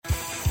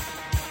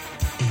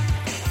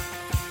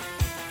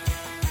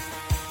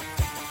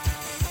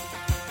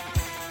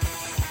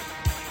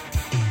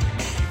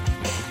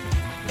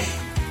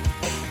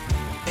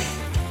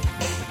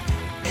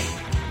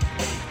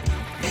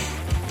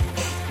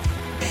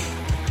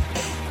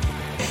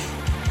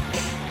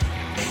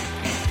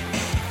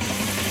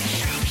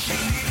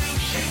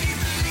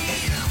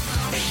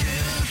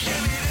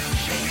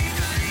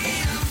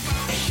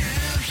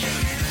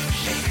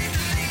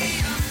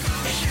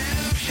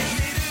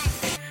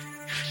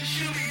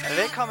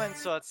Willkommen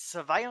zur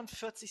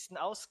 42.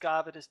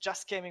 Ausgabe des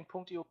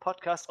justgaming.eu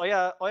Podcast,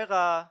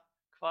 eurer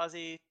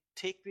quasi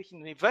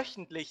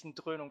wöchentlichen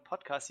Dröhnung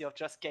Podcast hier auf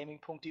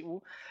justgaming.eu.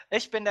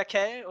 Ich bin der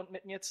Kell und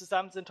mit mir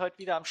zusammen sind heute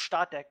wieder am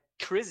Start der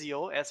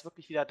Cryzio. Er ist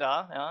wirklich wieder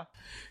da, ja.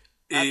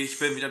 Ich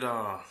bin wieder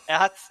da. Er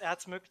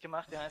hat's möglich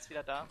gemacht, er ist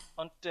wieder da.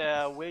 Und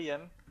der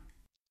William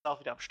ist auch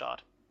wieder am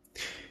Start.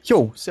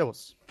 Jo,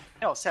 servus.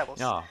 Ja, servus.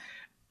 Ja.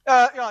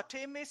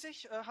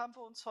 Themenmäßig haben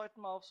wir uns heute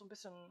mal so ein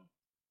bisschen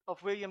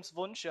auf Williams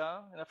Wunsch,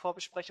 ja, in der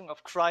Vorbesprechung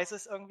auf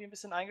Crysis irgendwie ein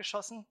bisschen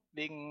eingeschossen,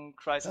 wegen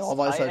Crysis. Ja,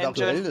 weil es halt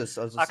aktuell ist.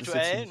 Also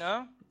aktuell,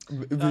 ne?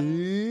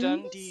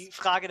 Dann die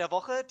Frage der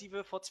Woche, die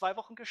wir vor 2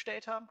 Wochen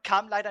gestellt haben.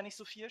 Kam leider nicht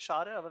so viel,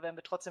 schade, aber werden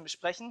wir trotzdem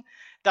besprechen.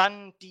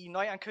 Dann die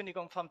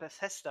Neuankündigung von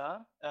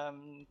Bethesda,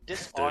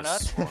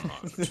 Dishonored.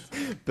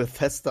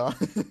 Bethesda.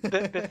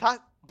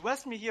 Du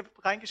hast mir hier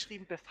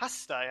reingeschrieben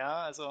Bethesda,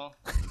 ja, also.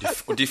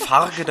 Und die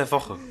Frage der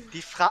Woche.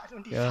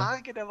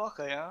 Frage der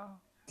Woche, ja.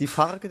 Die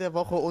Frage der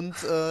Woche und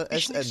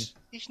SN.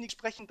 Ich nicht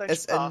sprechen dein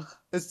Sprach.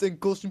 SN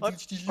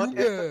kostenpflichtig,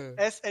 Junge.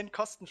 SN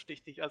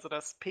kostenpflichtig, also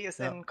das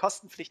PSN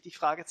kostenpflichtig,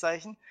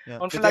 Fragezeichen. Ja.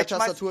 Und mit vielleicht der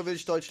Tastatur will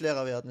ich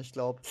Deutschlehrer werden, ich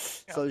glaube.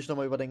 Soll ich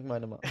nochmal überdenken,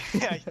 meine Mal.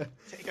 Ja, ich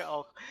denke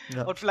auch.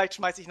 Ja. Und vielleicht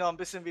schmeiße ich noch ein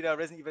bisschen wieder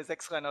Resident Evil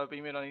 6 rein, aber bin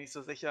ich mir noch nicht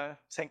so sicher.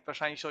 Es hängt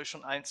wahrscheinlich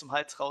schon allen zum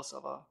Hals raus,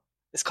 aber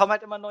es kommen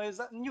halt immer neue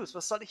News.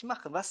 Was soll ich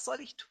machen? Was soll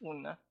ich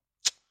tun, ne?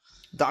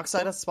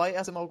 Darksiders 2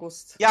 erst im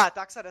August. Ja,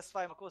 Darksiders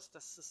 2 im August,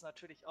 das ist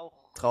natürlich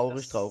auch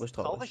traurig.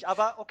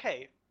 Aber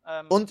okay.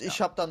 Und ich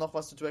habe da noch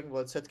was zu Dragon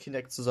Ball Z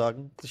Kinect zu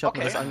sagen. Ich habe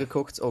mir das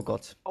angeguckt. Oh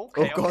Gott.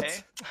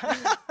 Okay.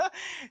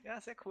 Ja,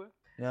 sehr cool.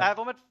 Ja.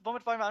 Womit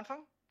wollen wir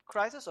anfangen?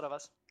 Crysis oder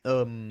was?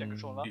 Denke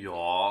schon, wa? Ja,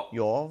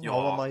 hauen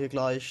wir mal hier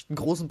gleich einen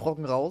großen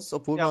Brocken raus,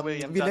 obwohl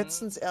wir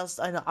letztens erst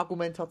eine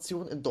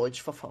Argumentation in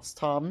Deutsch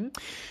verfasst haben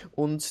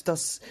und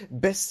das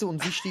Beste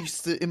und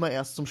Wichtigste immer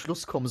erst zum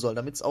Schluss kommen soll,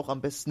 damit es auch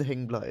am besten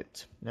hängen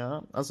bleibt.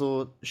 Ja,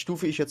 also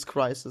stufe ich jetzt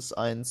Crysis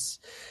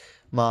 1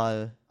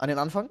 mal an den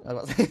Anfang.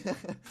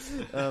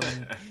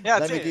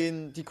 Wir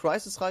gehen die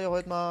Crysis-Reihe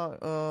heute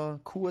mal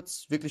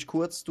wirklich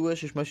kurz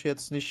durch. Ich möchte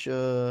jetzt nicht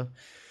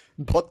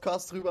einen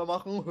Podcast drüber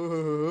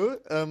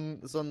machen,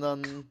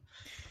 sondern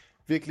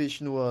wirklich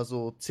nur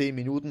so 10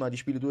 Minuten mal die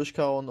Spiele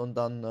durchkauen und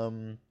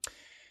dann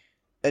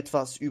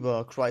etwas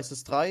über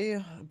Crysis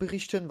 3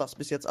 berichten, was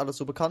bis jetzt alles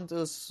so bekannt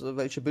ist,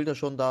 welche Bilder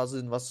schon da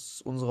sind,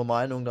 was unsere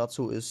Meinung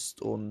dazu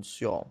ist und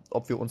ja,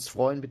 ob wir uns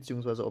freuen,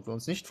 beziehungsweise ob wir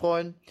uns nicht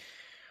freuen.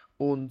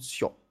 Und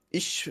ja,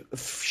 ich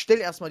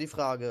stelle erstmal die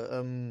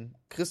Frage,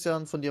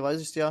 Christian, von dir weiß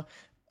ich es ja,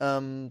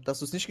 dass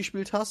du es nicht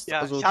gespielt hast, ja,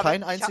 also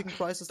keinen einzigen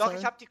Crysis-Teil? Doch,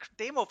 ich habe die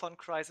Demo von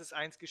Crysis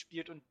 1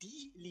 gespielt und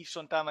die lief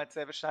schon damals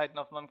sehr bescheiden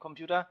auf meinem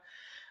Computer.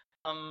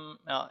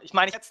 Ich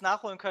meine, ich hätte es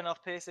nachholen können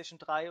auf PlayStation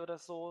 3 oder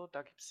so,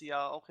 da gibt es sie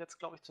ja auch jetzt,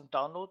 glaube ich, zum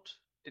Download,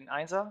 den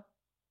 1er.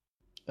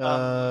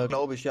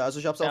 Glaube ich, ja. Also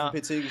ich habe es auf dem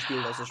PC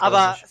gespielt. Also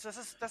aber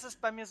das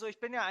ist bei mir so,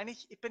 ich bin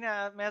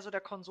ja mehr so der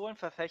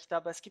Konsolenverfechter,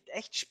 aber es gibt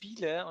echt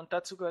Spiele und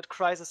dazu gehört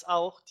Crysis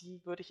auch,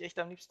 die würde ich echt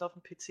am liebsten auf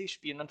dem PC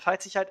spielen. Und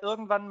falls ich halt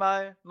irgendwann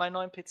mal meinen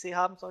neuen PC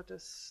haben sollte,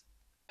 es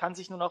kann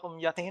sich nur noch um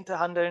Jahrzehnte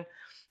handeln,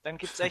 dann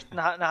gibt es echt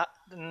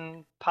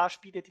ein paar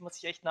Spiele, die muss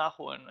ich echt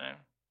nachholen. Ey.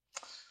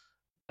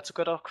 Dazu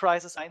gehört auch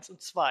Crysis 1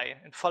 und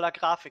 2 in voller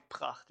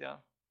Grafikpracht,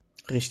 ja.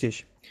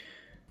 Richtig.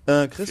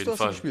 Chris, du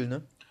hast gespielt,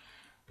 ne?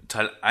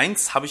 Teil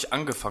 1 habe ich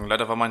angefangen,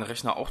 leider war mein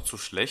Rechner auch zu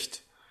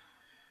schlecht.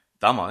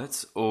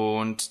 Damals.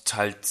 Und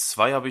Teil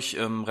 2 habe ich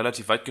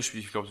relativ weit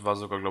gespielt. Ich glaube, es war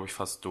sogar,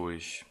 fast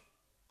durch.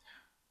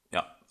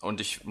 Ja,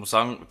 und ich muss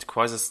sagen,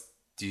 Crysis,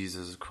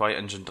 dieses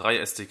CryEngine 3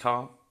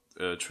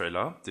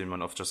 SDK-Trailer, den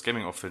man auf Just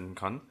Gaming auch finden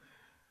kann,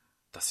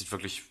 das sieht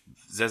wirklich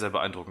sehr, sehr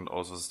beeindruckend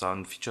aus, was es da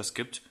an Features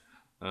gibt.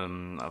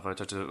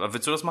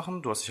 Willst du das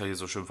machen? Du hast dich ja hier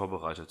so schön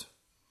vorbereitet.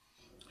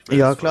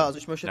 Ja, klar, also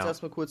ich möchte jetzt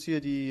erstmal kurz hier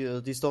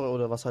die Story,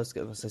 oder was heißt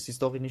die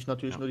Story, nicht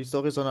natürlich nur die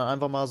Story, sondern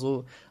einfach mal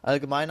so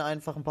allgemein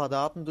einfach ein paar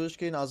Daten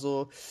durchgehen.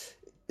 Also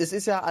es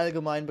ist ja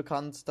allgemein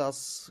bekannt,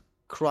 dass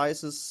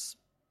Crysis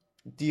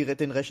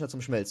den Rechner zum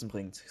Schmelzen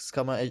bringt. Das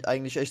kann man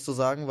eigentlich echt so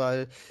sagen,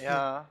 weil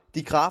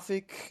die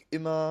Grafik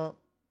immer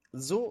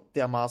so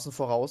dermaßen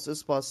voraus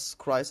ist, was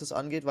Crysis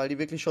angeht, weil die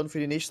wirklich schon für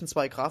die nächsten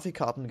 2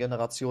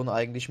 Grafikkartengenerationen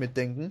eigentlich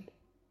mitdenken.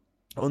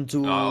 Und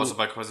außer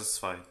bei Crysis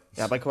 2.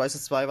 Ja, bei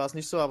Crysis 2 war es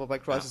nicht so, aber bei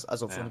Crysis,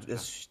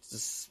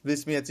 das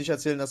willst du mir jetzt nicht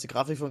erzählen, dass die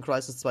Grafik von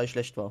Crysis 2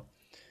 schlecht war.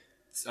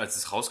 Als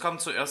es rauskam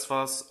zuerst,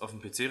 war es auf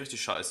dem PC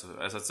richtig scheiße.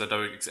 Erst als der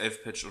DirectX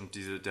 11 Patch und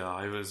der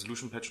High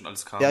Resolution Patch und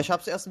alles kam. Ja, ich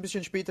habe es erst ein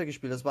bisschen später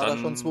gespielt, das war dann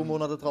schon 2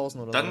 Monate draußen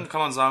oder dann so. Dann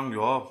kann man sagen,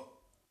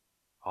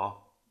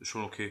 ist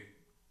schon okay.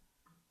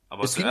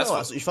 Aber es ging auch,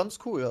 also ich fand's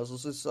cool, also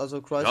es ist,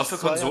 also Crysis ja,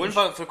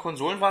 für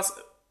Konsolen war es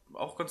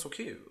auch ganz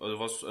okay. Also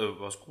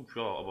war's gut,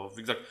 ja. Aber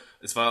wie gesagt,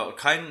 es war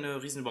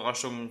keine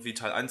Riesenüberraschung wie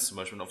Teil 1 zum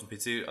Beispiel auf dem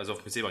PC, also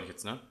auf dem PC war ich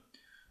jetzt, ne?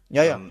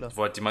 Ja, klar.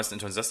 Wo halt die meisten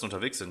Enthusiasten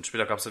unterwegs sind.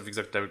 Später gab es halt, wie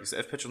gesagt, DirectX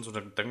 11 Patch und so,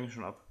 dann ging ich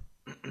schon ab.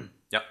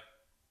 Ja.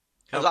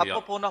 Also okay,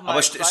 apropos nochmal. Aber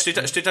es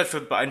steht halt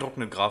für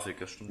beeindruckende Grafik,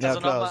 das stimmt. Also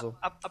nochmal,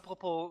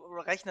 apropos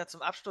Rechner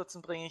zum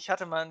Abstürzen bringen. Ich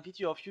hatte mal ein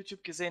Video auf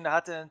YouTube gesehen, da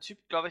hatte ein Typ,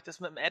 glaube ich, das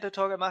mit dem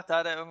Editor gemacht, da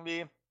hat er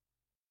irgendwie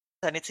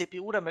seine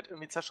CPU damit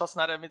irgendwie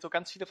zerschossen hat, er mit so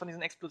ganz viele von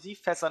diesen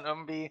Explosivfässern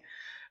irgendwie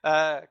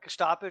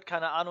gestapelt,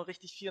 keine Ahnung,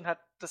 richtig viel und hat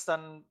das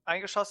dann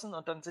eingeschossen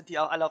und dann sind die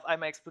auch alle auf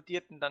einmal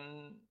explodiert und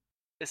dann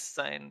ist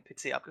sein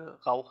PC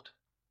abgeraucht.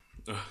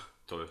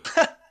 Toll.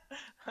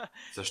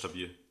 Sehr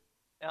stabil.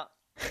 Ja.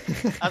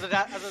 Also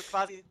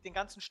quasi den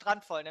ganzen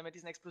Strand voll, ne, mit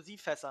diesen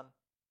Explosivfässern.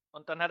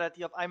 Und dann hat er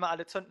die auf einmal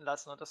alle zünden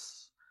lassen und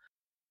das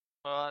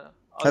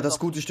Hat das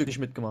gute Stück nicht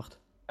mitgemacht.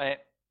 Ey.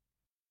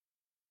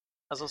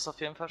 Also ist auf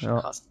jeden Fall schon Ja.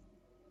 krass.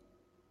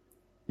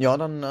 Ja,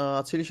 dann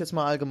erzähle ich jetzt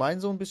mal allgemein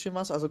so ein bisschen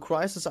was. Also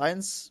Crysis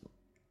 1,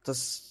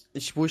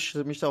 wo ich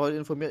mich da heute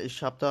informiert,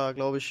 ich habe da,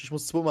 glaube ich, ich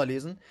muss zweimal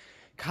lesen,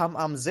 kam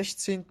am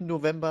 16.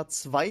 November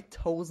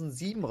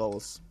 2007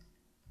 raus.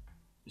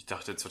 Ich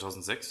dachte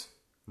 2006.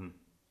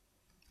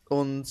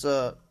 Und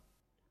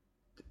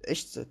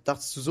echt,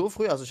 dachtest du so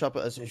früh? Also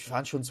ich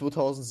fand schon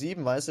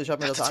 2007, weißt du, ich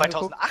habe mir das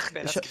angeguckt. 2008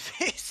 wäre das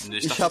gewesen. Nee,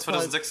 ich dachte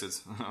 2006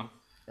 jetzt.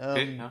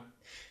 Okay, ja.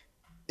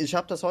 Ich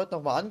habe das heute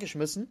nochmal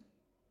angeschmissen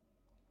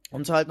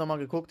und halt nochmal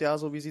geguckt, ja,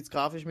 so wie sieht's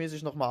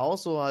grafischmäßig nochmal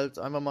aus, so halt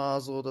einfach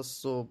mal so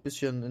das so ein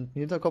bisschen in den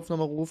Hinterkopf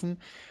nochmal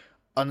rufen.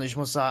 Und ich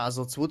muss sagen,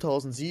 also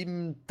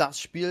 2007, das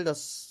Spiel, da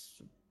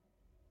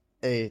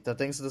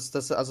denkst du,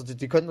 also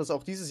die können das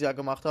auch dieses Jahr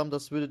gemacht haben,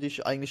 das würde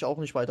dich eigentlich auch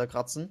nicht weiter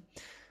kratzen.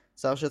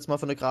 Sag ich jetzt mal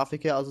von der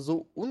Grafik her, also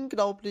so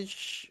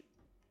unglaublich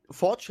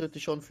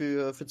fortschrittlich schon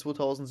für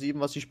 2007,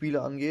 was die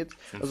Spiele angeht.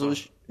 Also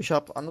ich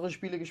habe andere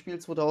Spiele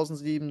gespielt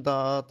 2007,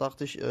 da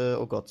dachte ich,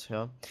 oh Gott,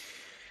 ja.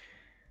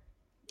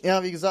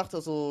 Ja, wie gesagt,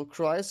 also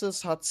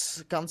Crysis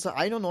hat ganze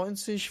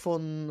 91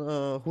 von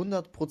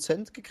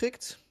 100%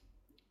 gekriegt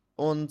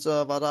und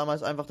war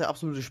damals einfach der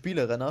absolute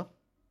Spielerenner.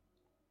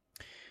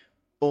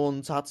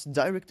 Und hat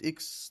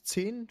DirectX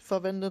 10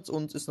 verwendet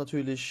und ist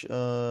natürlich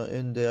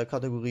in der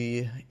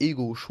Kategorie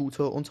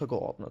Ego-Shooter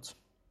untergeordnet.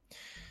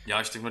 Ja,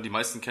 ich denke mal, die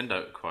meisten kennen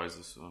da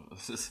Crysis.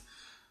 Das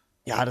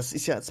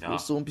ist ja jetzt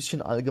bloß so ein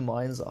bisschen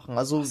allgemein Sachen.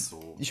 Also,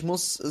 ich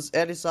muss es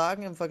ehrlich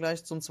sagen, im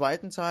Vergleich zum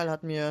zweiten Teil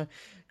hat mir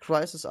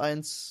Crysis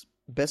 1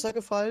 besser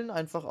gefallen.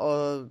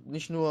 Einfach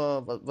nicht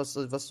nur, was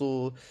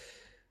so.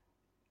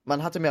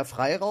 Man hatte mehr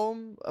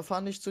Freiraum,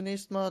 fand ich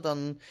zunächst mal.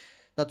 Dann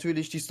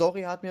natürlich die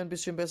Story hat mir ein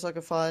bisschen besser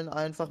gefallen,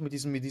 einfach mit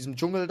diesem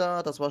Dschungel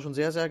da. Das war schon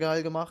sehr, sehr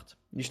geil gemacht.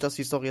 Nicht, dass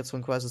die Story jetzt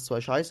von Crysis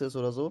 2 scheiße ist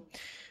oder so.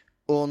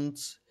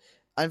 Und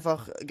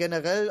einfach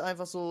generell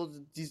einfach so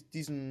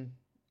diesen,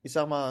 ich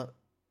sag mal,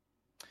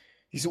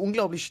 diese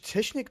unglaubliche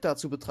Technik da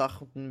zu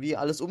betrachten, wie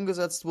alles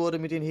umgesetzt wurde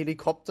mit den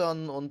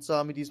Helikoptern und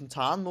da mit diesem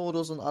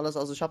Tarnmodus und alles.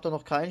 Also ich habe da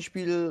noch kein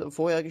Spiel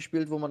vorher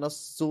gespielt, wo man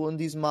das so in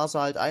diesem Maße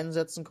halt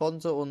einsetzen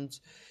konnte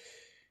und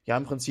ja,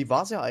 im Prinzip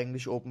war es ja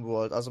eigentlich Open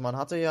World. Also man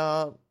hatte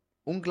ja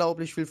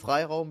unglaublich viel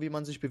Freiraum, wie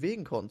man sich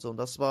bewegen konnte und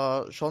das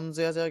war schon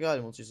sehr, sehr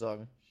geil, muss ich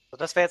sagen.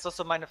 Das wäre jetzt auch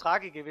so meine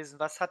Frage gewesen.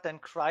 Was hat denn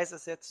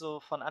Crysis jetzt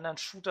so von anderen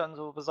Shootern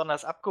so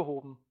besonders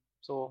abgehoben?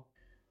 So.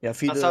 Ja,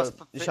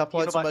 ich habe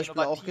heute zum Beispiel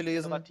auch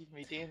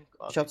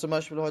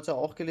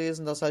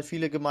gelesen, dass halt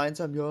viele gemeint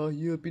haben, ja,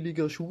 hier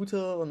billiger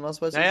Shooter und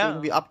was weiß ich,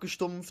 irgendwie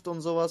abgestumpft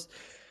und sowas.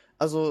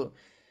 Also,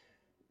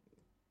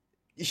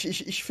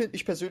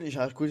 ich persönlich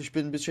halt, gut, ich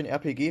bin ein bisschen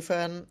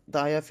RPG-Fan,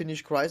 daher finde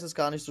ich Crysis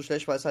gar nicht so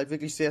schlecht, weil es halt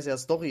wirklich sehr, sehr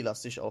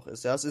storylastig auch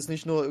ist. Ja, es ist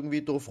nicht nur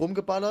irgendwie doof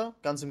rumgeballer,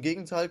 ganz im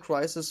Gegenteil,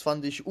 Crysis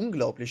fand ich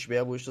unglaublich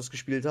schwer, wo ich das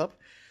gespielt habe.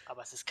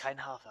 Aber es ist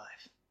kein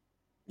Half-Life.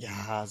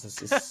 Ja, es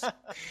ist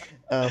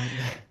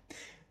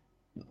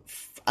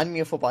an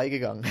mir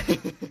vorbeigegangen.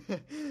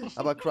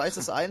 Aber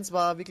Crysis 1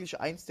 war wirklich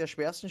eins der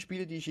schwersten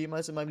Spiele, die ich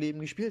jemals in meinem Leben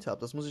gespielt habe.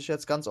 Das muss ich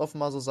jetzt ganz offen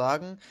mal so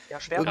sagen. Ja,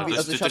 schwer.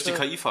 Durch die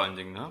KI vor allen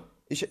Dingen, ne?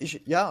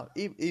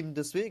 Eben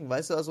deswegen,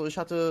 weißt du, also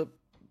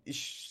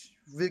ich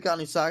will gar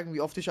nicht sagen,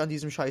 wie oft ich an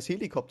diesem scheiß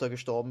Helikopter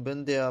gestorben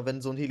bin,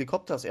 wenn so ein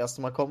Helikopter das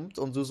erste Mal kommt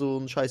und du so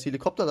einen scheiß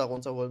Helikopter da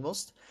runterholen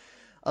musst.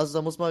 Also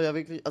da muss man ja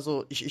wirklich,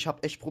 also ich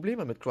habe echt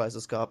Probleme mit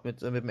Crysis gehabt,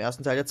 mit dem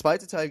ersten Teil. Der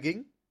zweite Teil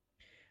ging,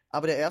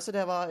 aber der erste,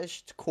 der war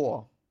echt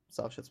Core,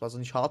 sag ich jetzt mal, so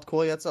nicht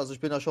Hardcore jetzt. Also ich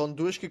bin da schon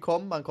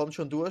durchgekommen, man kommt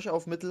schon durch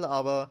auf Mittel,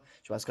 aber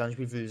ich weiß gar nicht,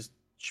 wie viele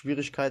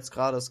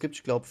Schwierigkeitsgrade es gibt.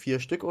 Ich glaube 4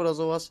 Stück oder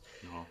sowas.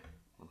 Ja.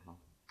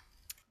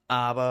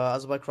 Aber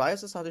also bei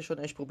Crysis hatte ich schon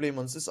echt Probleme.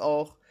 Und es ist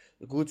auch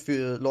gut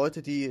für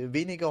Leute, die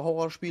weniger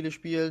Horrorspiele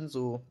spielen,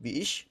 so wie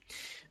ich.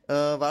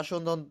 War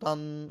schon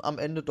dann am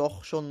Ende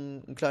doch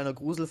schon ein kleiner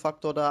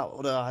Gruselfaktor da.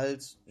 Oder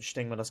halt, ich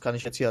denke mal, das kann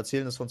ich jetzt hier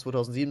erzählen, das ist von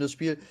 2007 das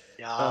Spiel.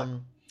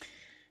 Ja.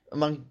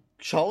 Man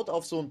schaut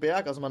auf so einen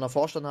Berg, also man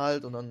erforscht dann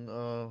halt und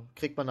dann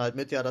kriegt man halt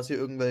mit, ja, dass hier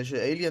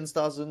irgendwelche Aliens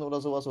da sind oder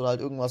sowas oder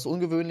halt irgendwas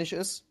ungewöhnlich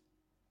ist.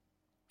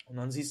 Und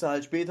dann siehst du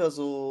halt später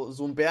so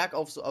einen Berg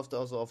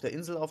auf der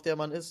Insel, auf der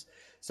man ist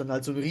dann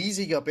halt so ein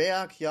riesiger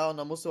Berg, ja, und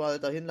dann musst du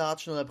halt dahin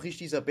latschen und dann bricht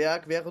dieser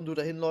Berg, während du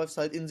dahin läufst,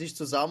 halt in sich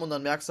zusammen und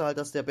dann merkst du halt,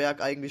 dass der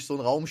Berg eigentlich so ein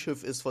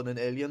Raumschiff ist von den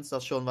Aliens,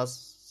 das schon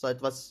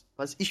seit was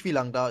weiß ich wie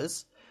lang da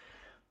ist.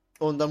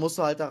 Und dann musst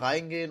du halt da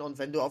reingehen und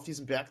wenn du auf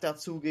diesen Berg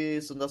dazu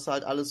gehst und das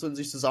halt alles so in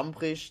sich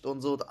zusammenbricht und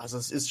so, also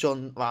es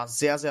war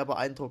sehr, sehr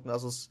beeindruckend.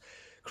 Also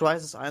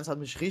Crysis 1 hat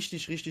mich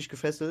richtig, richtig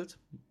gefesselt.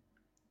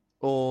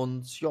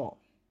 Und ja.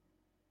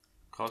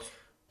 Krass.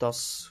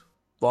 Das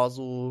war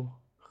so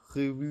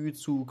Revue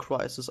zu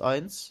Crysis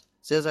 1.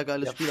 Sehr, sehr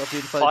geiles Ja, Spiel auf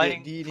jeden vor Fall. allen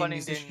Dingen- Diejenigen, vor allen die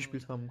es Dingen nicht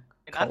gespielt haben,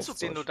 Den Anzug, kauft's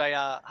den du euch. da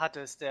ja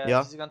hattest, der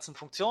Ja. diese ganzen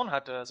Funktionen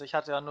hatte. Also ich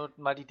hatte ja nur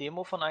mal die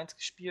Demo von 1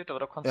 gespielt, aber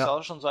da konntest du Ja.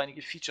 auch schon so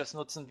einige Features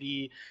nutzen,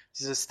 wie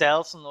diese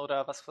Stealthen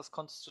oder was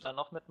konntest du da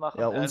noch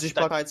mitmachen? Ja,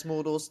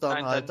 Unsichtbarkeitsmodus,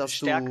 dann halt, dass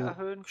Stärke du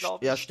erhöhen,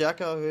 glaube ja, ich.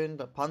 Stärke erhöhen,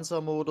 der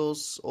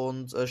Panzermodus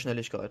und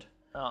Schnelligkeit.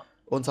 Ja,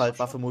 Und das war halt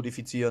Waffe schon.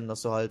 modifizieren,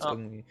 dass du halt Ja.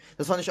 irgendwie.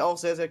 Das fand ich auch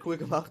sehr, sehr cool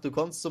gemacht. Du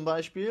konntest zum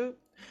Beispiel,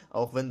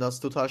 auch wenn das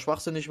total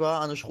schwachsinnig war,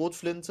 an eine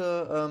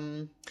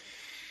Schrotflinte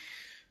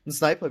ein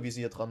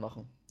Sniper-Visier dran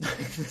machen.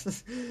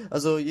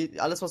 Also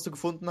alles, was du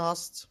gefunden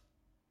hast,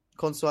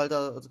 konntest du halt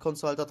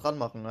da dran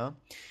machen, ne?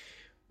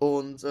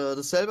 Und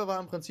dasselbe war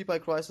im Prinzip bei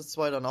Crysis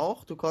 2 dann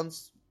auch. Du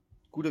konntest.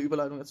 Gute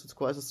Überleitung jetzt zu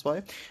Crysis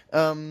 2.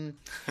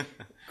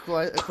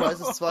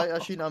 Crysis 2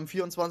 erschien am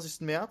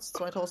 24. März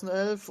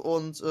 2011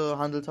 und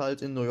handelt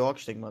halt in New York.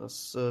 Ich denke mal,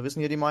 das wissen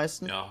hier die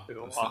meisten. Ja,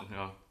 Ja.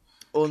 ja.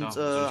 Und Klar,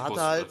 also nicht hatte groß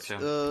halt,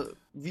 erklären.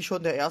 wie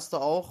schon der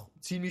erste auch,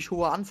 ziemlich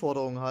hohe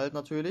Anforderungen halt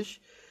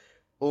natürlich.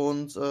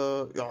 Und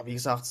ja, wie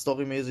gesagt,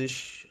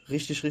 storymäßig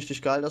richtig,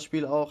 richtig geil das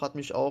Spiel auch. Hat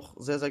mich auch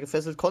sehr, sehr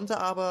gefesselt. Konnte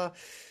aber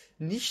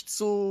nicht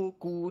so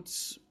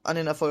gut an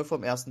den Erfolg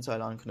vom ersten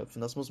Teil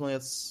anknüpfen. Das muss man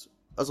jetzt,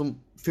 also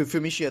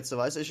für mich jetzt,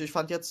 weiß ich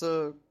fand jetzt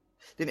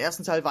den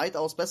ersten Teil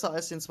weitaus besser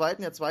als den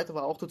zweiten. Der zweite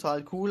war auch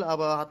total cool,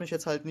 aber hat mich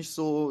jetzt halt nicht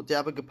so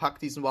derbe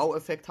gepackt. Diesen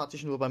Wow-Effekt hatte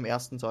ich nur beim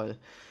ersten Teil.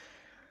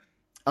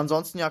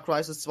 Ansonsten ja,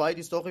 Crysis 2,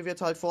 die Story wird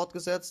halt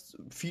fortgesetzt.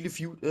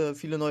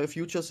 Viele neue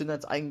Futures sind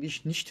jetzt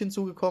eigentlich nicht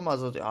hinzugekommen.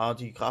 Also ja,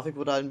 die Grafik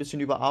wurde halt ein bisschen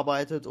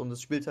überarbeitet und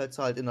es spielt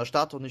halt in der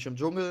Stadt und nicht im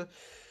Dschungel.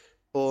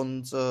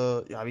 Und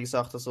ja, wie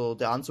gesagt, also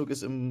der Anzug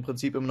ist im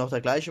Prinzip immer noch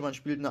der gleiche. Man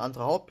spielt eine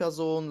andere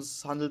Hauptperson.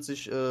 Es handelt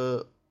sich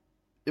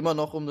immer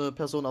noch um eine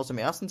Person aus dem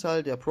ersten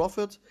Teil, der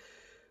Prophet.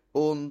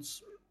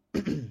 Und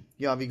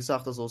ja, wie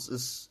gesagt, also es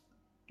ist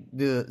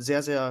eine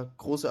sehr, sehr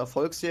große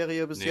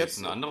Erfolgsserie bis Nee, jetzt. ist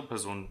eine andere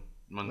Person.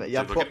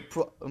 Ja,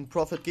 um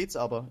Prophet geht's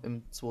aber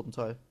im zweiten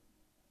Teil.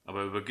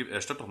 Aber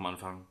er stirbt doch am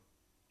Anfang.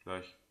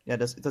 Gleich. Ja,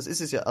 das ist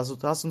es ja. Also,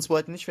 du hast den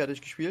zweiten nicht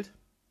fertig gespielt?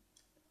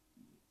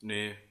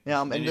 Nee.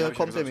 Ja, am Nee, Ende hab ich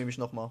ja kommt er gesagt. nämlich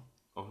nochmal.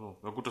 Ach so.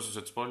 Ja gut, das ist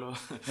jetzt Spoiler.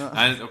 Ja.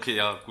 Nein, okay,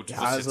 ja, gut. Ja,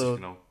 Wusste ich jetzt also,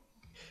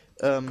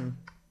 nicht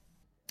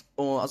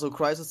genau. also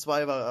Crysis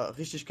 2 war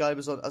richtig geil.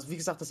 Also, wie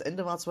gesagt, das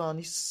Ende war zwar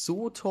nicht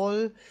so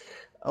toll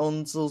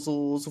und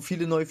so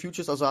viele neue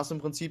Futures. Also, hast du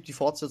im Prinzip die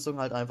Fortsetzung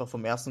halt einfach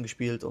vom ersten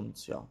gespielt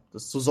und ja,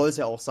 so soll es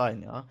ja auch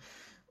sein, ja.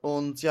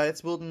 Und ja,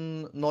 jetzt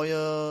wurden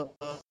neue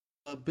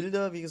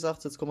Bilder, wie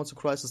gesagt, jetzt kommen wir zu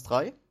Crysis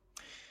 3.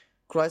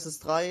 Crysis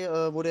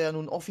 3 wurde ja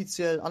nun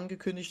offiziell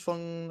angekündigt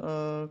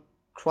von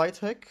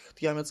Crytek.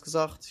 Die haben jetzt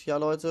gesagt, ja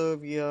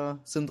Leute,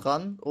 wir sind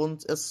dran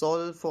und es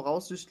soll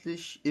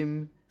voraussichtlich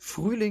im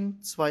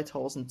Frühling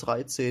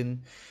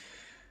 2013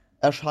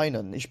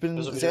 erscheinen. Ich bin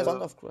Also sehr wieder,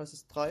 gespannt auf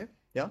Crysis 3.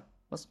 Ja?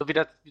 Was? so wie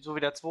der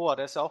 2er,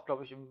 der ist ja auch,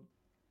 glaube ich, im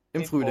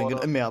Im Februar Frühling,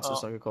 oder. im März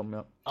ist Ja. er gekommen,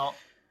 ja. Ja.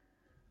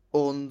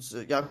 Und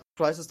ja,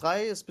 Crysis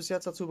 3 ist bis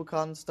jetzt dazu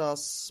bekannt,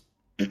 dass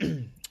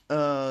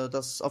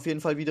das auf jeden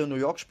Fall wieder in New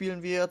York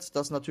spielen wird,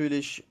 das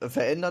natürlich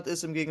verändert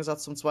ist im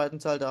Gegensatz zum zweiten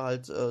Teil, da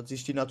halt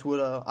sich die Natur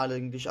da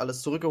eigentlich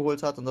alles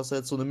zurückgeholt hat und dass er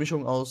jetzt so eine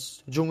Mischung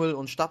aus Dschungel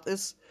und Stadt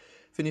ist,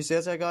 finde ich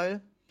sehr, sehr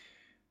geil.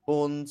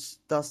 Und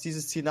dass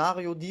dieses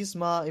Szenario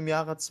diesmal im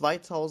Jahre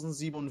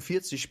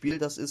 2047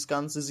 spielt, das ist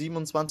ganze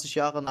 27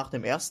 Jahre nach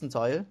dem ersten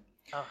Teil.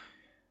 Ach,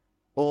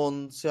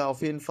 Und ja,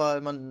 auf jeden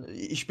Fall,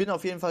 ich bin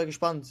auf jeden Fall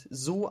gespannt.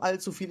 So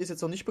allzu viel ist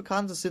jetzt noch nicht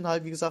bekannt. Es sind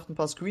halt, wie gesagt, ein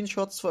paar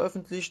Screenshots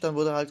veröffentlicht. Dann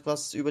wurde halt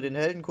was über den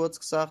Helden kurz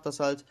gesagt, dass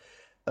halt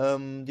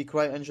die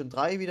CryEngine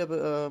 3 wieder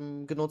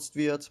genutzt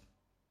wird.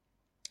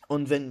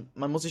 Und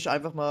man muss sich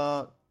einfach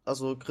mal,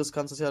 also Chris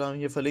kannst es ja dann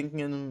hier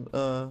verlinken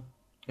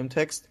im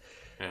Text.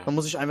 Ja. Man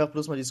muss sich einfach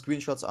bloß mal die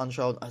Screenshots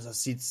anschauen. Also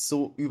das sieht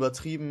so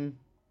übertrieben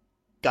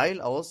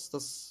geil aus.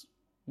 Das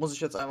muss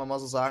ich jetzt einfach mal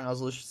so sagen.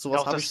 Also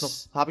sowas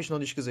auch habe ich noch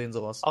nicht gesehen,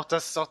 sowas. Auch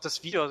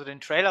das Video, also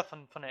den Trailer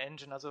von der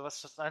Engine, also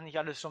was das eigentlich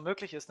alles schon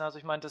möglich ist. Ne? Also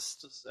ich meine,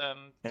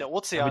 der Ja,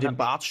 Ozean mit dem hat mich.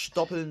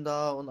 Bartstoppeln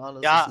da und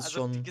alles, Ja, das ist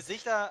also die schon.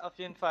 Gesichter auf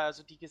jeden Fall,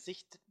 also die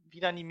Gesicht,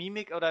 wie dann die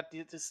Mimik oder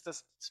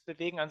das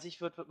Bewegen an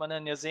sich wird man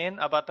dann ja sehen,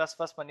 aber das,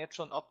 was man jetzt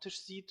schon optisch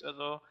sieht,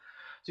 also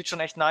sieht schon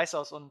echt nice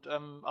aus und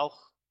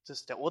auch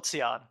der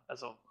Ozean,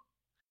 also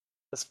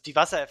die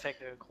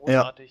Wassereffekte Ja,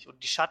 großartig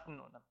und die Schatten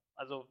und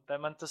also wenn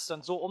man das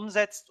dann so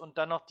umsetzt und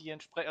dann noch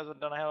also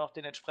dann nachher noch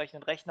den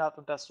entsprechenden Rechner hat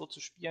und das so zu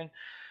spielen,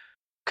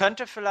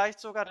 könnte vielleicht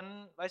sogar,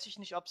 dann weiß ich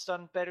nicht, ob es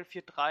dann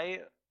Battlefield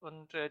 3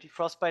 und die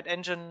Frostbite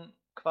Engine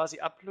quasi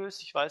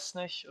ablöst, ich weiß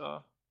nicht.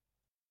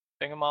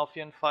 Denke mal, auf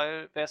jeden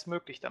Fall wäre es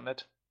möglich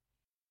damit.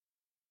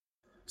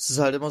 es ist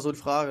halt immer so die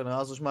Frage, ne?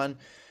 Also ich meine,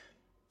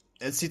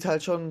 es sieht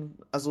halt schon,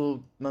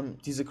 also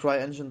diese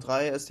CryEngine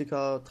 3, SDK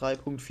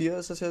 3.4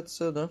 ist das jetzt,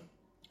 ne?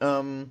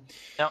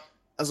 Ja,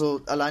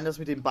 Also allein das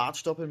mit dem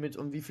Bartstoppeln mit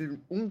und wie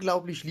viel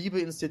unglaublich Liebe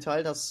ins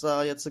Detail das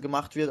da jetzt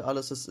gemacht wird,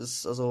 alles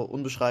ist also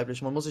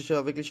unbeschreiblich. Man muss sich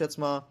ja wirklich jetzt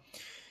mal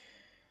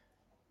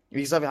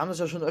Wie gesagt, wir haben das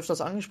ja schon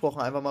öfters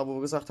angesprochen, einfach mal, wo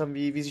wir gesagt haben,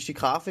 wie sich die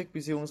Grafik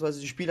bzw.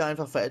 die Spiele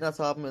einfach verändert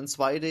haben in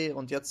 2D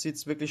und jetzt sieht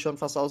es wirklich schon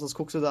fast aus, als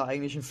guckst du da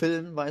eigentlich einen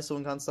Film, weißt du,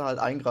 und kannst da halt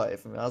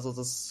eingreifen. Ja, also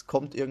das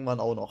kommt irgendwann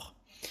auch noch.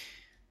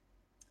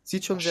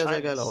 Sieht schon sehr,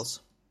 sehr geil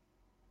aus.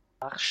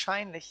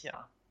 Wahrscheinlich,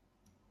 ja.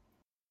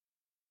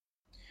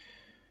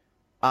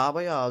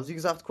 Aber ja, wie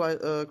gesagt,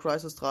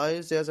 Crysis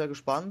 3, sehr, sehr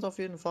gespannt auf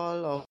jeden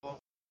Fall. Aber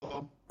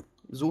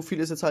so viel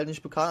ist jetzt halt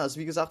nicht bekannt. Also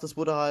wie gesagt, es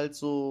wurde halt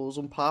so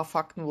ein paar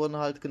Fakten wurden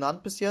halt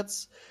genannt bis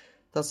jetzt,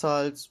 dass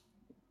halt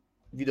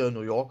wieder in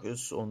New York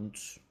ist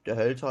und der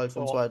Held halt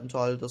vom zweiten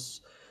Teil,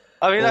 das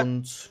Aber wie gesagt,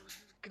 und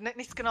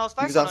nichts Genaues wie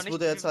weiß man gesagt, noch es nicht.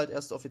 wurde jetzt halt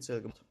erst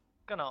offiziell gemacht.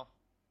 Genau.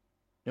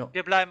 Ja.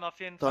 Wir bleiben auf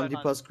jeden Fall Dann die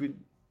dran. paar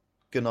Screen.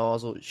 Genau,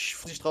 also ich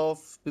freue mich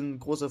drauf, bin ein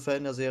großer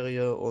Fan der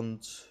Serie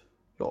und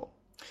ja,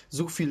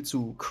 so viel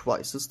zu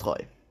Crysis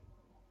 3.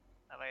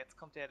 Aber jetzt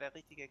kommt ja der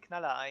richtige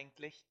Knaller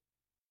eigentlich.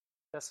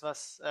 Das,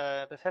 was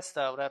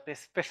Bethesda oder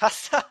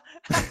Bethesda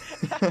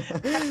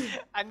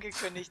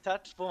angekündigt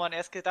hat, wo man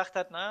erst gedacht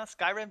hat, na,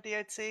 Skyrim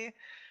DLC,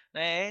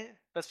 nee,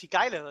 was viel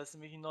geileres,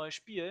 nämlich ein neues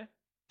Spiel.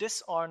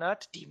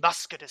 Dishonored, die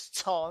Maske des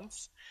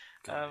Zorns.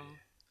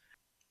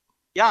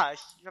 Ja,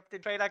 ich habe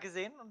den Trailer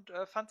gesehen und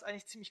fand es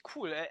eigentlich ziemlich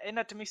cool.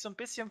 Erinnerte mich so ein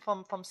bisschen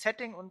vom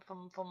Setting und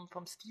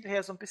vom Stil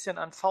her so ein bisschen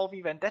an V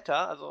wie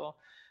Vendetta. Also,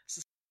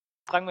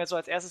 fragen wir so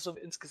als erstes so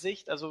ins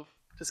Gesicht. Also,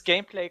 das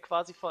Gameplay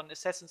quasi von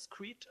Assassin's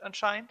Creed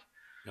anscheinend.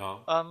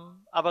 Ja.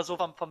 Aber so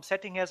vom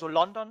Setting her, so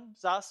London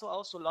sah es so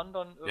aus, so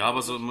London. Ja,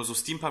 aber so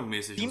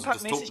Steampunk-mäßig.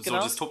 Steampunk-mäßig,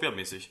 genau. So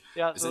Dystopia-mäßig.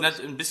 Ja, es erinnert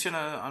ein bisschen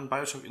an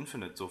Bioshock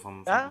Infinite, so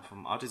vom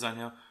Art-Design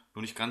her.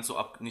 Nur nicht ganz so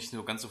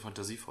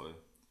fantasievoll.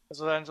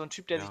 Also dann so ein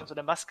Typ, der sich dann so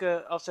eine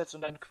Maske aufsetzt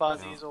und dann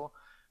quasi so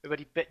über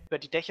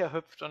die Dächer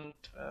hüpft und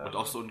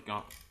auch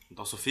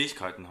so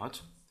Fähigkeiten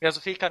hat. Ja, so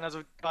Fähigkeiten,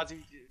 also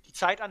quasi die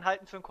Zeit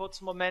anhalten für einen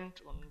kurzen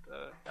Moment und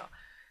ja.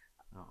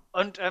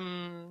 Und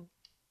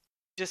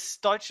die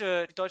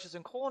deutsche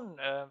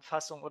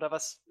Synchronfassung oder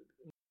was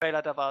im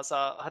Trailer da war,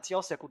 hat sich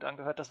auch sehr gut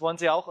angehört. Das wollen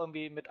sie ja auch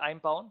irgendwie mit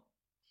einbauen.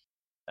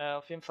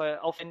 Auf jeden Fall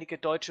aufwendige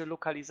deutsche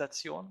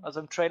Lokalisation. Also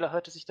im Trailer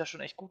hörte sich das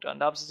schon echt gut an.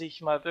 Da haben sie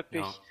sich mal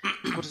wirklich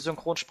gute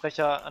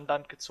Synchronsprecher an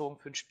Land gezogen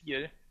für ein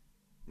Spiel.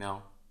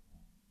 Ja.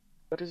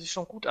 Hörte sich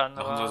schon gut an.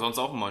 Machen sie sonst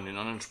auch immer in den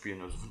anderen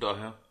Spielen, also von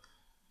daher.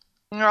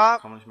 Ja,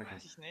 kann man nicht meckern.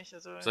 Weiß ich nicht.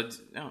 Also,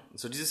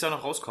 soll dieses Jahr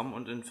noch rauskommen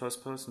und in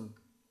First Person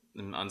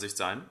in Ansicht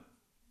sein.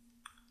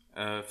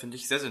 Finde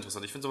ich sehr, sehr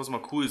interessant. Ich finde sowas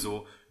immer cool,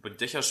 so über die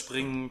Dächer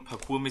springen,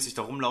 parkourmäßig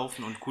da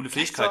rumlaufen und coole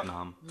Fähigkeiten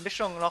haben.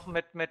 Mischung noch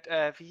mit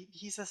wie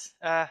hieß es?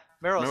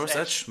 Mirror's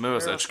Edge.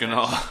 Mirror's Edge,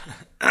 genau.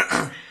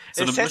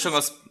 So eine Mischung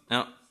aus,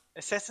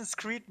 Assassin's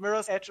Creed,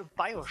 Mirror's Edge und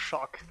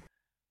Bioshock.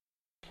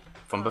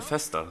 Von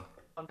Bethesda.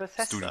 Von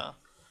Bethesda. Studio.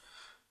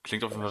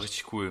 Klingt auf jeden Fall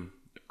richtig cool.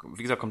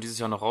 Wie gesagt, kommt dieses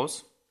Jahr noch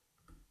raus.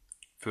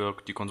 Für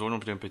die Konsolen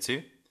und für den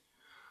PC.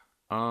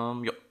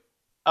 Ja.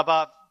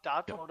 Aber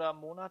Datum oder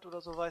Monat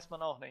oder so weiß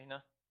man auch nicht,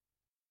 ne?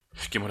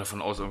 Ich gehe mal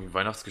davon aus, irgendwie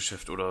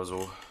Weihnachtsgeschäft oder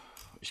so.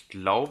 Ich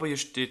glaube, hier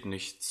steht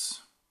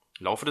nichts.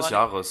 Laufe des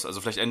Jahres, also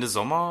vielleicht Ende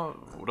Sommer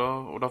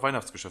oder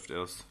Weihnachtsgeschäft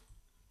erst.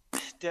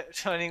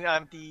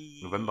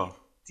 November.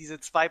 Diese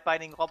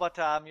zweibeinigen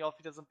Roboter haben ja auch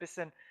wieder so ein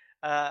bisschen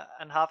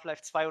an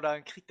Half-Life 2 oder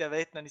an Krieg der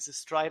Welten an diese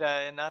Strider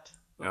erinnert.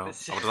 So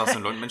aber da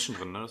saßen Menschen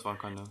drin, ne? Das waren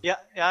keine... Ja,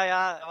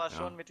 aber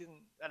schon mit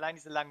allein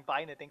diese langen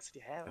Beine denkst du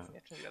dir, was ist denn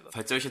jetzt schon wieder los?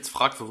 Falls ihr euch jetzt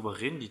fragt, worüber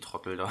reden die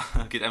Trottel da,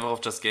 geht einfach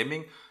auf Just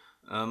Gaming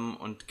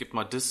und gebt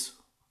mal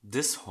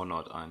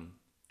Dishonored ein.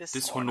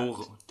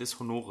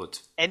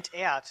 Dishonored.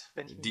 Entehrt,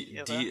 wenn ich mich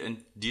nicht irre.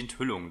 Die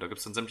Enthüllung, da gibt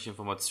es dann sämtliche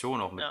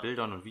Informationen, auch mit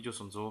Bildern und Videos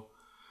und so.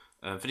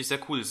 Finde ich sehr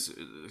cool. Es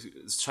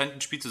scheint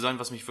ein Spiel zu sein,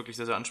 was mich wirklich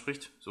sehr, sehr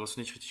anspricht. Sowas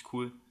finde ich richtig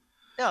cool.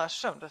 Ja,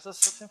 stimmt, das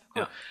ist auf jeden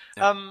Fall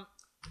cool.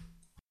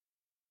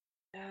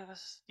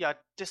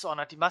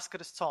 Dishonored, die Maske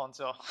des Zorns,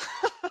 ja.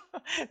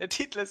 Der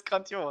Titel ist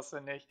grandios,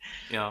 finde ich.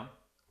 Ja.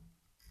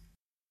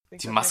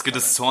 Die Maske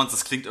des Zorns,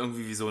 das klingt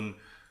irgendwie wie so ein...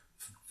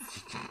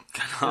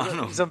 Keine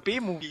Ahnung. Wie so ein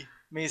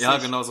B-Movie-mäßig. Ja,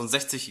 genau, so ein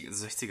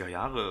 60er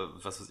Jahre,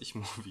 was weiß ich,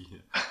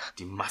 Movie.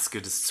 Die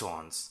Maske des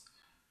Zorns.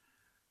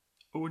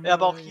 Oh nein. Ja,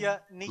 aber auch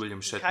hier nicht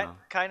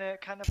keine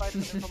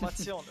weiteren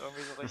Informationen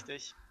irgendwie so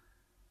richtig.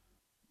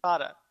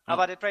 Schade.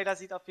 Aber der Trailer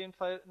sieht auf jeden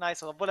Fall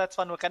nice aus, obwohl er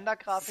zwar nur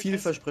Rendergrafik ist.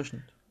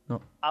 Vielversprechend. Ja.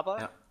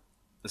 Aber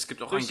es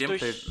gibt auch ein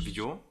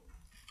Gameplay-Video,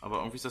 aber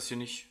irgendwie ist das hier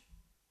nicht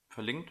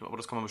verlinkt, aber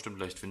das kann man bestimmt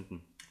leicht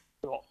finden.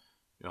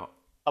 Ja.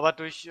 Aber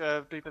durch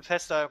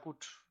Bethesda,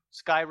 gut,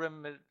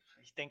 Skyrim,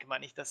 ich denke mal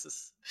nicht, dass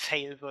es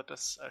fail wird,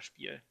 das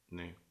Spiel.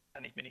 Nee.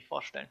 Kann ich mir nicht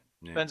vorstellen.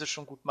 Nee. Werden sie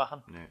schon gut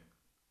machen. Nee.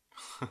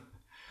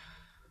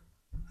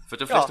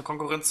 Wird ja vielleicht eine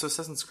Konkurrenz zu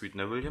Assassin's Creed,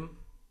 ne, William?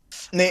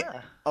 Nee,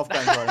 auf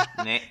keinen Fall.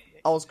 Nee.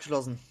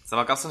 Ausgeschlossen. Sag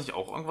mal, gab's da nicht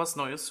auch irgendwas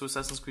Neues zu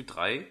Assassin's Creed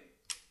 3?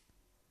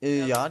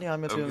 Ja, die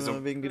haben jetzt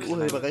wegen dem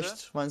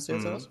Urheberrecht, meinst du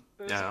jetzt was?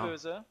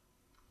 Böse.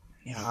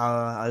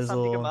 Ja, also... Was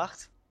haben die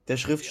gemacht? Der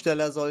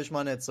Schriftsteller soll ich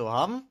mal nicht so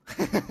haben.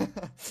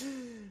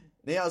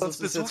 Nee, also sonst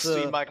besuchst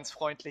du ihn mal ganz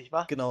freundlich,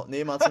 wa? Genau,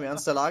 nee, mal zum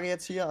Ernst der Lage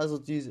jetzt hier. Also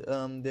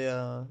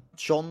der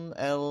John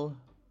L.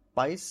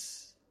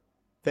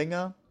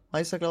 Weiswenger,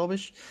 heißt er, glaube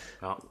ich.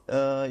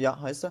 Ja. Ja,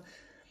 heißt er.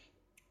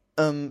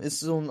 Ist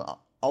so ein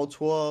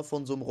Autor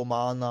von so einem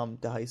Roman,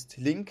 der heißt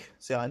Link,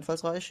 sehr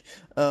einfallsreich.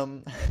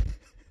 Ähm,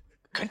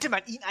 Könnte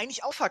man ihn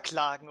eigentlich auch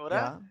verklagen, oder?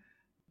 ja.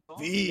 So,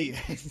 Wie?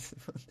 Link.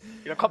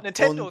 Dann kommt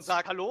Nintendo und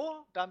sagt,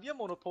 hallo, da haben wir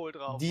Monopol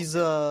drauf.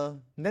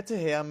 Dieser nette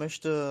Herr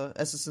möchte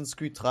Assassin's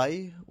Creed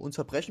 3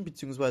 unterbrechen,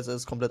 beziehungsweise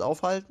es komplett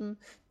aufhalten.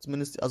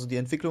 Zumindest also die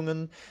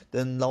Entwicklungen,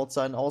 denn laut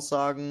seinen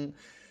Aussagen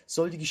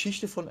soll die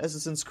Geschichte von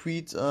Assassin's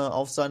Creed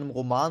auf seinem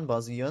Roman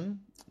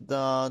basieren,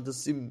 da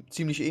das ihm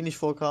ziemlich ähnlich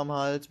vorkam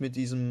halt mit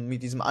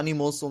diesem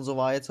Animus und so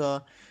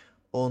weiter.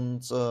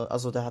 Und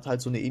also der hat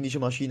halt so eine ähnliche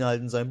Maschine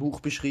halt in seinem Buch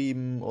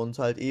beschrieben und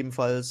halt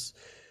ebenfalls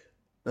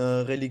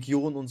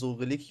Religion und so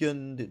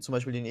Religien, zum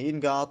Beispiel den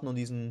Edengarten und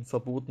diese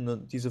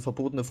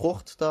verbotene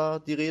Frucht da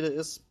die Rede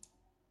ist.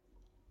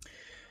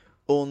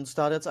 Und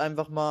da hat jetzt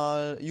einfach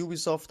mal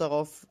Ubisoft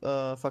darauf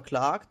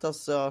verklagt,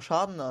 dass er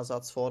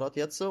Schadenersatz fordert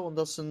jetzt und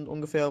das sind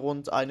ungefähr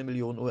rund 1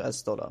 Million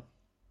US-Dollar.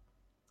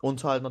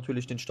 Und halt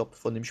natürlich den Stopp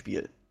von dem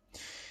Spiel.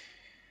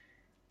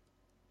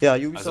 Ja,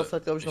 Ubisoft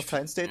hat, glaube ich, noch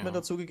kein Statement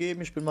dazu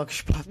gegeben. Ich bin mal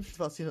gespannt,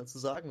 was sie dazu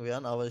sagen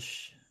werden, aber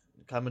ich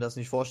kann mir das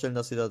nicht vorstellen,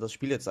 dass sie da das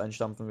Spiel jetzt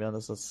einstampfen werden.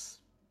 Das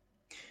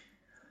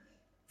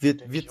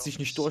wird sich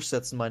nicht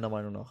durchsetzen, meiner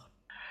Meinung nach.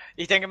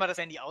 Ich denke mal, das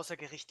werden die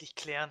außergerichtlich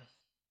klären.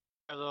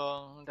 Also,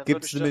 da wird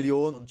Gibt's bestimmt, 1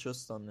 Million und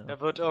tschüss dann, ja. da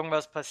wird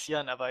irgendwas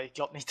passieren, aber ich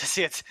glaube nicht, dass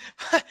sie jetzt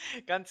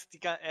ganz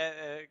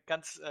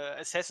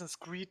Assassin's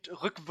Creed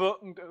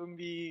rückwirkend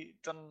irgendwie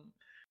dann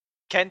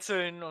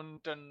canceln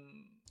und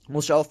dann,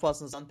 Muss ich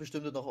aufpassen, das Land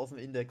bestimmt noch auf dem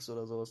Index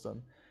oder sowas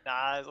dann.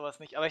 na, sowas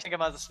nicht. Aber ich denke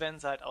mal, das werden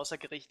sie halt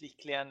außergerichtlich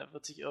klären, da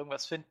wird sich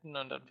irgendwas finden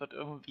und dann wird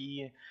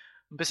irgendwie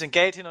ein bisschen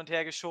Geld hin und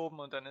her geschoben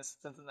und dann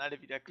sind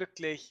alle wieder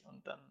glücklich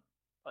und dann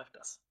läuft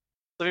das.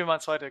 So wie man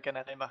es heute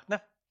generell macht,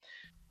 ne?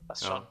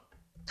 Passt schon. Ja.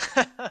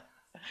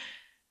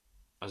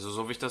 Also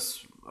so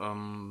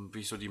wie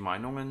ich so die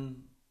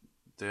Meinungen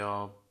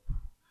der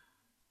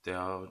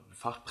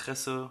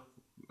Fachpresse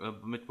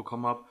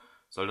mitbekommen habe,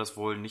 soll das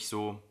wohl nicht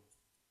so,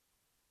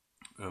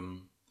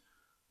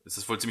 es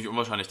ist wohl ziemlich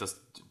unwahrscheinlich,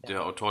 dass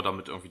der Autor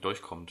damit irgendwie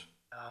durchkommt.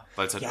 Ja.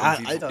 Weil es halt Ja,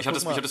 irgendwie, Alter, ich habe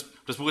guck mal.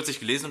 das Buch jetzt nicht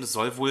gelesen und es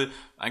soll wohl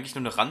eigentlich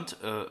nur eine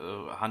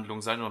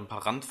Randhandlung sein oder ein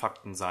paar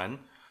Randfakten sein,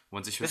 wo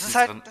man sich Das höchstens ist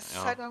halt, dran, das ist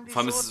ja, halt irgendwie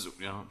vor allem so, ist es,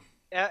 ja,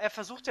 er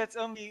versucht jetzt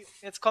irgendwie,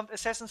 jetzt kommt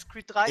Assassin's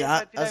Creed 3, ist Ja,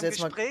 halt wieder also im jetzt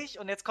mal, Gespräch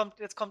und jetzt kommt,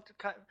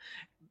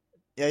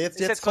 ja, jetzt, ist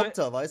jetzt jetzt so, kommt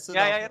er, weißt du,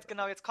 ja, nach, jetzt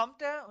genau, jetzt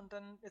kommt er und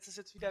dann, jetzt ist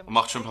jetzt wieder im und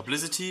macht schon Gespräch.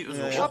 Publicity, so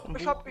Ja, Ich ja. hab,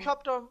 ich hab, ich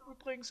hab da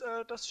übrigens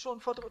das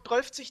schon vor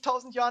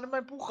 30.000 Jahren in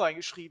mein Buch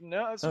reingeschrieben,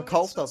 ne? Also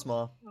kauft jetzt, das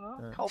mal. ja,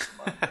 Ja. kauft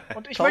mal.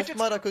 Und ich Kauft möchte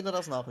mal, da jetzt, könnt ihr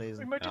das ich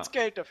nachlesen. möchte Ja. jetzt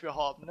Geld dafür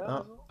haben, ne? Ja.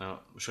 Also,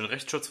 ja, schön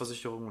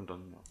Rechtsschutzversicherung und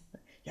dann, ja.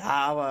 Ja,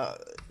 aber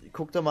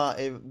guck doch mal,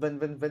 ey,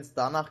 wenn es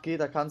danach geht,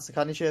 kann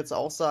ich ja jetzt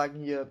auch sagen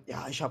hier,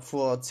 ja, ich habe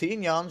vor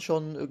 10 Jahren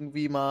schon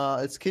irgendwie mal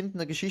als Kind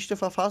eine Geschichte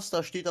verfasst,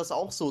 da steht das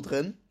auch so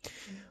drin.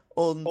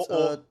 Und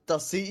oh.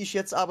 das sehe ich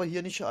jetzt aber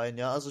hier nicht ein,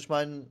 ja. Also ich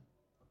meine,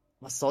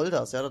 was soll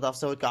das? Ja, da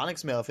darfst du heute gar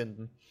nichts mehr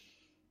erfinden.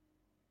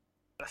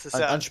 Das ist An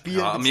ja,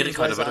 Spielen Ja,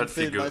 Amerika, da beziehungsweise wird an halt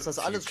Filmen, weil es das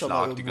viel alles schon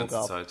mal geklagt die irgendwo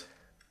ganze gab. Zeit.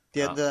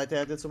 Der, Ja.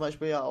 der hatte zum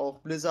Beispiel ja auch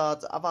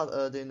Blizzard,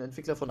 den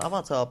Entwickler von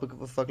Avatar,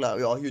 verklagt.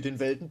 Ja, hier den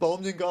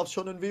Weltenbaum, den gab es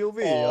schon in WoW,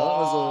 ja.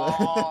 Also,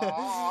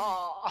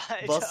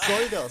 was Alter.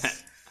 soll das?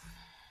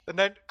 Und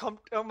dann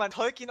kommt irgendwann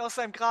Tolkien aus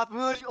seinem Grab,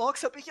 die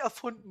Orks hab ich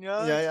erfunden,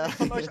 ja. Ja, Jetzt ja. will ich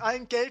von euch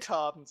allen Geld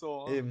haben,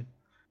 so. Eben.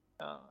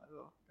 Ja,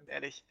 also, ganz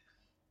ehrlich.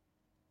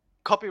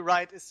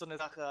 Copyright ist so eine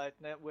Sache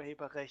halt, ne?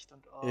 Urheberrecht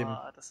und Eben.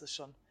 das ist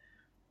schon.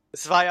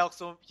 Es war ja auch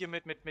so hier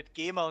mit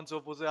GEMA und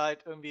so, wo sie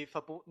halt irgendwie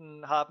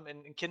verboten haben,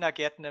 in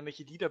Kindergärten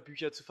irgendwelche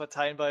Liederbücher zu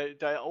verteilen, weil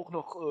da ja auch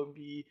noch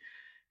irgendwie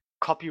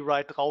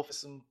Copyright drauf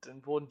ist und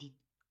dann wurden die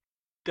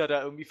Lieder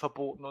da irgendwie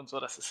verboten und so.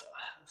 Das ist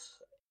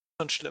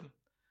schon schlimm.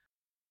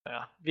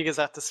 Ja, wie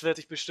gesagt, das wird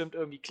sich bestimmt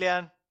irgendwie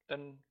klären.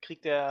 Dann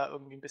kriegt er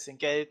irgendwie ein bisschen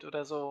Geld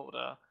oder so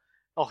oder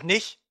auch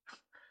nicht.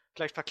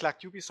 Vielleicht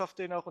verklagt Ubisoft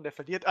den auch und er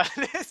verliert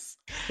alles.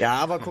 Ja,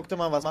 aber guck doch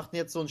mal, was macht denn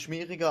jetzt so ein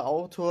schmieriger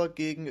Autor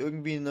gegen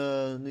irgendwie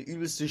eine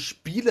übelste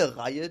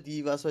Spielereihe,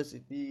 die, was weiß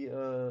ich, die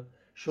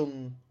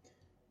schon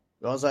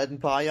ja, seit ein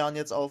paar Jahren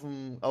jetzt auf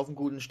dem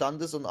guten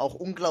Stand ist und auch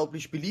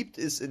unglaublich beliebt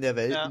ist in der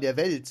Welt, Ja. in der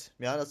Welt.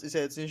 Ja, das ist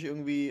ja jetzt nicht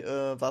irgendwie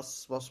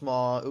was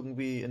mal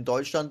irgendwie in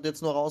Deutschland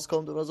jetzt nur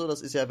rauskommt oder so.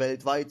 Das ist ja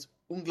weltweit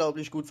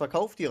unglaublich gut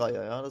verkauft, die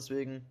Reihe, ja.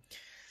 Deswegen,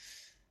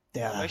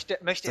 Möchte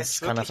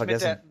das kann er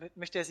vergessen.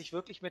 möchte er sich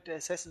wirklich mit der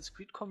Assassin's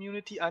Creed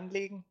Community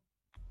anlegen?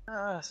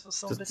 Das ist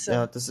so ein bisschen.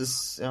 Ja, das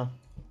ist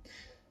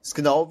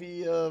genau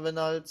wie wenn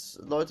halt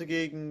Leute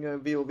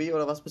gegen WoW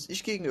oder was weiß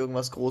ich gegen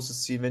irgendwas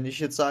Großes ziehen. Wenn ich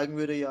jetzt sagen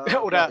würde, ja,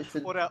 oder, ich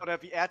find,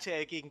 oder wie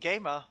RTL gegen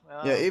Gamer.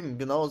 ja eben,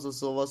 genau, das ist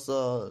sowas,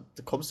 da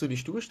kommst du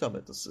nicht durch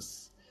damit. Das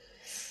ist,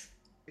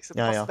 Ich so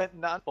ja, ja.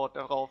 postwendende Antwort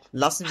darauf.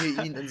 Lassen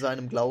wir ihn in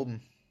seinem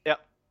Glauben. Ja.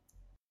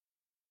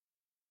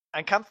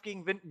 Ein Kampf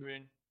gegen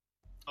Windmühlen.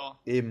 So.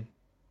 Eben.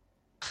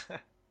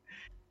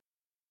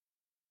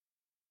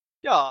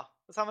 Ja,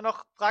 was haben wir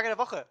noch? Frage der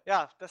Woche.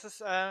 Ja, das ist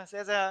sehr,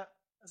 sehr,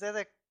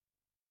 sehr,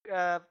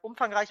 sehr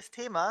umfangreiches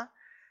Thema.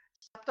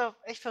 habe da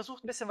echt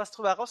versucht, ein bisschen was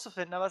drüber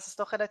herauszufinden, aber es ist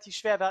doch relativ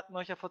schwer. Wir hatten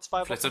euch ja vor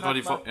 2 Vielleicht Wochen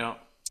sollten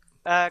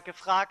wir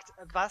gefragt,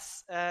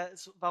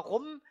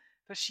 warum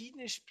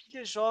verschiedene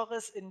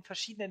Spielegenres in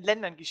verschiedenen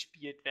Ländern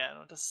gespielt werden.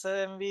 Und das ist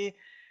irgendwie,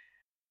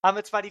 haben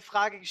wir zwar die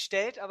Frage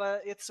gestellt,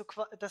 aber jetzt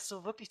das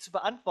so wirklich zu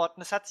beantworten,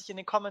 das hat sich in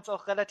den Comments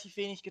auch relativ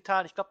wenig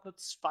getan. Ich glaube, nur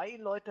 2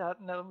 Leute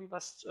hatten da irgendwie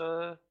was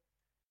zu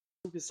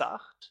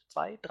gesagt.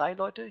 2, 3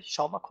 Leute. Ich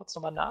schaue mal kurz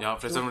nochmal nach. Ja,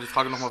 vielleicht sollten wir die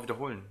Frage nochmal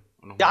wiederholen.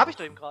 Ja, habe ich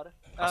doch eben gerade.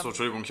 Achso,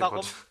 Entschuldigung, ich habe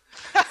warum?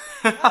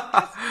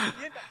 gerade...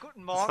 Vielen Dank.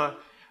 Guten Morgen.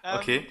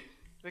 Okay.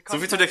 So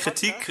viel zu der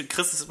Kritik.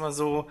 Chris ist immer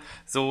so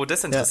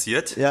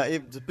desinteressiert. Ja,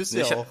 eben, du bist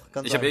ja auch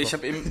ganz Ich habe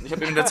eben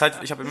in der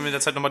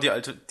Zeit nochmal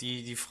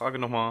die Frage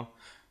nochmal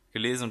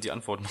gelesen und die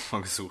Antwort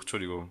nochmal gesucht.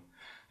 Entschuldigung.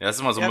 Ja, es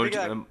ist immer so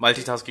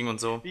Multitasking und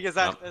so. Wie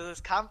gesagt, also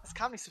es kam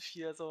nicht so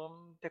viel.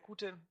 Also der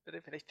gute,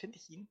 vielleicht finde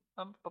ich ihn.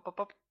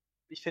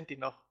 Ich finde ihn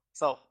noch.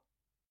 So.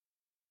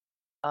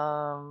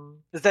 Das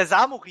ist der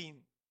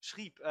Samurin.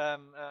 Schrieb,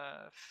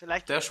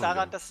 vielleicht liegt es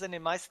daran, dass es in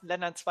den meisten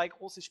Ländern 2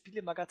 große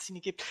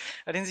Spielemagazine gibt,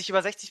 bei denen sich über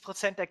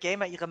 60% der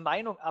Gamer ihre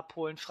Meinung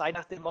abholen, frei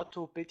nach dem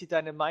Motto, bild dir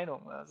deine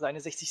Meinung, seine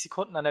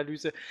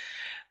 60-Sekunden-Analyse.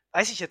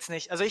 Weiß ich jetzt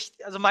nicht.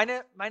 Also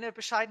meine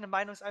bescheidene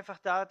Meinung ist einfach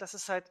da, dass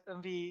es halt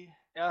irgendwie,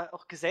 ja,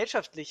 auch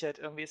gesellschaftlich halt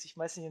irgendwie ist. Ich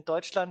weiß nicht, in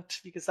Deutschland,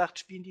 wie gesagt,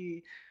 spielen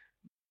die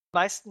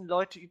meisten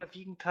Leute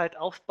überwiegend halt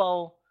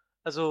Aufbau,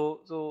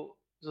 also so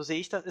sehe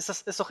ich das.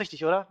 Ist doch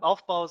richtig, oder?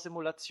 Aufbau,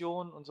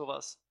 Simulation und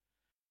sowas.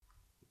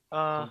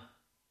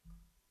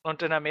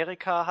 Und in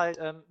Amerika halt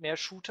mehr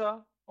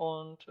Shooter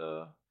und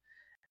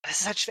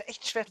das ist halt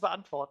echt schwer zu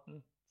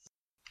beantworten.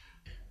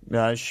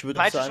 Ja, ich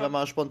würde jetzt einfach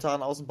mal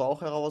spontan aus dem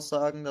Bauch heraus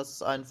sagen, dass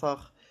es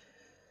einfach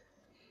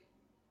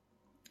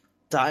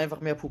da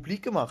einfach mehr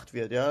publik gemacht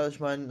wird, ja. Ich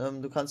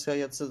meine, du kannst ja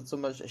jetzt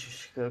zum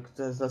Beispiel,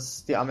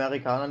 dass die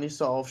Amerikaner nicht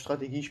so auf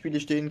Strategiespiele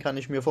stehen, kann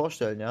ich mir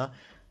vorstellen, ja.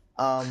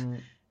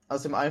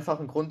 Aus dem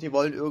einfachen Grund, die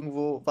wollen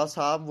irgendwo was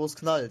haben, wo es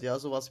knallt, ja.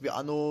 Sowas wie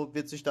Anno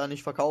wird sich da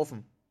nicht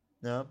verkaufen,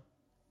 ja.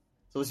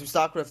 So wie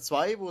StarCraft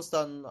 2, wo es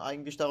dann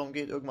eigentlich darum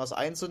geht, irgendwas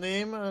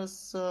einzunehmen,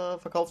 es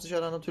verkauft sich ja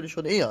dann natürlich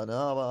schon eher, ne?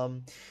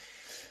 Aber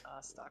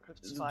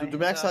StarCraft 2, du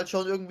merkst halt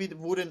schon irgendwie,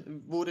 wo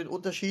den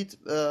Unterschied,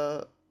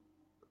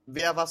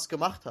 wer was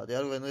gemacht hat.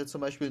 Ja? Wenn du jetzt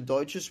zum Beispiel ein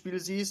deutsches Spiel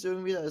siehst,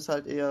 irgendwie, da ist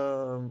halt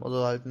eher,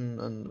 also halt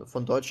ein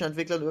von deutschen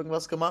Entwicklern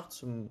irgendwas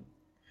gemacht,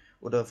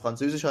 oder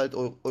französisch halt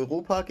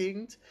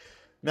Europa-Gegend,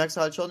 merkst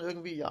du halt schon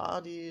irgendwie, ja,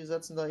 die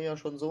setzen da eher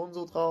schon so und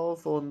so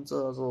drauf und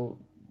so,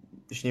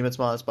 ich nehme jetzt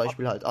mal als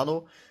Beispiel halt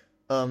Anno,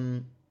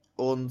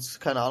 und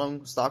keine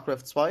Ahnung,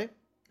 StarCraft 2,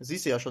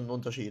 siehst du ja schon einen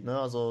Unterschied, ne?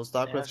 Also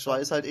StarCraft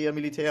 2 ist halt eher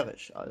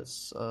militärisch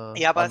als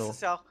ja, aber Anno.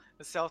 es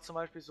ist ja auch zum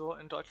Beispiel so,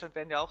 in Deutschland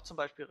werden ja auch zum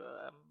Beispiel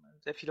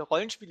sehr viele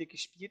Rollenspiele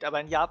gespielt, aber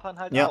in Japan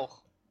halt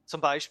auch,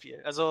 zum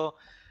Beispiel. Also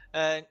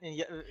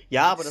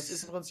ja, aber das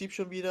ist im Prinzip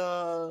schon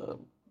wieder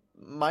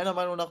meiner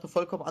Meinung nach eine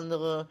vollkommen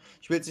andere,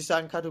 ich will jetzt nicht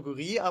sagen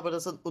Kategorie, aber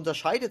das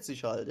unterscheidet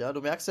sich halt, ja.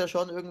 Du merkst ja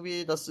schon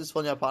irgendwie, das ist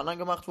von Japanern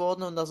gemacht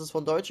worden und das ist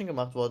von Deutschen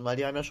gemacht worden, weil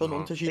die haben ja schon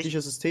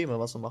unterschiedliche Systeme,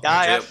 was sie machen.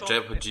 Ja,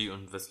 JRPG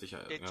und westlicher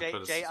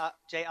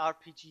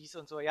JRPGs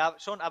und so, ja,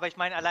 schon, aber ich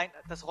meine allein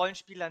das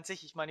Rollenspiel an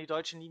sich, ich meine, die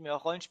Deutschen lieben ja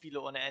auch Rollenspiele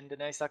ohne Ende,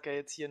 ne? Ich sag ja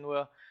jetzt hier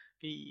nur,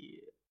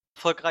 wie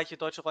erfolgreiche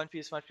deutsche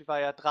Rollenspiele zum Beispiel war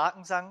ja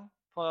Drakensang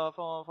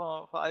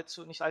vor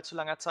nicht allzu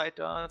langer Zeit.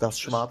 Ja. Das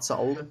schwarze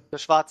Auge.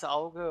 Das schwarze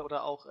Auge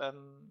oder auch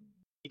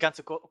die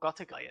ganze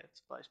Gothic-Reihe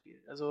zum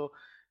Beispiel. Also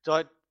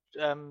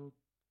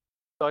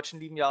Deutschen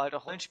lieben ja halt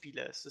auch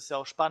Rollenspiele. Es ist ja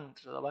auch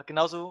spannend. Aber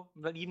genauso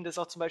lieben das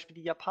auch zum Beispiel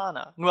die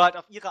Japaner. Nur halt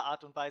auf ihre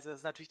Art und Weise.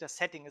 Das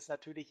Setting ist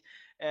natürlich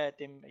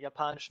dem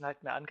Japanischen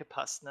halt mehr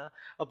angepasst. Ne?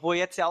 Obwohl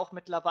jetzt ja auch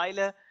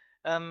mittlerweile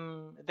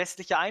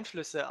westliche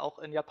Einflüsse auch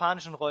in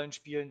japanischen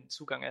Rollenspielen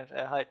Zugang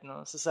erhalten.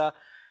 Und es ist ja,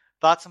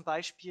 war zum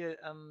Beispiel,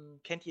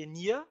 kennt ihr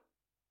Nier,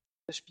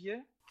 das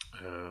Spiel?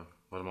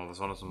 Warte mal, was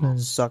war das nochmal?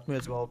 Das sagt mir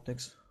jetzt überhaupt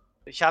nichts.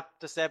 Ich habe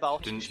das selber auch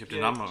nicht gespielt.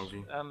 Ich habe den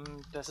Namen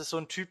irgendwie. Das ist so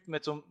ein Typ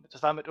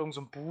das war mit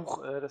irgendeinem Buch,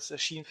 das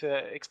erschien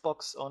für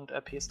Xbox und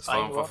PS3. Das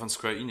war von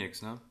Square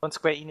Enix, ne? Von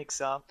Square Enix,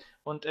 ja.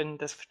 Und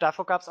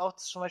davor gab es auch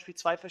zum Beispiel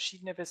 2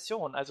 verschiedene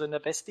Versionen. Also in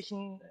der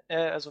westlichen,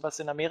 also was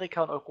in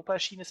Amerika und Europa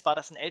erschienen ist, war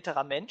das ein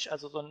älterer Mensch,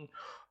 also so ein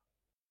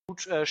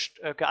gut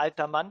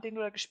gealterter Mann, den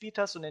du da gespielt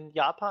hast. Und in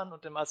Japan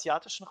und im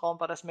asiatischen Raum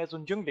war das mehr so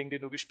ein Jüngling,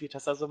 den du gespielt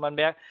hast. Also man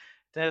merkt,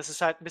 das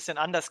ist halt ein bisschen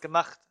anders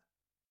gemacht.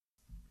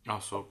 Ach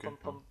so, okay.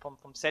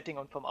 Vom Setting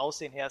und vom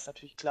Aussehen her ist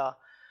natürlich klar.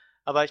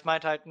 Aber ich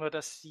meinte halt nur,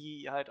 dass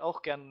sie halt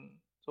auch gern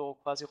so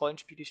quasi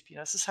Rollenspiele spielen.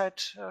 Das ist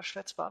halt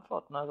schwer zu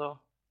beantworten. Also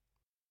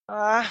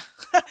haben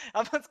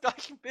wir uns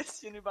gleich ein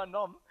bisschen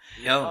übernommen.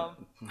 Ja.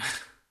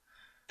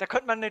 Da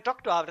könnte man eine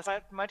Doktorarbeit,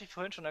 das meinte ich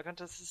vorhin schon,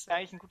 das ist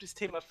eigentlich ein gutes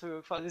Thema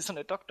für quasi so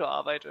eine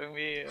Doktorarbeit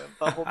irgendwie,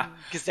 warum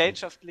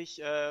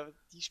gesellschaftlich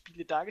die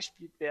Spiele da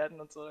gespielt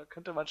werden und so. Da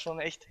könnte man schon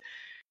echt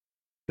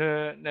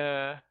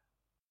eine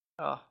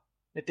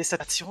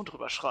Dissertation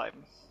drüber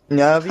schreiben.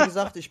 Ja, wie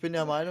gesagt, ich bin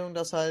der Meinung,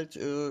 dass halt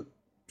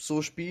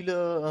so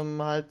Spiele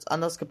halt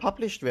anders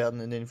gepublished werden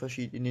in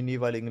den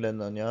jeweiligen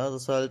Ländern, ja.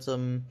 Das halt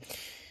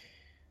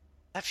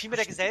hat viel mit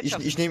der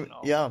Gesellschaft ich nehme,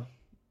 ja,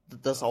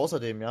 das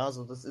außerdem, ja.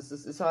 Also das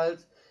ist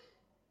halt,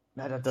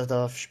 ja,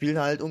 da spielen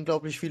halt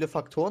unglaublich viele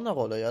Faktoren eine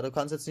Rolle, ja. Du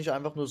kannst jetzt nicht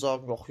einfach nur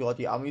sagen, ach ja,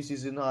 die Amis, die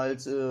sind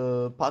halt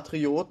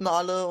Patrioten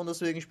alle und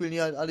deswegen spielen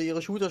die halt alle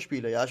ihre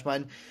Shooter-Spiele. Ja, ich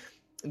meine,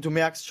 du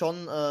merkst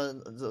schon,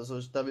 also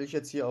da will ich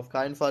jetzt hier auf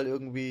keinen Fall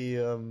irgendwie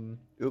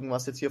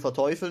irgendwas jetzt hier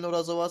verteufeln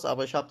oder sowas,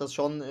 aber ich habe das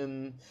schon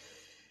in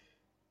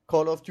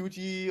Call of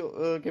Duty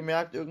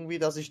gemerkt irgendwie,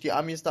 dass sich die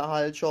Amis da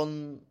halt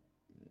schon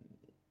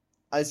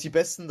als die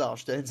Besten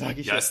darstellen,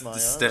 sage ich Ja, jetzt mal,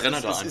 das ja. ist der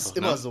Renner da Es einfach, ist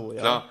immer ne? so, ja.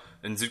 Klar,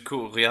 in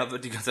Südkorea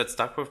wird die ganze Zeit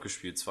StarCraft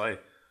gespielt, 2.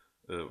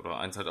 Oder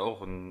 1 halt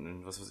auch,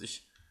 und was weiß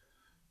ich.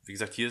 Wie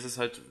gesagt, hier ist es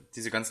halt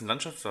diese ganzen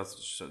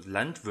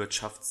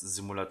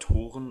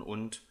Landwirtschaftssimulatoren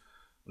und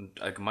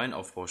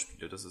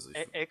Allgemeinaufbauspiele, das ist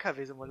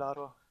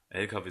LKW-Simulator.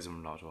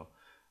 LKW-Simulator.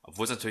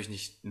 Obwohl es natürlich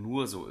nicht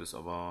nur so ist,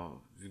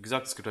 aber wie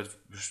gesagt, es gibt halt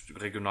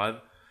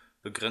regional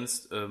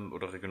begrenzt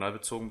oder regional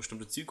bezogen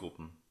bestimmte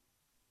Zielgruppen.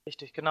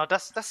 Richtig, genau.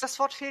 Das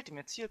Wort fehlte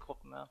mir,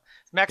 Zielgruppen, ja.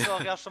 Das merkst du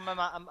auch ja schon mal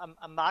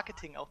am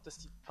Marketing auch, dass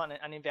die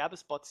an den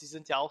Werbespots, die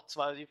sind ja auch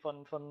quasi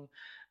von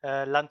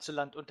Land zu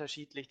Land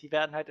unterschiedlich. Die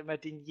werden halt immer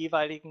den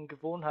jeweiligen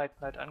Gewohnheiten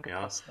halt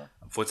angepasst. Ja, Ne?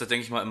 obwohl es halt,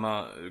 denke ich mal,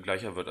 immer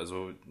gleicher wird.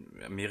 Also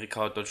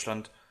Amerika,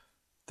 Deutschland,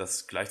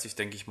 das gleicht sich,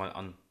 denke ich mal,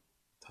 an,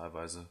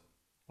 teilweise.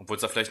 Obwohl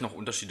es da vielleicht noch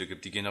Unterschiede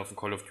gibt. Die gehen auf den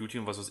Call of Duty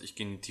und was weiß ich,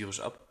 gehen die tierisch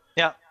ab.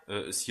 Ja.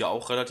 Ist hier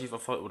auch relativ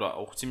erfolgreich oder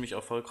auch ziemlich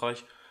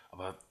erfolgreich.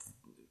 Aber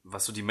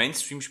was so die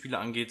Mainstream-Spiele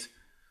angeht,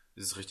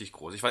 ist es richtig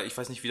groß. Ich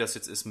weiß nicht, wie das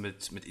jetzt ist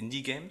mit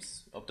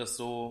Indie-Games. Ob das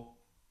so...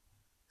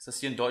 Ist das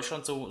hier in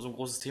Deutschland so ein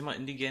großes Thema,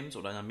 Indie-Games,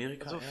 oder in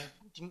Amerika? Also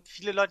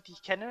viele Leute, die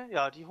ich kenne,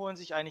 ja, die holen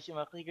sich eigentlich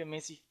immer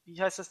regelmäßig,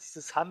 wie heißt das,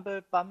 dieses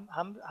Humble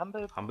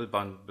Humble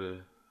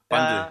Bundle.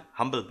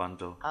 Humble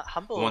Bundle.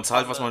 Humble Wo man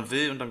zahlt, was Bundle. man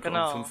will und dann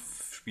Genau.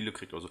 5 Spiele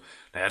kriegt oder so.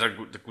 Naja,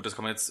 gut, das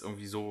kann man jetzt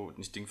irgendwie so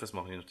nicht dingfest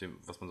machen, je nachdem,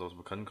 was man so aus dem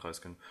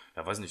Bekanntenkreis kennt.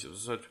 Ja, weiß nicht, es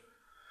ist halt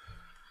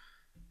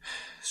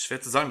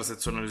schwer zu sagen, das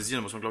jetzt zu analysieren.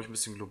 Da muss man, glaube ich, ein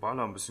bisschen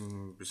globaler, ein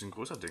bisschen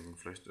größer denken.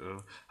 Vielleicht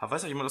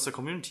weiß ja jemand aus der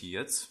Community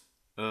jetzt.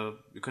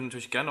 Ihr könnt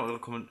natürlich gerne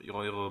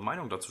eure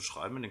Meinung dazu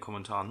schreiben in den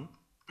Kommentaren.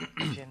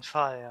 Auf jeden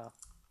Fall, ja.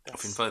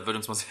 Auf jeden Fall würde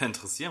uns mal sehr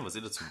interessieren, was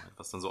ihr dazu meint,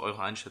 was dann so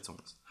eure Einschätzung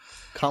ist.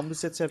 Kam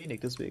bis jetzt sehr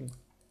wenig, deswegen.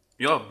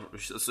 Ja,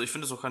 ich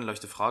finde es auch keine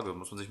leichte Frage.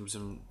 Muss man sich ein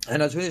bisschen... Ja,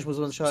 natürlich muss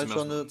man sich halt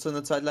schon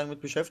eine Zeit lang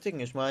mit beschäftigen.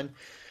 Ich meine,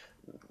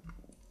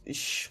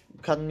 ich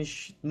kann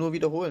mich nur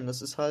wiederholen.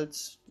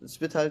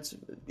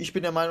 Ich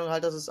bin der Meinung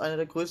halt, dass es einer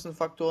der größten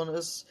Faktoren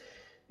ist,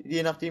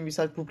 je nachdem, wie es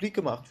halt publik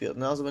gemacht wird.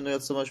 Ne? Also wenn du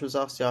jetzt zum Beispiel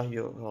sagst, ja,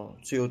 hier, ja,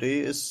 COD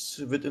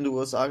wird in den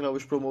USA, glaube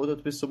ich,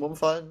 promotet bis zum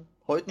Umfallen.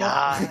 Heute noch.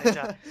 Ja,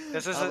 Alter,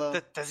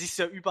 da siehst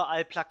du ja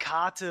überall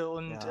Plakate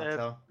und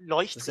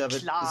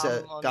Leuchtreklamen. Das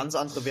ist ja ganz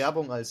andere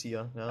Werbung als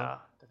hier.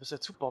 Ja, da bist du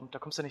ja zubombt, da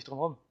kommst du nicht drum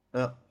rum.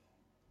 Ja.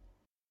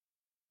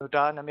 Wenn du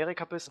da in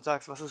Amerika bist und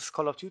sagst, was ist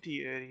Call of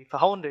Duty, die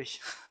verhauen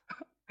dich.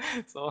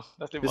 So,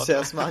 nach dem Bist du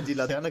erstmal an die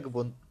Laterne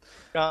gebunden.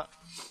 Ja.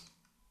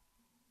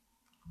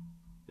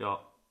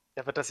 Ja.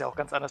 Da wird das ja auch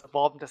ganz anders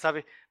beworben. Was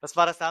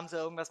war das? Da haben sie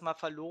irgendwas mal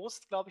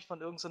verlost, glaube ich, von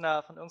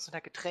irgendeiner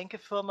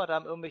Getränkefirma. Da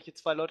haben irgendwelche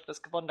 2 Leute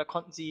das gewonnen. Da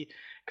konnten sie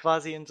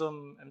quasi in so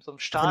einem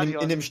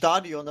Stadion. In dem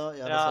Stadion, ne? Ja,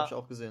 das Ja. habe ich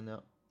auch gesehen,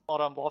 ja.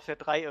 Modern Warfare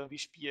 3 irgendwie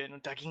spielen.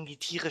 Und da gingen die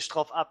tierisch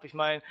drauf ab. Ich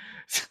meine,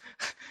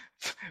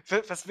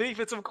 was will ich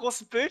mit so einem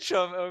großen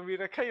Bildschirm irgendwie?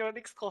 Da kann ich auch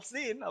nichts drauf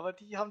sehen. Aber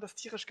die haben das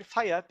tierisch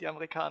gefeiert, die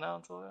Amerikaner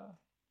und so, ja.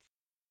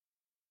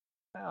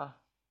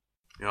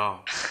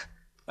 Ja.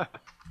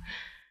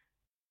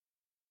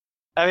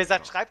 Aber wie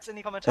gesagt, schreibt es in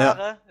die Kommentare.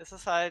 Ja. Es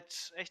ist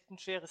halt echt ein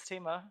schweres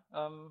Thema.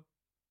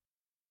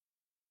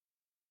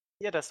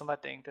 Wie ihr das nochmal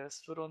denkt,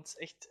 das würde uns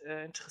echt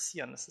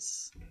interessieren.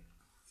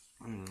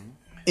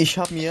 Ich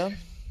habe mir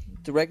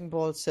Dragon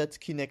Ball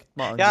Z Kinect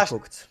mal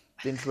angeguckt.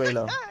 Den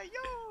Trailer.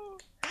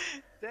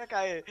 Sehr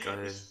geil.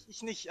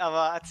 Ich nicht,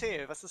 aber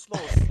erzähl, was ist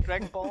los?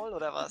 Dragon Ball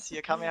oder was?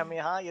 Hier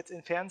Kamehameha jetzt in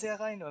den Fernseher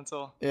rein und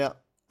so.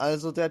 Ja,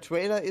 also der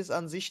Trailer ist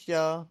an sich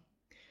ja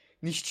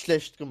nicht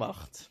schlecht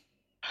gemacht.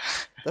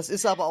 Das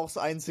ist aber auch das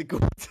einzige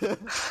Gute.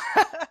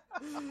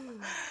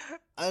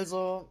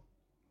 Also,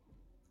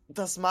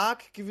 das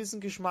mag gewissen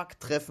Geschmack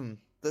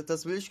treffen.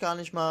 Das will ich gar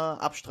nicht mal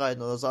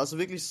abstreiten oder so. Also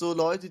wirklich so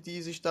Leute,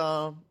 die sich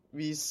da,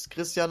 wie es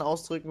Christian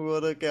ausdrücken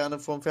würde, gerne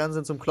vom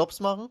Fernsehen zum Klops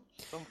machen.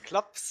 Zum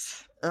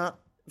Klops? Ja,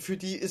 für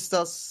die ist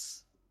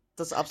das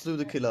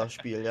absolute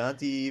Killerspiel, ja.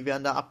 Die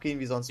werden da abgehen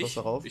wie sonst was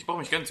darauf. Ich brauche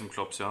mich gerne zum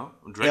Klops, ja.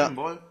 Und Dragon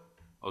Ball...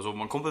 Also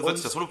mein Kumpel wird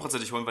sich das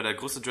 100%ig holen, weil der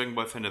größte Dragon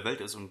Ball Fan der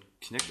Welt ist und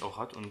Kinect auch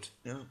hat und...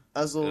 Ja.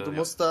 Also du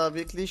musst da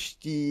wirklich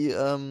die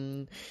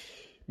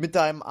mit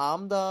deinem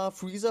Arm da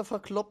Freezer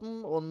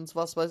verkloppen und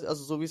was weiß ich,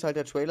 also so wie es halt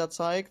der Trailer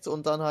zeigt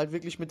und dann halt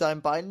wirklich mit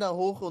deinem Bein da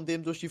hoch und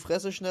dem durch die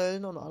Fresse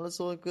schnellen und alles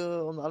so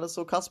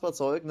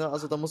Kasperzeug, ne?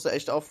 Also da musst du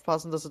echt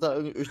aufpassen, dass du da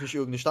nicht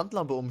irgendeine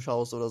Standlampe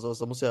umschaust oder so.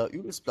 Da musst du ja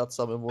übelst Platz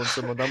haben im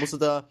Wohnzimmer und da musst du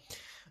da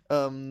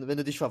wenn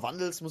du dich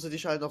verwandelst, musst du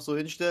dich halt noch so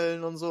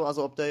hinstellen und so.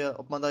 Also ob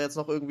man da jetzt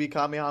noch irgendwie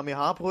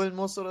Kamehameha brüllen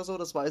muss oder so,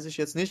 das weiß ich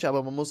jetzt nicht,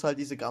 aber man muss halt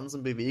diese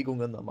ganzen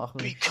Bewegungen da machen.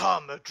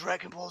 Become a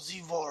Dragon Ball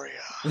Z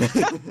Warrior.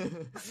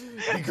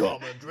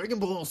 Become a Dragon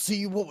Ball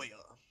Z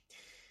Warrior.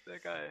 Sehr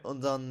geil.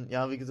 Und dann,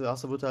 ja, wie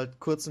gesagt, da wird halt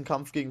kurz ein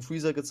Kampf gegen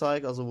Freezer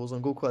gezeigt, also wo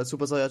Son Goku als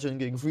Super Saiyajin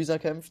gegen Freezer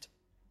kämpft.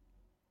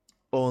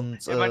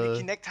 Und, Ja, ich meine, die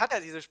Kinect hat ja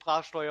diese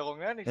Sprachsteuerung,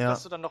 ne? Nicht, ja.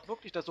 dass du dann noch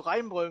wirklich, dass du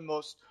reinbrüllen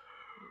musst.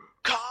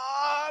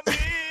 Kami!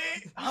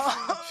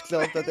 Ich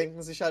glaube, da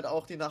denken sich halt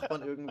auch die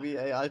Nachbarn irgendwie,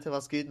 ey, Alter,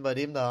 was geht denn bei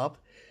dem da ab?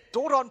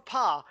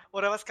 Doronpa!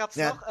 Oder was gab's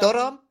Ja, noch?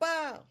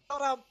 Dorampa!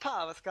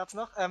 Doronpa! Was gab's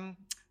noch?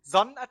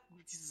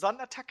 Diese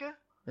Sonnenattacke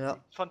Ja,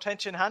 von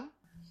Tenchin Han.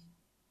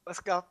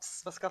 Was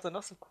gab's da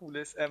noch so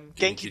Cooles?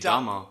 Genki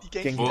Dama. Die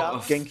Genki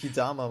Dama. Genki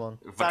Dama, Mann.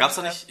 Gab's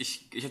da nicht,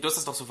 du hast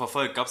das doch so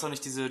verfolgt, gab's da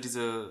nicht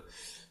diese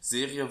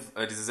Serie,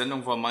 diese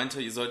Sendung, wo er meinte,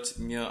 ihr sollt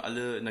mir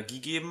alle Energie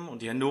geben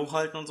und die Hände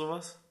hochhalten und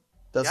sowas?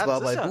 Das Ja, war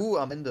das ist bei ja- Buu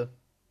am Ende.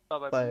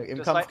 Im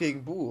Das Kampf war-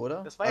 gegen Buu,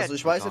 oder? das war ja Also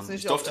ich die- weiß jetzt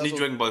nicht, Ich durfte nie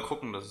also, Dragon Ball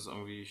gucken, das ist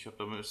irgendwie,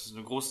 das ist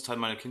ein großer Teil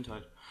meiner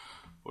Kindheit.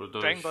 Oder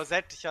Dragon Ball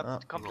Z, ich habe Ja.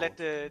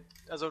 komplette,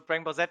 also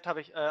Dragon Ball Z habe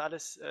ich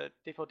alles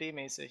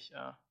DVD-mäßig.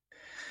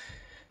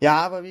 Ja,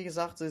 aber wie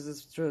gesagt,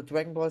 dieses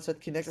Dragon Ball Z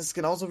Kinect, das ist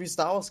genauso wie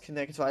Star Wars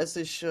Kinect, weiß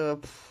ich,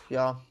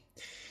 ja.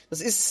 Das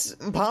ist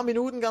ein paar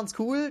Minuten ganz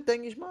cool,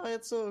 denke ich mal,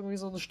 jetzt so, irgendwie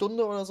so eine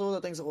Stunde oder so, da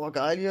denkst du, oh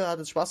geil hier, hat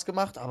jetzt Spaß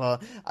gemacht, aber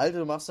Alter,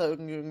 du machst da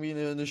irgendwie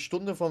eine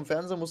Stunde vom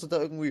Fernseher, musst du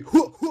da irgendwie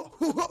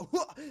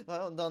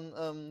ja, und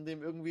dann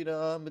dem irgendwie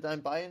da mit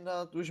einem Bein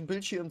da durch den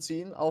Bildschirm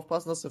ziehen,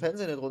 aufpassen, dass der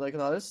Fernseher nicht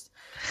runterknallst.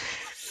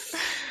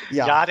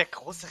 Ja, der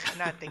große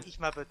Renner, denke ich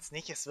mal, wird's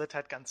nicht. Es wird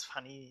halt ganz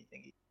funny,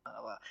 denke ich mal,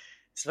 aber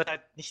es wird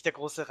halt nicht der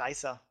große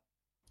Reißer.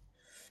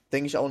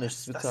 Denke ich auch nicht.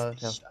 Das wird Das halt,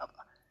 ja. nicht, aber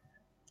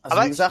Also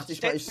aber wie gesagt,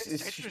 ich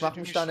ich stell- mache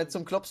mich da nicht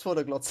zum Klops vor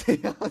der Glotze.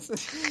 Ja.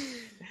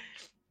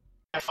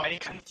 ja, vor allem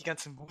kann ich die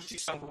ganzen Moves, die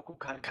Son Goku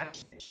kann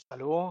ich nicht.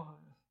 Hallo?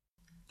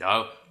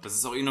 Ja, das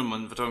ist auch nur,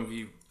 man wird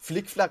irgendwie.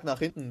 Flickflack nach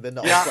hinten, wenn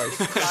du Ja,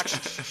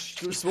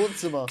 ausweichst. Durchs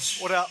Wohnzimmer.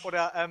 oder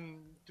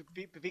du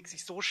bewegst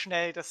dich so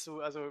schnell, dass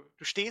du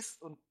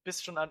stehst und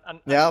bist schon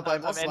Ja, am beim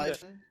Ende.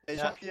 Ausweichen. Ich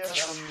Ja. habe hier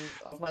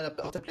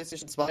auf der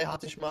PlayStation 2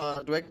 hatte ich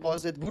mal Dragon Ball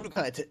Z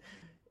Budokai.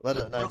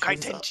 Warte, nein.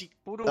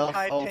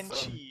 Budokai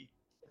Tenchi.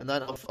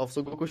 Nein, auf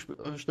so Goku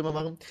Stimme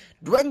machen.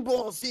 Dragon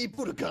Ball Z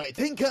Budokai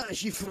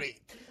Tenkaichi Free.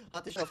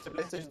 Hatte ich auf der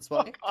PlayStation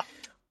 2.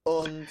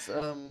 Und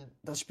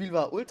das Spiel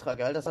war ultra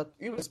geil. Das hat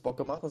übelst Bock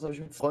gemacht. Das habe ich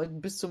mit Freunden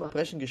bis zum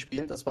Erbrechen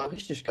gespielt. Das war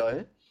richtig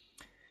geil.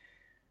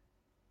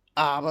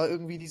 Aber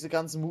irgendwie diese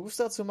ganzen Moves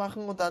da zu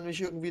machen und dann mich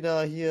irgendwie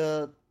da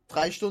hier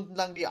 3 Stunden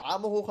lang die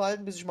Arme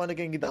hochhalten, bis ich meine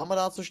Genki Dama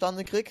da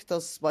zustande krieg,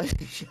 das weiß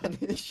ich ja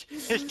nicht.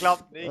 Ich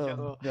glaube nicht.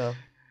 Also, Ja.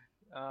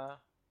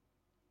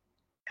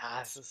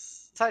 ja, es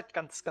ist halt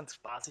ganz, ganz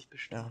spaßig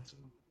bestimmt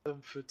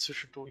für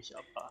zwischendurch,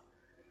 aber.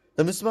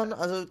 Da müsste man,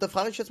 also da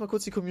frage ich jetzt mal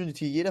kurz die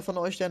Community. Jeder von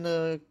euch,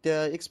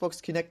 der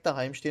Xbox Kinect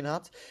daheim stehen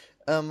hat,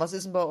 was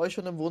ist denn bei euch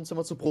schon im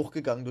Wohnzimmer zu Bruch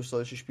gegangen durch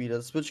solche Spiele?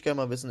 Das würde ich gerne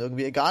mal wissen.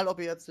 Irgendwie, egal ob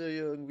ihr jetzt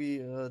irgendwie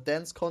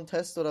Dance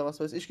Contest oder was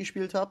weiß ich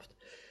gespielt habt.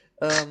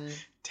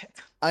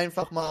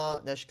 Einfach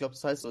mal, ja, ich glaube,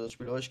 das heißt so das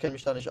Spiel, aber ich kenne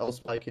mich da nicht aus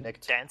bei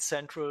Kinect. Dance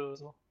Central oder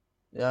so.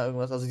 Ja,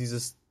 irgendwas, also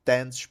dieses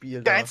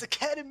Dance-Spiel Dance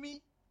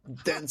Academy!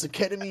 Dance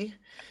Academy.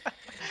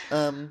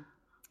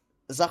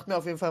 Sagt mir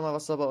auf jeden Fall mal,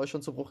 was da bei euch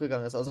schon zu Bruch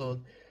gegangen ist.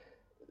 Also,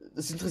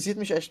 das interessiert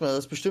mich echt mal. Das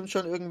ist bestimmt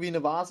schon irgendwie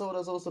eine Vase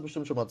oder so, ist da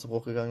bestimmt schon mal zu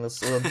Bruch gegangen.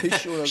 Oder ein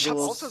Tisch oder Ich habe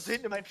so. aus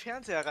Versehen in meinen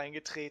Fernseher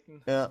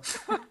reingetreten. Ja.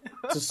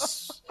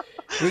 Das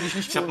würde ich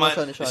nicht Ich für habe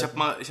unwahrscheinlich halten.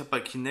 ich habe bei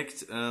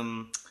Kinect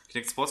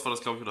Sports war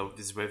das, glaube ich, oder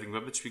dieses Raving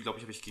Rabbit Spiel, glaube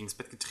ich, habe ich gegen das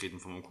Bett getreten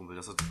von meinem Kumpel.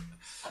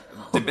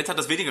 Dem Bett hat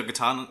das weniger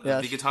getan,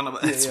 Ja, wehgetan,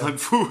 aber als meinem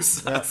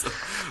Fuß. Ja. Also,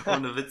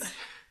 ohne Witz.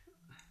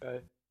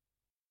 Geil.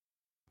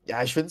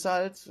 Ja, ich finde es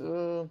halt,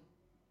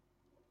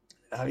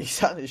 ja, wie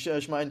gesagt,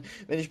 ich meine,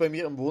 wenn ich bei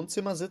mir im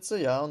Wohnzimmer sitze,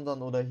 ja, und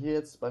dann, oder hier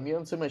jetzt bei mir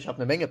im Zimmer, ich habe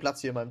eine Menge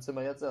Platz hier in meinem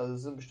Zimmer jetzt, also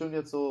es sind bestimmt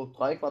jetzt so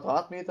 3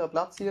 Quadratmeter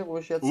Platz hier, wo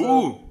ich jetzt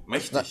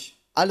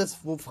Mächtig. alles,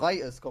 wo frei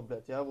ist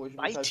komplett, ja, wo ich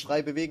mich halt Mighty.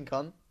 frei bewegen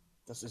kann.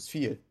 Das ist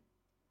viel.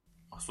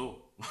 Ach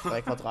so.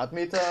 3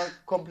 Quadratmeter,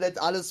 komplett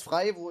alles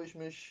frei, wo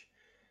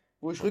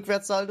ich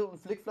rückwärts halte und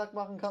Flickflack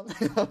machen kann,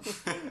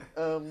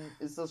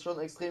 ist das schon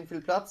extrem viel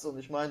Platz. Und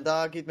ich meine,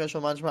 da geht mir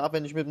schon manchmal ab,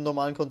 wenn ich mit einem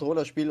normalen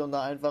Controller spiele und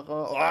da einfach,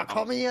 oh,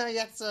 komm hier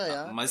jetzt,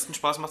 ja. Am meisten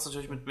Spaß macht es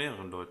natürlich mit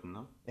mehreren Leuten,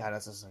 ne? Ja,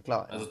 das ist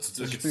klar. Also ja. zu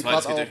Ich zweit, spiele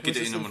es gerade auch geht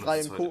ja eh im nur noch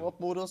freien zu zweit, ja.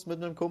 Koop-Modus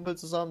mit einem Kumpel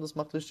zusammen, das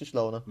macht richtig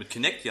Laune. Mit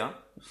Kinect, ja?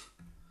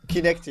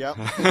 Kinect, ja.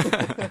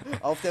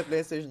 Auf der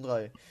PlayStation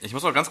 3. Ich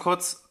muss mal ganz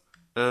kurz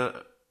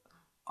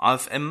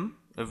AFM,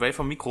 away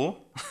vom Mikro.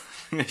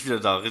 Ich wieder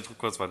da, red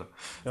kurz weiter.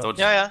 Ja. Dauert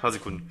Ja, ja. ein paar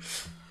Sekunden.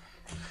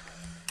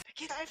 Der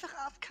geht einfach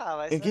AFK,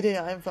 weißt Er du? geht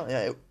ja einfach,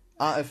 ja,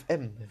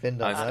 AFM, wenn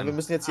dann. AFM. Ja. Wir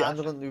müssen jetzt die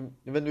anderen,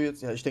 wenn du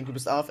jetzt, ja, ich denke, du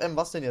bist AFM,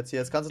 was denn jetzt hier?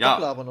 Jetzt kannst du Ja.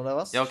 doch labern, oder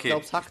was? Ja, okay. Ich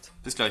glaub's hackt.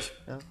 Bis gleich.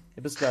 Ja,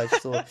 bis gleich.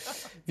 So.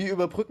 Wir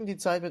überbrücken die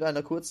Zeit mit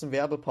einer kurzen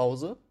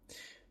Werbepause.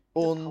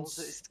 Und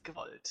Pause ist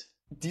gewollt.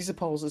 diese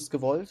Pause ist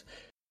gewollt.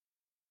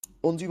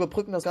 Und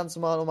überbrücken das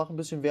Ganze mal und machen ein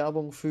bisschen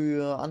Werbung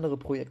für andere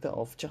Projekte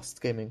auf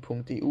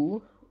justgaming.eu.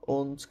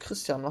 Und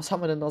Christian, was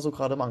haben wir denn da so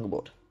gerade im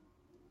Angebot?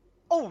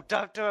 Oh,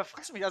 da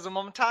fragst du mich. Also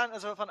momentan,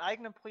 also von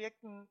eigenen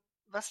Projekten,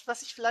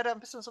 was ich leider ein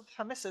bisschen so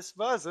vermisse, ist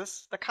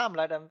Versus. Da kam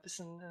leider ein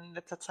bisschen in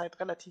letzter Zeit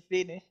relativ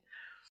wenig.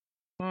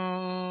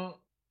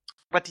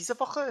 Aber diese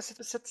Woche ist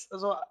jetzt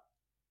also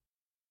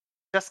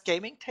das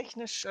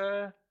Gaming-technisch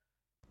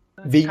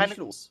Wenig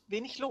los.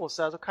 wenig los,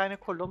 also keine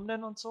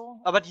Kolumnen und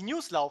so. Aber die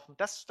News laufen,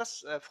 das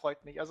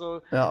freut mich.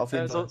 Also Ja, auf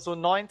jeden Fall. so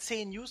 9,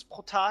 10 News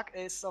pro Tag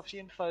ist auf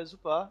jeden Fall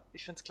super.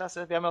 Ich finde es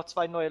klasse. Wir haben ja auch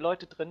 2 neue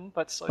Leute drin,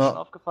 falls es euch schon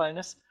aufgefallen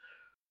ist.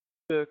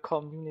 Für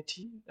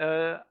Community.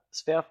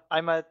 Es wäre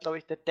einmal, glaube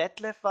ich, der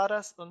Detlef war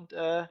das und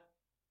wer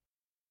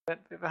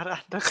war der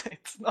andere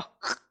jetzt noch?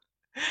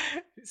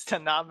 Ist der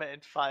Name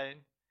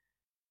entfallen?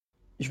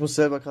 Ich muss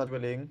selber gerade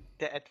überlegen.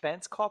 Der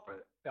Advanced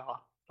Corporal?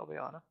 Ja, glaube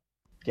ja, ne?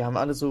 Die haben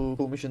alle so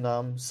komische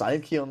Namen.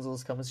 Salkir und so,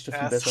 das kann man sich doch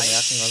viel besser merken.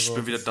 Also, ich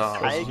bin wieder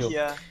da.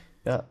 Salkir.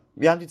 Ja,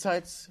 wir haben die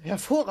Zeit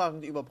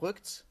hervorragend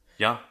überbrückt.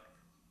 Ja,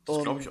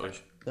 das glaube ich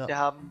euch. Ja. Wir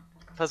haben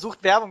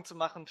versucht, Werbung zu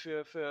machen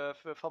für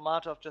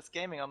Formate auf Just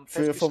Gaming. Haben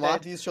Für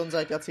Formate, die es schon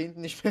seit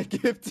Jahrzehnten nicht mehr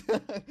gibt.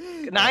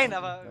 Nein,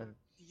 aber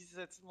die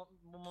jetzt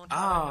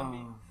momentan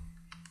irgendwie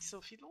nicht so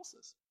viel los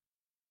ist.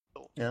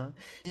 So. Ja.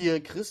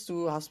 Hier, Chris,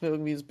 du hast mir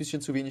irgendwie ein bisschen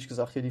zu wenig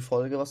gesagt hier, die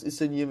Folge. Was ist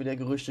denn hier mit der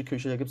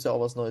Gerüchteküche? Da gibt's ja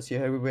auch was Neues. Hier,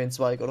 Heavy Rain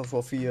 2, God of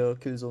War 4,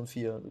 Killzone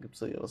 4. Da gibt's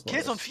ja hier was Neues.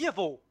 Killzone 4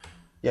 wo?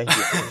 Ja,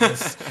 hier.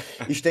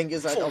 Ich denke, ihr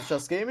seid auf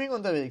Just Gaming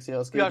unterwegs.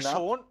 Ja, ja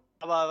schon,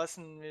 aber was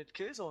denn mit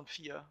Killzone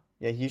 4?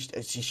 Ja, hier,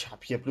 ich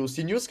habe hier bloß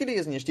die News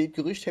gelesen. Hier steht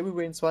Gerücht Heavy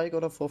Rain 2,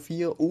 God of War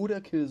 4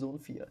 oder Killzone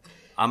 4.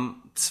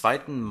 Am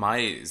 2.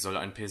 Mai soll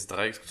ein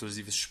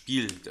PS3-exklusives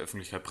Spiel der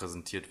Öffentlichkeit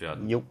präsentiert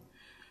werden. Jo.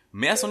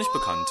 Mehr ist noch nicht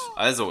bekannt.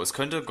 Also, es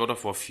könnte God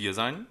of War 4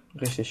 sein.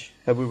 Richtig,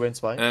 Heavy Rain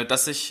 2.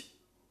 Dass sich...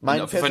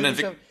 Mein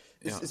persönlicher...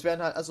 Es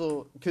werden halt,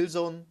 also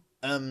Killzone,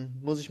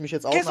 muss ich mich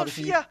jetzt auch...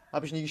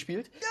 Habe ich nie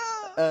gespielt.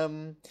 Ja!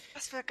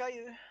 Das wäre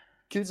geil.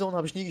 Killzone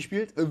habe ich nie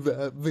gespielt.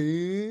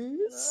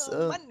 Was?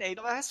 Mann, ey,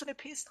 aber hast du eine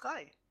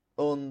PS3?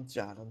 Und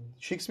ja, dann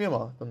schick's mir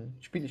mal. Dann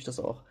spiele ich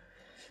das auch.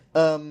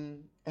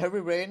 Heavy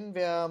Rain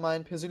wäre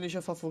mein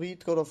persönlicher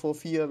Favorit. God of War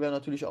 4 wäre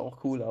natürlich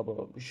auch cool,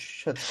 aber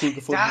ich hätte es cool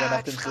gefunden, wäre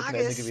nach dem dritten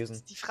Ende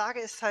gewesen. Die Frage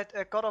ist halt,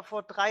 God of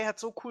War 3 hat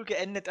so cool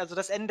geendet. Also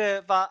das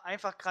Ende war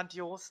einfach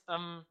grandios.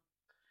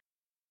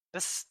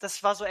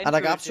 Das war so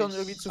endgültig. Da gab es schon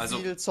irgendwie zu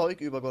viel Zeug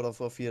über God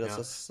of War 4.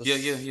 Das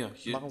hier.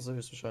 Machen sie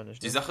höchstwahrscheinlich.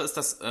 Die Sache ist,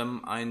 dass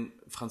ein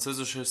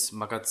französisches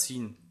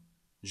Magazin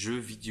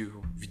Jeux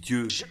Video, die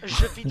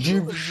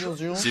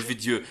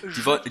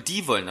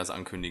wollen das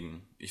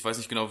ankündigen. Ich weiß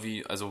nicht genau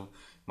wie, also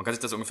man kann sich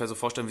das ungefähr so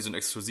vorstellen wie so ein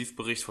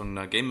Exklusivbericht von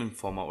einer Game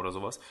Informer oder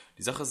sowas.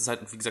 Die Sache ist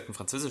halt, wie gesagt, ein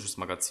französisches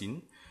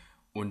Magazin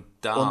und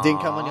den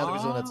kann man ja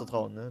sowieso nicht so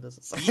trauen, ne?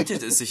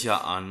 Bietet es sich ja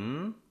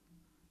an,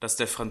 dass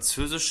der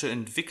französische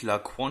Entwickler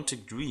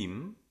Quantic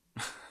Dream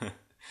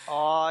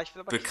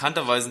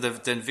bekannterweise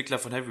der Entwickler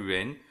von Heavy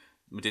Rain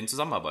mit denen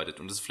zusammenarbeitet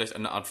und es vielleicht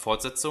eine Art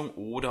Fortsetzung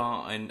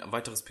oder ein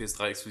weiteres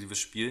PS3-exklusives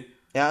Spiel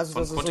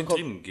von Quantic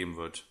Dream geben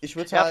wird. Ich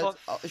würde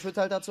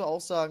halt dazu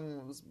auch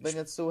sagen, wenn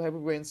jetzt so Heavy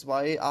Rain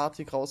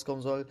 2-artig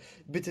rauskommen soll,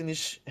 bitte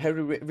nicht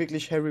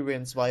wirklich Heavy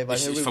Rain 2, weil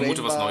ich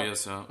vermute was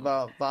Neues, ja.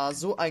 War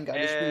so ein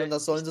geiles Spiel und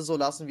das sollen sie so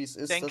lassen, wie es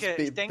ist.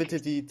 Bitte,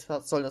 die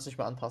sollen das nicht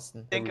mehr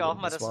anpassen. Ich denke auch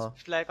mal, dass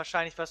es vielleicht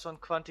wahrscheinlich was von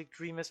Quantic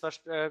Dream ist,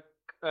 was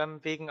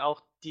wegen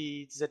auch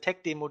diese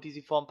Tech-Demo, die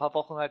sie vor ein paar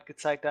Wochen halt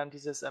gezeigt haben,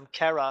 dieses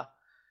Kara,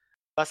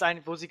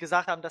 wo sie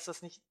gesagt haben, dass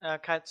das nicht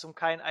zum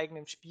kein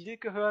eigenen Spiel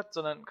gehört,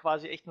 sondern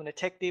quasi echt nur eine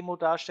Tech-Demo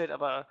darstellt,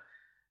 aber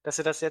dass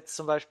sie das jetzt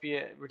zum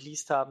Beispiel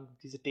released haben,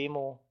 diese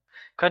Demo,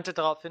 könnte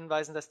darauf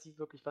hinweisen, dass die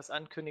wirklich was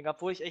ankündigen,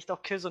 obwohl ich echt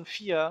auch Killzone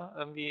 4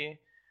 irgendwie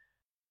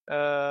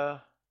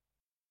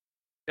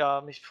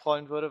mich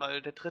freuen würde,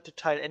 weil der dritte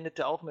Teil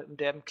endete auch mit einem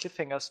derben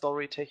Cliffhanger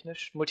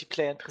story-technisch.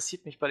 Multiplayer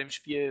interessiert mich bei dem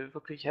Spiel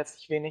wirklich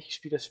herzlich wenig. Ich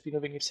spiele das Spiel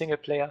nur wegen dem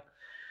Singleplayer.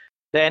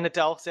 Der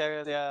endete auch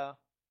sehr, sehr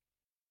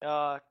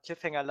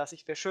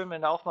Cliffhanger-lastig. Wäre schön,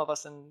 wenn da auch mal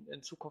was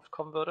in Zukunft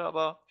kommen würde,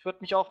 aber ich würde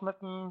mich auch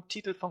mit dem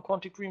Titel von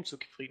Quantic Dream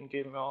zufrieden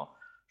geben, ja,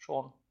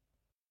 schon.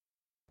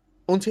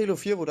 Und Halo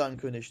 4 wurde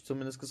angekündigt,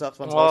 zumindest gesagt,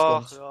 wann es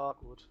rauskommt. Ja,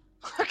 gut.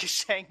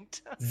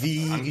 Geschenkt.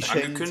 Wie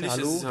geschenkt?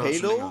 Hallo?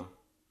 Halo?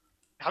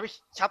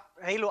 Ich habe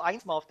Halo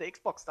 1 mal auf der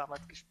Xbox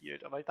damals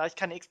gespielt, aber da ich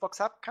keine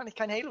Xbox habe, kann ich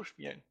kein Halo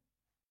spielen.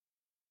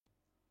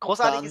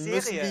 Großartige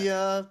Serie. Dann müssen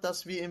wir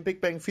das wie im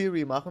Big Bang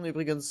Theory machen.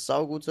 Übrigens,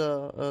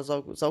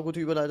 saugute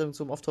Überleitung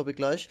zum Off-Topic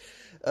gleich.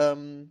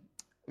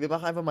 Wir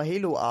machen einfach mal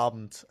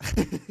Halo-Abend.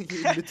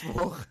 Jeden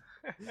Mittwoch.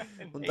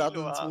 Und dann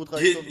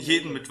 2-3 Stunden.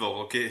 Jeden Mittwoch,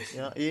 okay.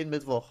 Ja, jeden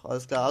Mittwoch,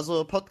 alles klar.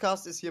 Also,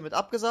 Podcast ist hiermit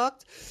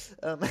abgesagt.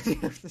 Oder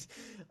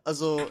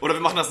wir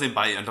machen das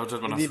nebenbei.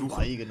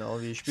 Nebenbei, genau.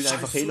 Wir spielen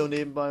einfach Halo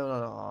nebenbei und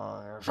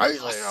dann. Scheiße,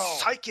 ja.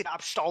 Zeig den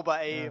Abstauber,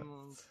 ey. Ja.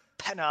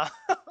 Penner.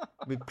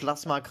 Mit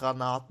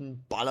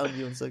Plasmagranaten ballern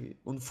wir uns dagegen.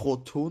 Und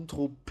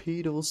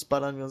Photon-Torpedos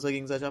ballern wir uns da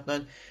gegenseitig ab.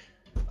 Nein,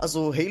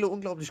 also Halo,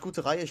 unglaublich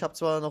gute Reihe. Ich habe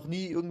zwar noch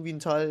nie irgendwie einen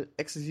Teil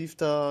exzessiv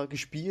da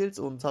gespielt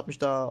und habe mich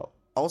da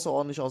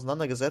außerordentlich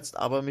auseinandergesetzt,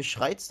 aber mich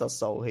reizt das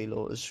Sau,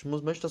 Halo. Ich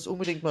möchte das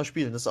unbedingt mal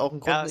spielen. Das ist auch ein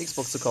Grund, eine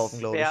Xbox zu kaufen,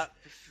 glaube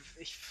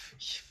ich.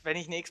 Wenn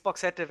ich eine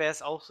Xbox hätte, wäre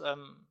es auch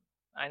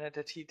einer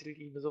der Titel,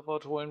 die ich mir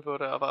sofort holen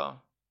würde,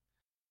 aber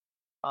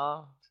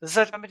Das ist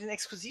halt mit den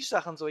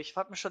Exklusivsachen so. Ich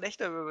habe mir schon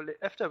echt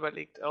öfter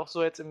überlegt, auch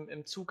so jetzt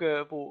im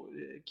Zuge, wo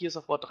Gears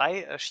of War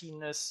 3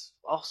 erschienen ist,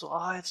 auch so,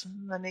 jetzt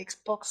eine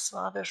Xbox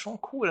wäre schon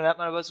cool. Dann hat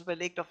man aber so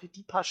überlegt, auch für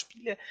die paar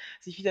Spiele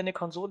sich wieder eine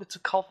Konsole zu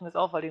kaufen, ist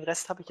auch, weil den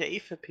Rest habe ich ja eh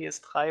für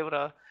PS3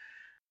 oder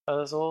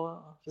so.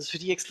 Das ist für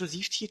die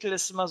Exklusivtitel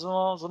ist immer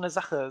so eine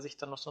Sache, sich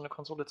dann noch so eine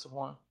Konsole zu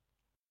holen.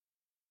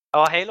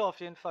 Aber Halo auf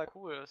jeden Fall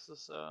cool. Es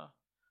ist,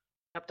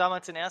 ich habe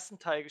damals den ersten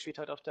Teil gespielt,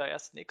 halt auf der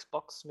ersten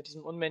Xbox, mit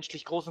diesem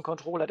unmenschlich großen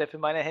Controller, der für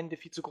meine Hände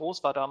viel zu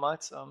groß war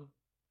damals. Ja,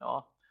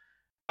 war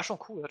schon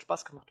cool, hat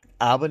Spaß gemacht.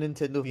 Aber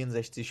Nintendo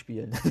 64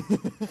 spielen.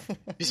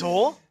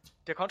 Wieso?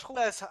 Der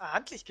Controller ist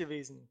handlich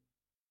gewesen.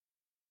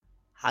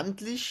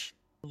 Handlich?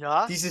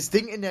 Ja? Dieses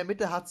Ding in der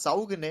Mitte hat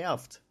sau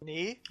genervt.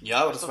 Nee.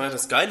 Ja, aber das war ja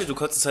das Geile. Du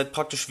konntest halt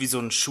praktisch wie so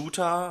ein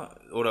Shooter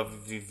oder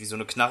wie so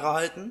eine Knarre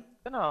halten.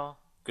 Genau.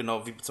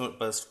 Genau, wie zum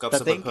Beispiel, das gab's Da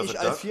ja bei denke ich Perfect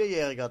als Dark.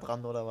 Vierjähriger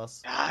dran, oder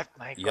was? Ja,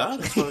 mein Ja, Gott.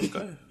 das war richtig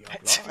geil. Ja,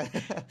 klar.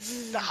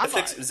 Der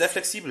Hammer. Sehr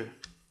flexibel.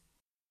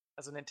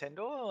 Also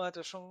Nintendo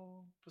hat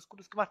schon was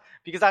Gutes gemacht.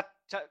 Wie gesagt,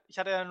 ich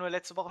hatte ja nur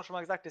letzte Woche schon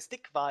mal gesagt, der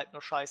Stick war halt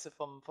nur scheiße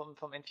vom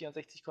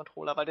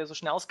N64-Controller, weil der so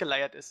schnell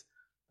ausgeleiert ist.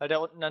 Weil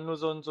der unten dann nur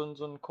so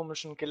einen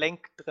komischen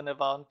Gelenk drin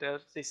war und der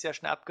sich sehr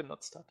schnell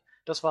abgenutzt hat.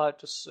 Das war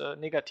halt das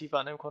Negative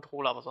an dem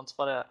Controller, aber sonst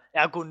war der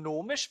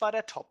ergonomisch war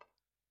der top.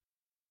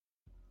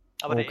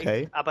 Aber,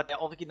 Okay. der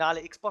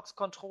originale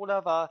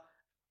Xbox-Controller war.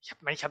 Ich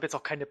hab jetzt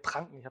auch keine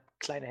Pranken, ich habe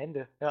kleine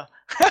Hände, ja.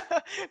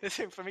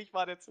 Deswegen für mich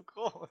war der zu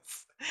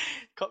groß.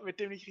 Ich konnte mit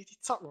dem nicht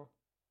richtig zocken.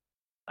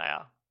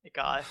 Naja,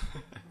 egal.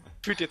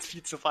 Führt jetzt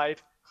viel zu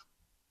weit.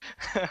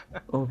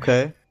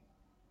 Okay.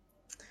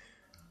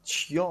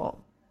 Tja.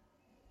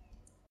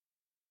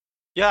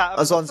 Ja, aber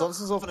Also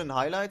ansonsten so von den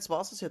Highlights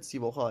war es jetzt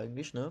die Woche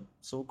eigentlich, ne?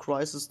 So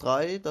Crysis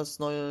 3, das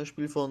neue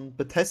Spiel von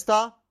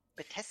Bethesda.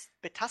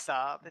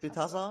 Bethesda.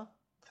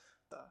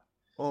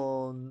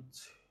 Und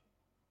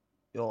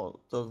ja,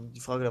 dann die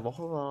Frage der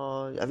Woche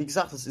war, ja wie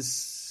gesagt, das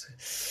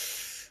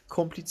ist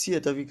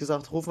kompliziert. Wie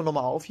gesagt, rufen wir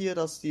nochmal auf hier,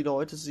 dass die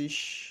Leute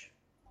sich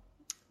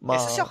mal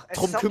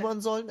drum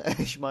kümmern sollen.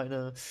 Ich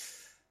meine...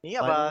 Nee,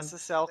 aber es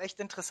ist ja auch echt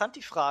interessant,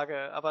 die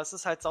Frage. Aber es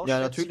ist halt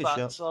sauschwer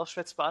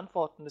zu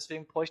beantworten.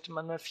 Deswegen bräuchte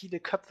man mal viele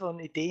Köpfe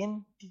und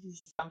Ideen, die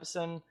sich da ein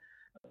bisschen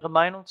ihre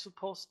Meinung zu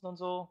posten und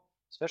so.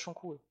 Das wäre schon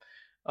cool.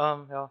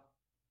 Ja.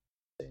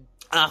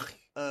 Ach,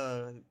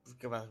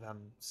 wir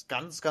haben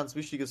ganz, ganz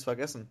Wichtiges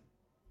vergessen.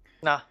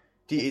 Na.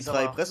 Die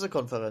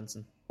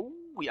E3-Pressekonferenzen.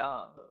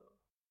 Ja.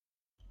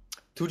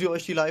 Tut ihr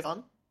euch die live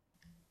an?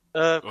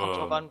 Kommt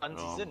drauf an, wann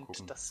sie sind.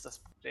 Gucken. Das ist das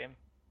Problem.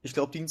 Ich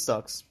glaube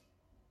dienstags.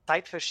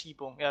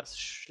 Zeitverschiebung, ja, das ist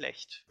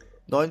schlecht.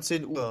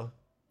 19 Uhr,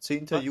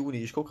 10.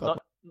 Juni, ich gucke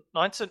gerade.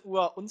 19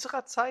 Uhr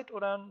unserer Zeit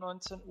oder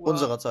 19 Uhr?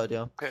 Unserer Zeit,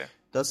 ja. Okay.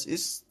 Das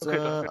ist,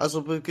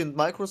 also beginnt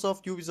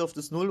Microsoft, Ubisoft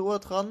ist 0 Uhr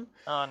dran.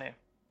 Nee.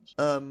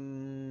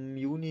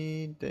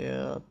 Juni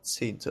der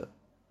 10. 10.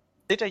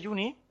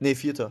 Juni? Nee,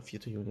 4.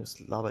 Juni, das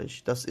laber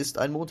ich. Das ist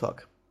ein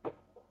Montag.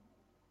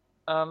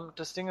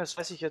 Das Ding ist,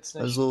 weiß ich jetzt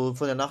nicht. Also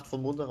von der Nacht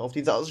von Montag auf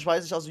Dienstag. Also ich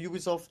weiß nicht, also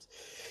Ubisoft...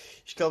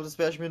 Ich glaube, das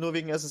werde ich mir nur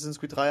wegen Assassin's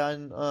Creed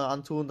 3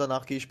 antun,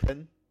 danach gehe ich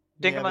pennen.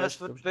 Ich denke mal, das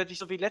werde ich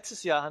so wie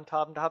letztes Jahr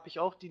handhaben. Da habe ich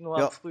auch die nur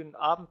am frühen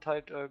Abend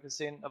halt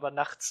gesehen, aber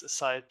nachts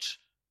ist halt...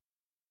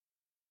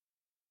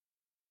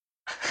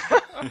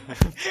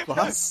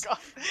 Was?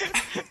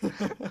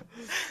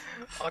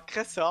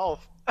 Chris, hör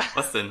auf.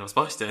 Was denn? Was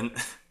mache ich denn?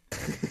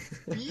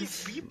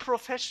 Be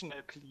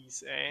professional,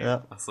 please, ey.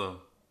 Ja. Achso.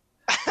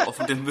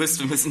 Wir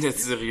müssen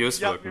jetzt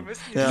seriös wirken.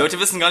 Die Leute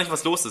wissen gar nicht,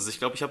 was los ist. Ich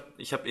glaube,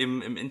 ich hab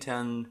eben im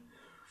internen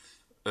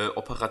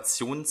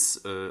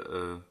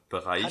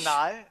Operationsbereich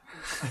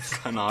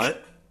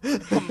Kanal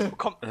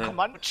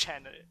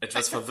Kommando-Channel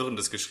etwas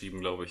Verwirrendes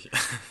geschrieben, glaube ich.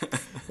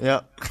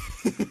 Ja.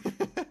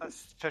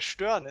 Was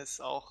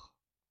Verstörendes auch.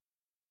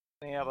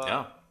 Nee, aber...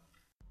 Ja.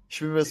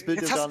 Ich will mir das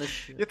Bild jetzt gar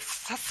nicht...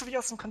 Jetzt hast du mich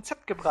aus dem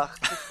Konzept gebracht.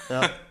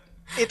 Ja.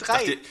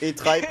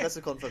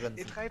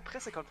 E3-Pressekonferenzen.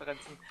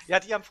 E3-Pressekonferenzen.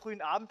 Ja, die am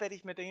frühen Abend werde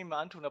ich mir, denke ich, mal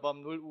antun, aber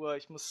um 0 Uhr,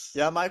 ich muss...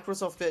 Ja,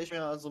 Microsoft gucke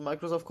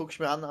ich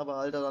mir an, aber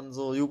Alter, dann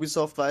so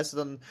Ubisoft, weißt du,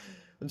 dann...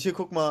 Und hier,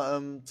 guck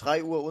mal,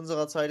 3 Uhr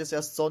unserer Zeit ist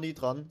erst Sony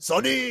dran.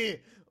 Sony!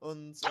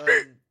 Und,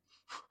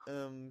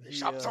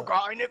 ich hab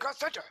sogar eine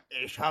Kassette!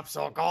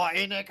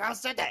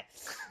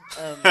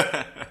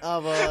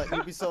 Aber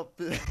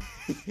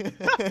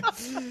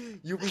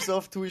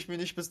Ubisoft tue ich mir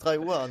nicht bis 3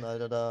 Uhr an,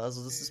 Alter, da.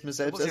 Also das ist mir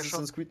selbst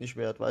Assassin's Creed nicht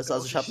wert, weißt du?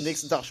 Also ich habe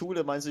nächsten Tag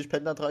Schule, meinst du, ich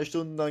penne da 3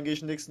 Stunden, dann gehe ich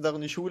den nächsten Tag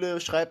in die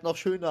Schule, schreibe noch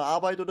schöne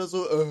Arbeit oder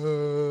so.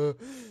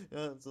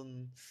 Ja, so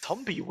ein...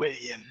 Zombie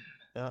William.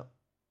 Ja.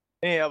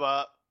 Nee,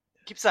 aber...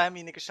 Gibt's da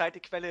irgendwie eine gescheite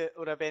Quelle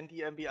oder werden die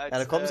irgendwie als... Ja,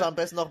 da kommen sie am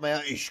besten noch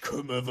mehr, ich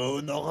komme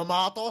wohl noch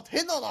mal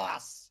dorthin oder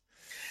was?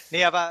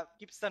 Nee, aber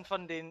gibt's dann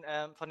von den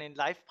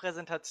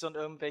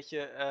Live-Präsentationen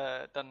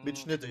irgendwelche dann...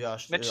 Mitschnitte, ja,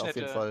 Mitschnitte. Auf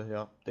jeden Fall,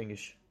 ja, denke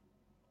ich.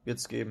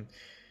 Wird's geben.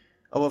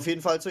 Aber auf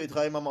jeden Fall zur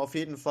E3 machen wir auf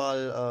jeden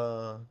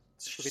Fall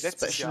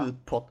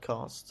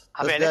Special-Podcast.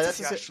 Aber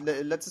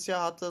letztes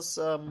Jahr hat das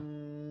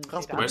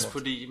Where's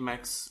for the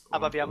Max?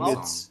 Aber wir haben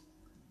auch...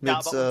 Mit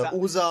aber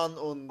Osan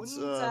und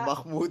unser-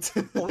 Mahmoud.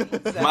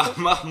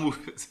 Mahmoud.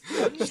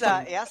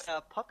 Unser erster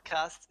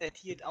Podcast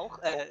enthielt auch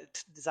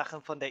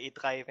Sachen von der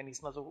E3, wenn ich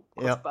es mal so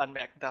kurz Ja.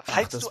 anmerken darf. Ach,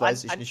 Falls das du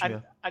weiß ich nicht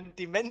mehr. an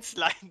Demenz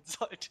leiden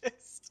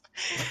solltest.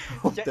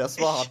 Das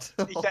war hart.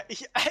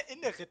 Ich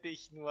erinnere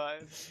dich nur.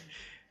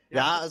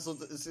 Ja, also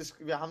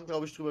wir haben,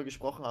 glaube ich, drüber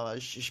gesprochen, aber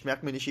ich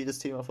merke mir nicht jedes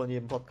Thema von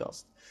jedem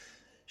Podcast.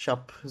 Ich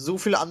habe so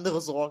viele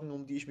andere Sorgen,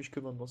 um die ich mich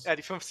kümmern muss. Ja,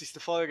 die 50.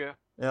 Folge.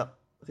 Ja,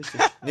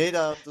 richtig. Nee,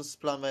 das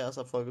planen wir erst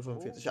ab Folge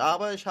 45.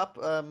 Aber ich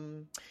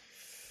habe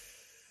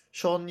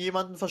schon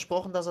jemanden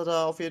versprochen, dass er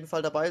da auf jeden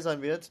Fall dabei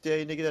sein wird.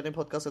 Derjenige, der den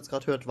Podcast jetzt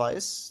gerade hört,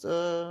 weiß,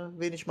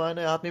 wen ich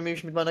meine. Er hat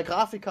nämlich mit meiner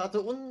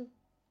Grafikkarte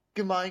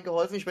ungemein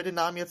geholfen. Ich werde den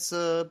Namen jetzt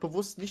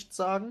bewusst nicht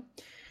sagen.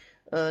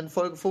 In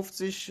Folge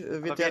 50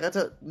 wird der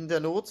Retter in der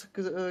Not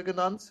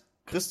genannt.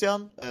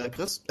 Christian?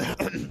 Chris?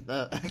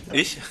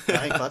 Ich?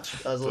 Nein, Quatsch.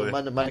 Also Sorry.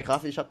 meine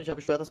Grafik, ich habe mich ja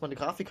beschwert, dass meine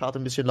Grafikkarte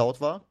ein bisschen laut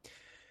war.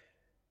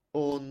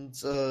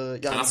 Und ja,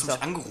 Dann wie hast du mich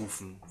gesagt,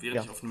 angerufen, während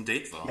Ja. ich auf einem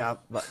Date war.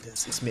 ja,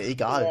 das ist mir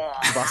egal.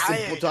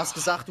 Du hast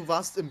gesagt, du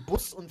warst im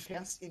Bus und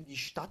fährst in die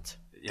Stadt.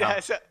 Ja.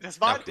 Das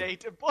war ein okay.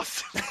 Date im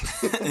Bus.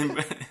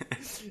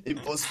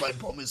 Im Bus beim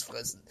Pommes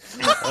fressen.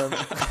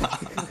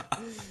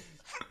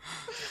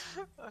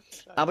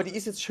 Aber die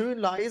ist jetzt schön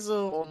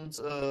leise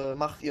und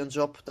macht ihren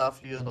Job.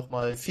 Dafür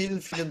nochmal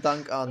vielen, vielen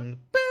Dank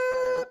an.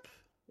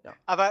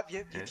 Aber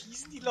wir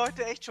teasen die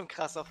Leute echt schon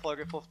krass auf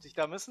Folge 50.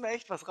 Da müssen wir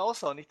echt was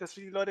raushauen. Nicht, dass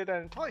wir die Leute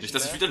dann enttäuschen. Nicht,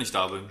 dass ich ne? wieder nicht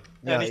da bin.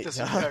 Ja, nicht, dass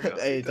du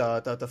wieder ey,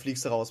 da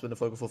fliegst du raus, wenn du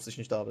Folge 50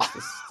 nicht da bist.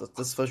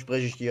 Das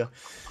verspreche ich dir.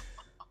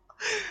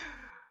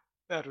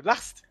 Ja, du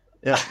lachst.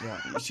 Ja,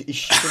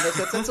 ich finde das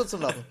jetzt nicht so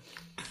zum Lachen.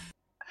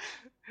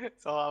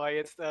 So, aber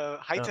jetzt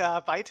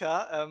heiter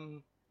weiter.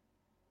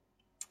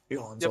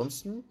 Ja,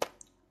 ansonsten.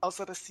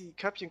 Außer, dass die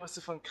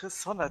Körbchengröße von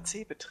Chris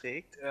 100C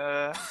beträgt.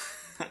 Das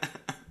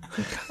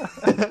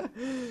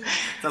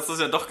hast du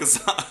ja doch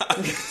gesagt.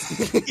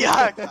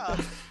 Ja, klar.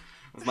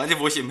 Was meint ihr,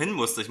 wo ich eben hin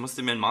musste? Ich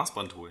musste mir ein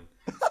Maßband holen.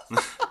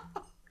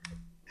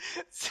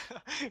 So,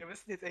 wir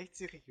müssen jetzt echt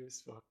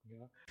seriös wirken,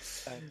 ja.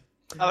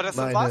 Aber das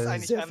Meine war es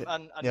eigentlich sehr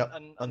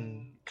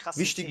an krassen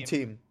wichtigen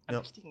Themen. An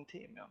Ja. wichtigen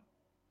Themen, ja.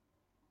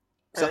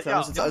 Wie gesagt, wir haben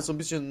das jetzt alles so ein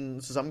bisschen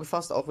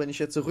zusammengefasst, auch wenn ich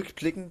jetzt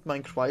rückblickend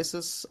meinen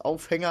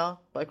Crysis-Aufhänger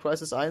bei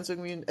Crysis 1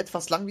 irgendwie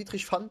etwas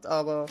langwidrig fand,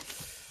 aber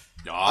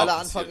Ja, aller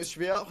passiert. Anfang ist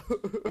schwer.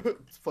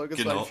 Folge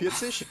Genau.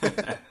 42.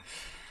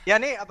 Ja,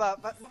 nee, aber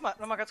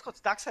nochmal ganz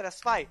kurz. Darksiders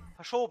 2,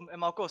 verschoben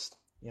im August.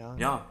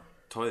 Ja,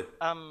 toll.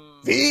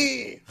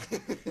 Wie?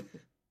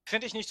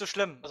 Finde ich nicht so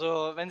schlimm.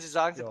 Also, wenn sie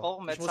sagen, sie Ja,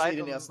 brauchen mehr ich muss Zeit,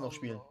 den ersten noch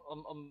spielen.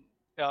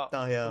 Ja,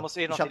 Daher, du musst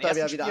noch ich habe den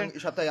ersten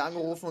spielen. hab da ja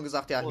angerufen und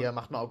gesagt, ja, hier,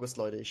 macht mal August,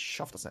 Leute, ich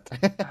schaff das nicht.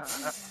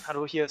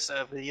 Hallo, hier ist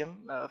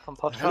William vom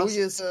Podcast. Hallo,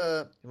 hier ist,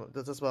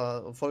 das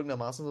war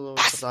folgendermaßen so,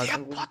 ich hab da halt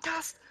angerufen.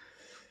 Podcast?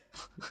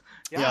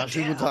 Ja,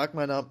 schönen guten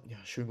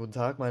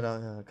Tag,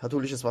 meiner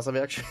katholisches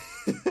Wasserwerk.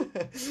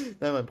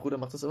 Nein, mein Bruder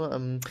macht das immer.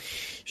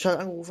 Ich habe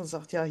angerufen und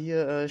sagt, ja,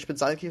 hier, ich bin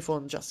Salki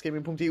von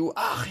justgaming.eu.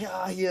 Ach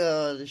ja,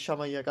 hier, ich habe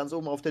mal hier ganz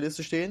oben auf der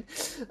Liste stehen.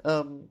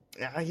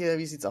 Ja, hier,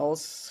 wie sieht's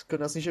aus?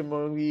 Können das nicht immer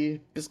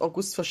irgendwie bis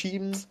August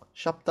verschieben?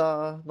 Ich habe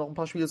da noch ein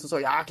paar Spiele zu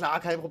sagen. Ja, klar,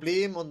 kein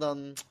Problem. Und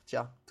dann,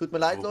 tja, tut mir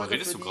leid, Worüber Leute.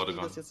 redest für du die, gerade die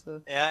gar das jetzt,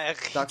 Ja, er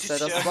redet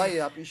Darksiders ja.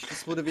 2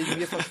 das wurde wegen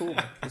mir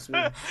verschoben.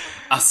 Deswegen.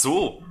 Ach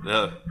so.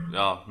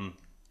 Ja.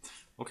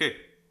 Okay.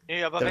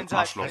 Nee, aber Der wenn sie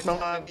halt, Arschloch. Sag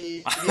mal,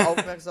 wie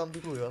aufmerksam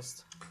du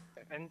hörst.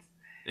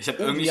 Ich habe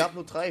Oh, irgendwie...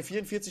 Diablo 3,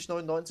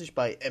 44,99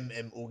 bei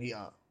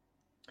MMOGA.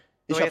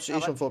 Ich So, hab's jetzt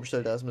aber- schon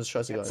vorbestellt, da ist mir das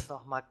scheißegal. jetzt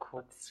noch mal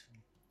kurz.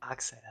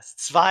 Darksiders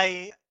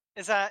 2.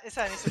 Ist ja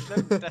nicht so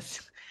schlimm,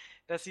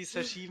 dass sie es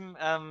verschieben.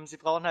 Sie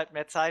brauchen halt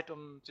mehr Zeit,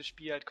 um das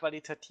Spiel halt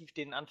qualitativ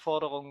den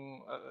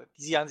Anforderungen,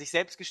 die sie an sich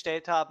selbst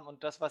gestellt haben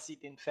und das, was sie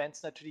den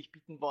Fans natürlich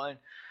bieten wollen,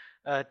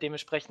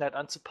 dementsprechend halt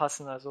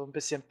anzupassen. Also ein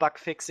bisschen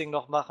Bugfixing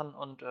noch machen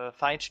und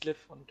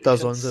Feinschliff. Und Da ich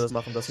sollen find's- sie das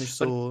machen, dass nicht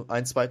so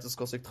ein zweites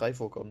Gothic 3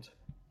 vorkommt.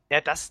 Ja,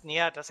 das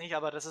nicht,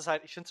 aber das ist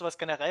halt, ich finde sowas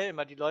generell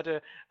immer, die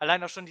Leute,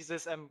 allein auch schon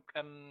dieses, war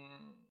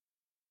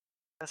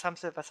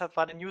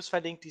in den News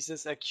verlinkt,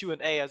 dieses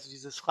Q&A, also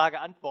dieses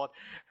Frage-Antwort.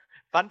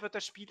 Wann wird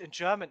das Spiel in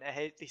German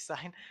erhältlich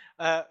sein?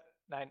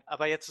 Nein,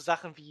 aber jetzt so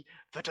Sachen wie,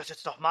 wird das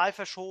jetzt nochmal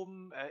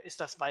verschoben?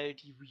 Ist das, weil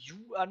die Wii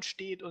U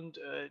ansteht? Und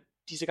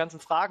diese ganzen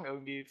Fragen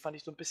irgendwie fand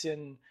ich so ein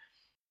bisschen,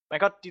 mein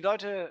Gott, die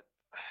Leute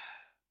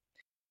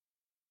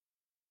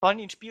wollen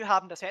die ein Spiel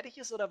haben, das fertig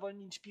ist, oder wollen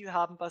die ein Spiel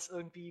haben, was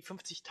irgendwie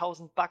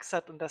 50.000 Bugs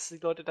hat und dass die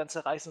Leute dann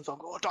zerreißen und sagen,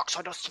 oh,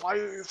 Darksiders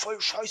 2,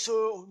 voll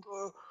scheiße und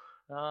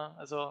ja,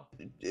 also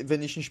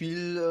Wenn ich ein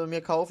Spiel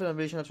mir kaufe, dann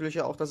will ich natürlich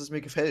ja auch, dass es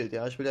mir gefällt.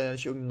 Ja, ich will ja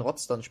nicht irgendeinen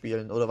Rotz dann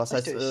spielen. Oder was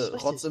Richtig, heißt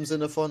richtig. Rotz im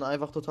Sinne von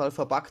einfach total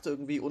verbuggt,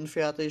 irgendwie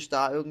unfertig,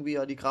 da irgendwie,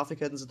 ja, die Grafik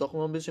hätten sie doch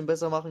immer ein bisschen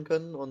besser machen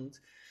können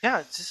und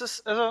ja, das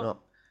ist, also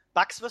ja.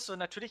 Bugs wirst du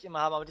natürlich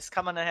immer haben, aber das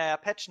kann man nachher ja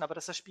patchen, aber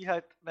dass das Spiel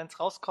halt, wenn es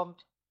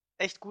rauskommt,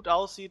 echt gut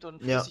aussieht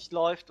und Ja. flüssig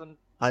läuft und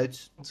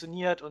Halt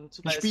funktioniert und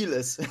super ein Spiel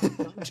ist.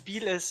 ein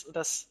Spiel ist,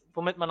 das,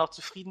 womit man auch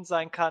zufrieden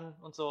sein kann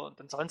und so, und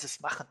dann sollen sie es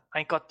machen.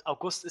 Mein Gott,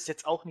 August ist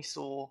jetzt auch nicht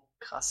so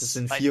krass. Das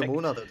sind weit 4 weg.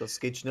 Monate, das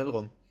geht schnell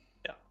rum.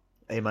 Ja.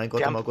 Ey, mein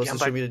Gott, im August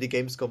ist schon wieder die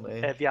Gamescom,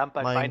 ey. Wir haben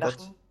bald Mein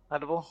Weihnachten. Gott.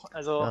 Hallo,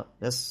 also. Ja,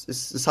 es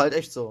ist halt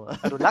echt so.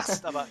 Ja, du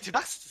lachst,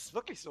 das ist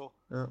wirklich so.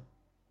 Ja.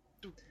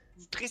 Du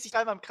drehst dich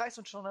einmal im Kreis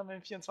und schon haben wir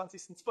den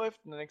 24.12.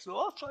 Dann denkst du,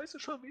 oh, scheiße,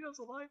 schon wieder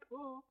so weit.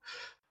 Oh.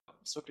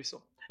 Ist wirklich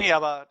so. Nee,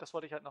 aber das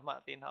wollte ich halt nochmal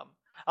erwähnen haben.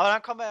 Aber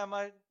dann kommen wir ja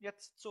mal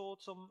jetzt so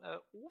zum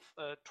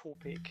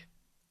Off-Topic.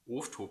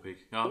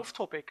 Off-Topic, ja.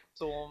 Off-Topic.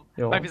 So,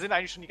 Ja. weil wir sind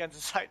eigentlich schon die ganze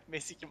Zeit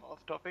mäßig im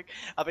Off-Topic.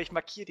 Aber ich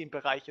markiere den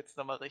Bereich jetzt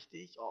nochmal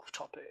richtig.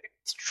 Off-Topic.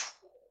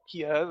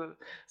 Hier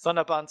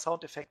sonderbaren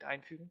Soundeffekt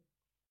einfügen.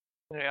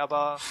 Nee,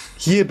 aber.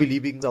 Hier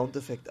beliebigen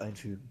Soundeffekt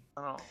einfügen.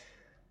 Genau.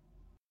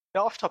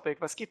 Ja, Off-Topic,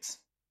 was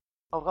gibt's?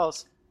 Hau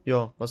raus.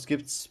 Ja, was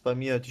gibt's bei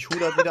mir? Die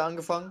Schule hat wieder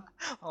angefangen.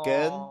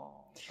 Gern. Oh.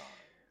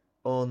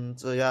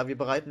 Und ja, wir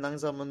bereiten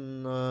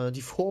langsam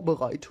die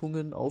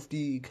Vorbereitungen auf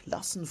die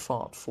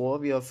Klassenfahrt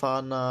vor. Wir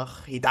fahren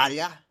nach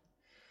Italia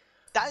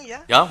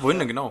Dalia? Ja, wohin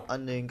denn genau?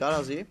 an den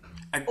Gardasee.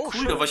 Cool,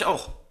 schön. da war ich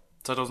auch.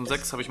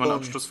 2006 habe ich meine Und-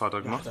 Abschlussfahrt da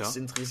Ja, gemacht, das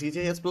ja. interessiert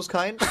ja jetzt bloß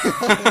keinen.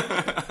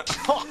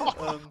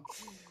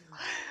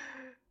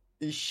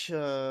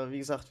 Wie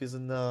gesagt, wir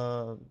sind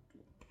da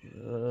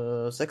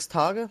 6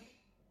 Tage,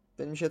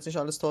 wenn mich jetzt nicht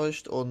alles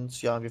täuscht.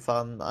 Und ja, wir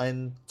fahren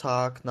einen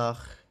Tag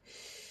nach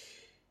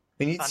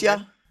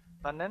Venezia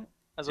Wann denn?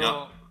 Also,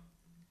 Ja.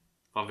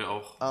 Waren wir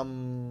auch.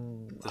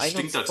 am Das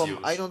stinkt da vom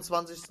tierisch.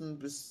 21.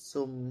 bis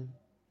zum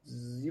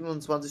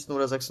 27.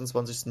 oder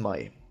 26.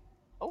 Mai.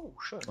 oh,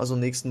 schön. Also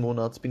nächsten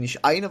Monat bin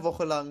ich eine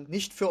Woche lang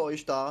nicht für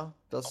euch da.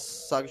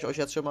 Das sage ich euch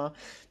jetzt schon mal.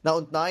 Na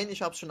und nein,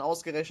 ich habe es schon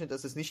ausgerechnet,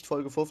 es ist nicht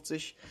Folge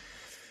 50.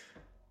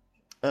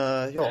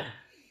 Ja.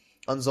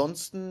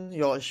 Ansonsten,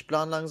 ja, ich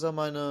plane langsam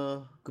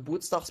meine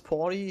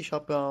Geburtstagsparty. Ich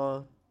habe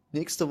ja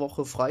nächste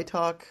Woche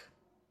Freitag.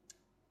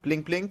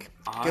 Blink, blink.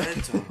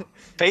 Alter.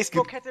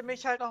 Facebook hätte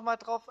mich halt nochmal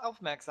drauf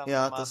aufmerksam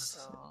Ja, gemacht.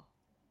 das-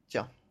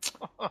 Tja.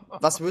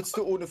 Was würdest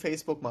du ohne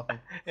Facebook machen?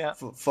 Ja.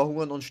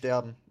 Verhungern und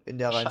sterben in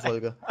der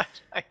Reihenfolge.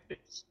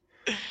 Wahrscheinlich.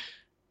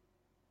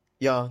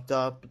 Ja,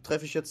 da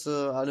treffe ich jetzt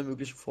alle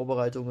möglichen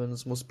Vorbereitungen.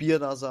 Es muss Bier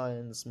da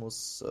sein, es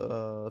muss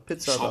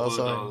Pizza da Schaukel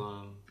sein.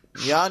 da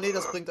sein. Ja, nee,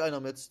 das bringt einer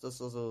mit. Das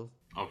ist also.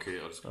 Okay,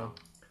 alles klar.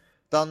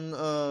 Dann,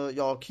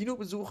 ja,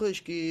 Kinobesuche.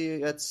 Ich gehe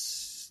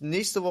jetzt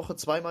nächste Woche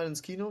zweimal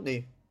ins Kino.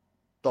 Nee,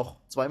 doch,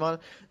 zweimal.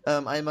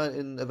 Einmal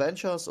in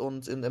Avengers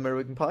und in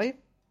American Pie.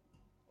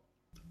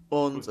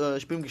 Und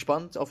ich bin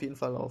gespannt auf jeden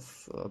Fall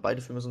auf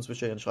beide Filme, sonst würde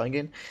ich ja nicht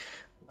reingehen.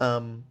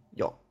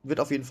 Ja, wird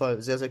auf jeden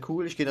Fall sehr, sehr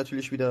cool. Ich gehe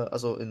natürlich wieder,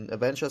 also in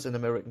Avengers, in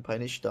American Pie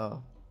nicht,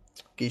 da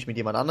gehe ich mit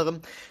jemand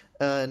anderem.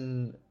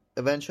 In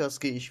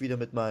Avengers gehe ich wieder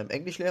mit meinem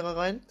Englischlehrer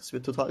rein. Das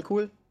wird total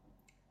cool.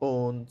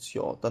 Und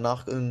ja,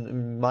 danach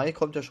im Mai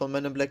kommt ja schon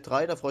Men in Black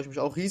 3, da freue ich mich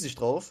auch riesig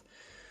drauf.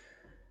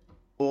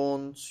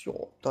 Und ja,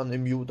 dann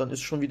dann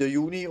ist schon wieder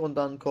Juni und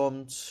dann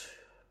kommt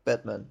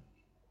Batman.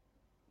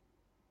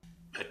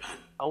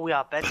 Oh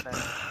ja, Batman.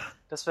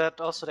 Das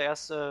wird auch so der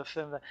erste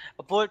Film.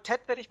 Obwohl,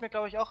 Ted werde ich mir,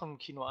 glaube ich, auch im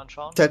Kino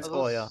anschauen. Ted,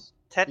 oh ja.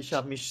 Ted, Ich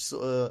habe mich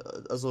so,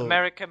 also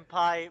American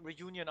Pie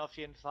Reunion auf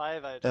jeden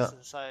Fall, weil das Ja.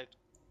 ist halt.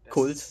 Das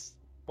Kult.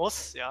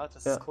 Muss, ja,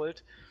 das Ja. ist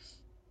Kult.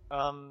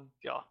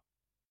 Ja.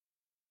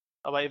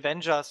 Aber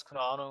Avengers,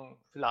 keine Ahnung,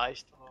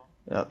 vielleicht. aber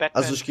ja,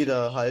 Batman also ich gehe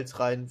da natürlich. halt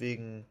rein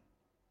wegen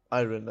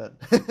Iron Man.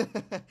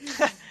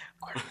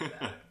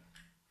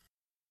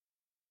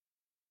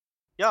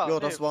 Ja, Ja, nee,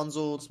 das waren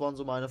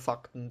so meine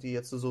Fakten, die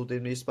jetzt so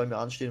demnächst bei mir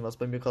anstehen, was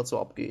bei mir gerade so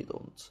abgeht.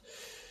 Und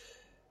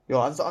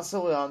ja,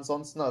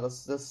 ansonsten,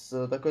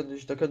 da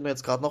könnten wir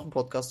jetzt gerade noch einen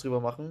Podcast drüber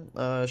machen.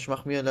 Ich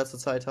mache mir in letzter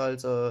Zeit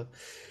halt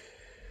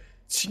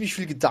ziemlich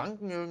viel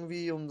Gedanken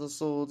irgendwie um das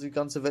so, die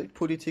ganze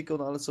Weltpolitik und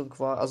alles so ein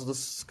Quark. Also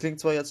das klingt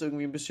zwar jetzt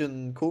irgendwie ein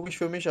bisschen komisch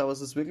für mich, aber es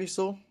ist wirklich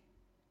so.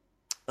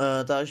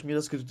 Da ich mir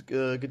das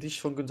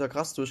Gedicht von Günter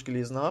Grass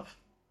durchgelesen habe.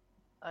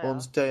 ja.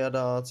 Und der ja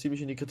da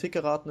ziemlich in die Kritik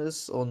geraten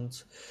ist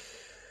und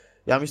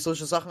ja, mich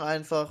solche Sachen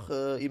einfach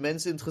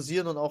immens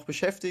interessieren und auch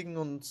beschäftigen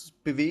und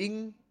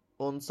bewegen.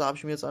 Und da habe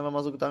ich mir jetzt einfach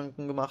mal so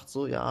Gedanken gemacht,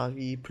 so, ja,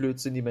 wie blöd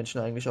sind die Menschen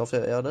eigentlich auf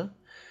der Erde.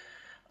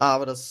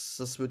 Aber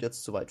das wird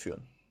jetzt zu weit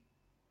führen.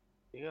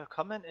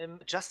 Willkommen im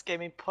Just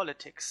Gaming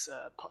Politics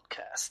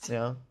Podcast.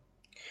 Ja.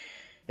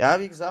 Ja,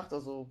 wie gesagt,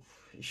 also,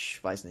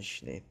 ich weiß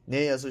nicht, nee.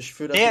 Nee, also ich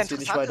führe das Nee, jetzt hier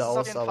nicht interessant ist weiter es auf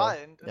aus, jeden aber Fall.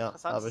 ja,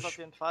 Interessant aber ist es auf ich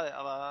jeden Fall,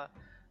 aber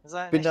das ist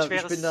ein bin echt da,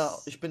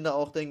 schweres... ich bin da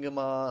auch, denke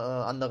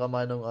mal, anderer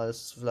Meinung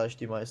als vielleicht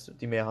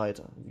die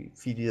Mehrheit,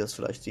 wie die das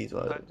vielleicht sieht,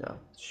 weil, Okay. ja.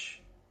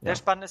 Sehr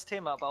spannendes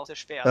Thema, aber auch sehr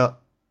schwer.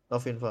 Ja,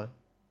 auf jeden Fall.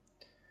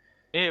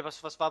 Nee,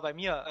 was war bei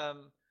mir?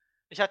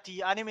 Ich hatte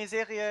die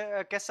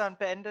Anime-Serie gestern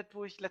beendet,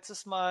 wo ich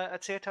letztes Mal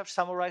erzählt habe,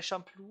 Samurai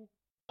Champloo.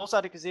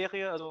 Großartige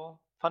Serie, also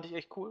fand ich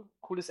echt cool.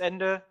 Cooles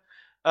Ende.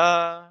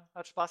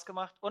 Hat Spaß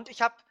gemacht. Und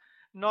ich habe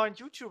einen neuen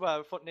YouTuber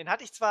gefunden. Den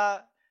hatte ich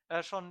zwar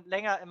schon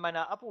länger in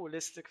meiner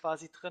Abo-Liste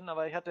quasi drin,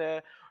 aber ich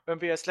hatte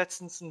irgendwie erst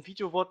letztens ein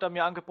Video wurde da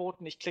mir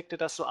angeboten. Ich klickte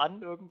das so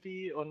an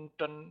irgendwie und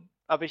dann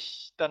habe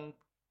ich dann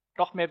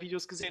noch mehr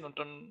Videos gesehen und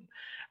dann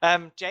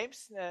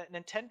James,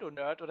 Nintendo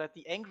Nerd oder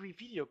The Angry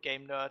Video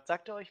Game Nerd,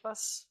 sagt ihr euch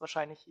was?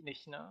 Wahrscheinlich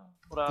nicht, ne?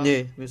 Oder?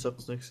 Nee, mir sagt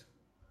das nichts.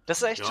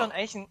 Das ist echt Ja. schon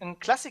eigentlich ein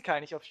Klassiker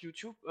eigentlich auf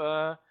YouTube.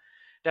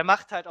 der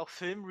macht halt auch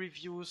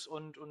Filmreviews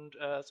und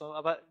so,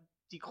 aber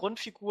die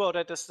Grundfigur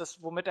oder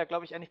das, womit er,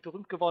 glaube ich, eigentlich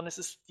berühmt geworden ist,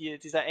 ist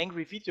dieser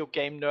Angry Video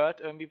Game Nerd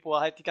irgendwie, wo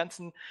er halt die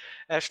ganzen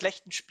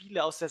schlechten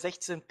Spiele aus der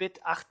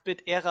 16-Bit,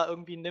 8-Bit-Ära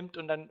irgendwie nimmt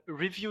und dann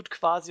reviewt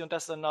quasi und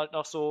das dann halt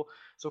noch so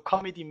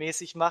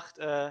Comedy-mäßig macht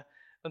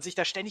und sich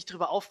da ständig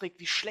drüber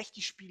aufregt, wie schlecht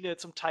die Spiele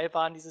zum Teil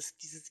waren, dieses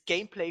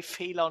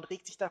Gameplay-Fehler und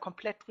regt sich da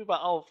komplett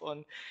drüber auf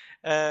und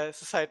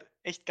es ist halt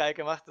echt geil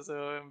gemacht. Also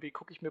irgendwie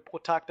gucke ich mir pro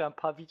Tag da ein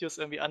paar Videos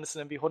irgendwie an. Es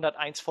sind irgendwie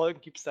 101 Folgen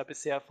gibt es da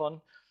bisher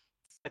von.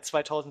 Seit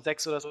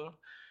 2006 oder so.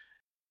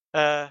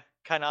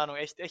 Keine Ahnung,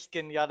 echt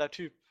genialer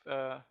Typ.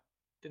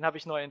 Den habe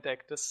ich neu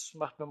entdeckt. Das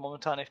macht mir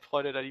momentan echt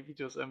Freude, da die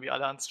Videos irgendwie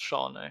alle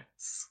anzuschauen. Ey.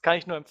 Das kann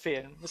ich nur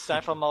empfehlen. Müsst ihr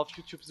einfach mal auf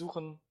YouTube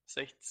suchen. Ist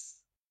echt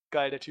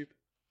geil, der Typ.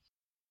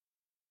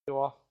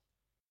 Ja.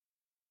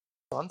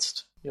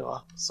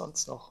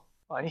 Sonst noch.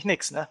 Eigentlich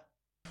nix, ne?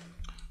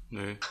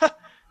 Nee.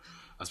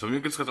 Also bei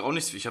mir gibt's gerade auch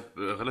nichts. Ich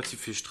habe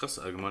relativ viel Stress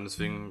allgemein,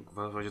 deswegen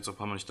war ich jetzt auch ein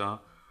paar Mal nicht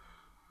da.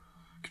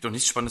 Gibt auch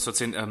nichts Spannendes zu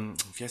erzählen.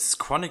 Wie heißt es?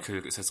 Chronicle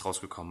ist jetzt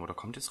rausgekommen oder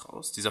kommt jetzt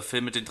raus? Dieser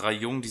Film mit den 3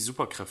 Jungen, die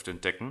Superkräfte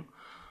entdecken.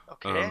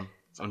 Okay.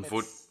 Und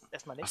wo.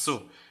 Erstmal nichts. Ach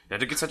so. Ja,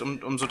 da geht's halt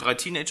um so 3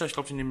 Teenager. Ich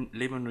glaube, die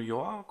leben in New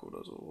York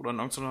oder so. Oder in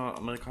irgendeiner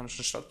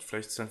amerikanischen Stadt.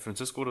 Vielleicht San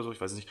Francisco oder so. Ich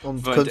weiß nicht.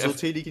 Und können so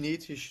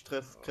telekinetische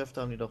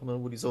Kräfte haben die doch, ne?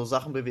 Wo die so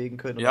Sachen bewegen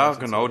können. Ja,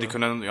 genau. So, die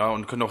können dann,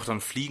 und können auch dann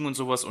fliegen und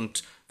sowas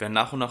und werden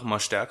nach und nach immer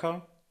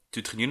stärker.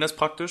 Die trainieren das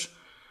praktisch.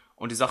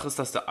 Und die Sache ist,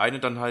 dass der eine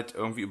dann halt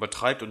irgendwie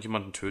übertreibt und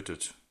jemanden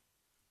tötet.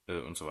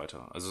 Und so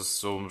weiter. Also es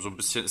ist so ein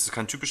bisschen, es ist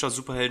kein typischer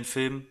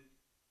Superheldenfilm,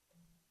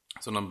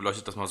 sondern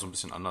beleuchtet das mal so ein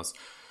bisschen anders.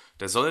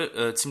 Der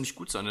soll ziemlich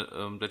gut sein.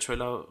 Der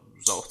Trailer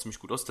sah auch ziemlich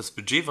gut aus. Das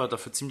Budget war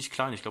dafür ziemlich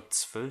klein. Ich glaube,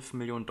 $12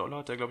 Millionen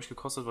hat der, glaube ich,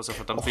 gekostet, was ja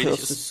verdammt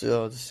wenig ist.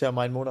 Das ist ja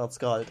mein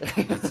Monatsgehalt.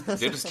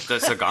 Ja, das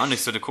ist ja gar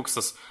nichts. Wenn du guckst,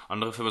 dass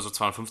andere Filme so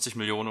 250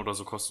 Millionen oder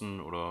so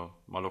kosten oder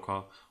mal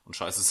locker und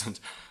scheiße sind.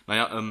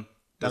 Naja,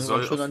 dann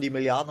soll schon an die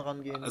Milliarden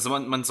rangehen. Also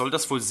man soll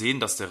das wohl sehen,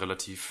 dass er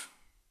relativ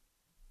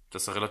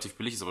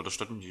billig ist, aber das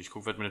stört mich nicht. Ich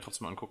werde mir den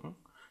trotzdem angucken.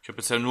 Ich habe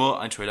bisher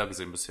nur einen Trailer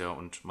gesehen bisher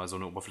und mal so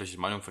eine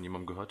oberflächliche Meinung von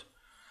jemandem gehört.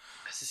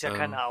 Das ist ja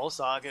keine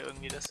Aussage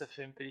irgendwie, dass der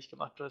Film billig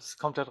gemacht wird. Es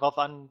kommt ja drauf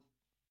an,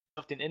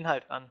 auf den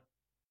Inhalt an.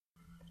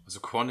 Also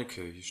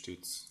Chronicle, hier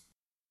steht's.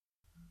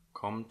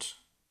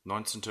 Kommt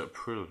 19.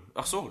 April.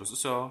 Ach so, das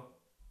ist ja,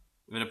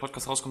 wenn der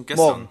Podcast rauskommt,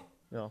 gestern. Morgen.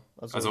 Ja,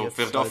 also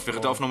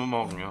während der Aufnahme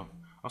morgen, ja.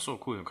 Ach so,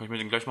 cool. Dann kann ich mir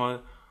den gleich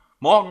mal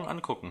morgen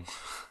angucken.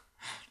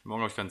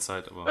 Morgen habe ich keine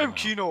Zeit, aber... Im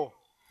Kino.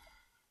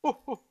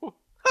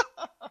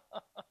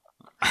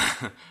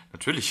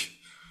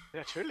 Natürlich.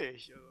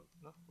 Natürlich. Ne?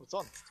 Wo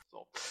sonst?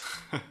 So.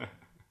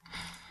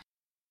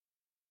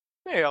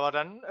 Nee, aber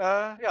dann,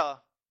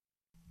 ja.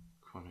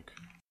 Chronicle.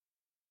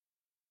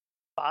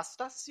 War's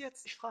das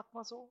jetzt? Ich frag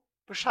mal so.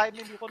 Bescheiden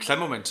in die Runde.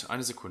 Kleinen Moment,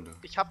 eine Sekunde.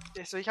 Ich hab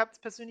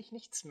persönlich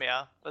nichts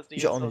mehr, was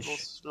ich auch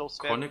nicht.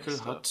 loswerden Chronicle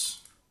müsste.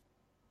 hat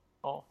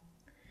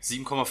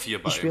 7,4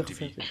 bei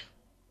IMDb.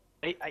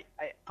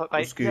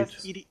 Bei das geht.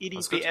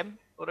 IDBM?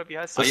 Oder wie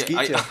heißt das? Das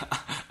geht ja.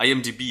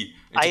 IMDb,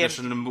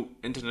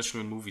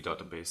 International Movie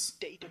Database.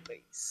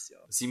 Database, ja.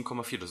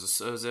 7,4, das ist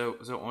sehr,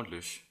 sehr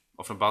ordentlich.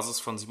 Auf einer Basis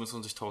von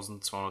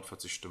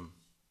 27.240 Stimmen.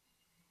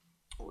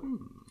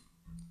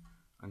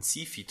 Ein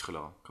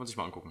Sci-Fi-Thriller. Kann man sich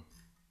mal angucken.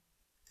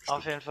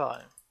 Auf jeden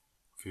Fall.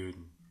 Auf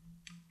jeden.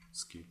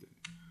 Das geht.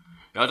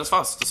 Ja, das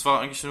war's. Das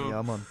war eigentlich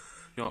eine, Mann.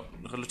 Eine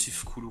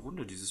relativ coole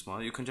Runde dieses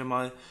Mal. Ihr könnt ja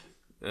mal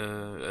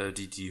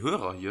die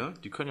Hörer hier,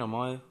 die können ja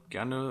mal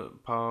gerne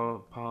ein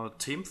paar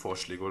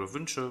Themenvorschläge oder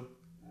Wünsche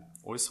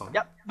äußern.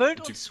 Ja,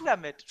 müllt uns zu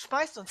damit.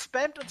 Schmeißt uns,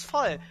 spammt uns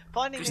voll.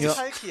 Vor allem den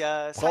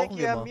Salkier.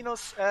 Salkier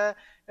minus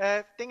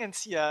Dingens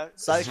hier.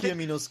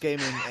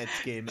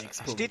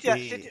 Salkier-gaming@gmx.de. Steht ja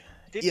Ihr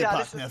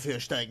alles Partner für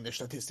steigende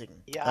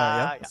Statistiken.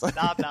 Ja,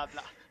 bla bla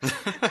bla.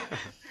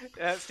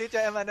 Steht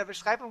ja immer in der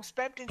Beschreibung,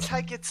 spammt den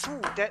Salkier zu.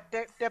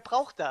 Der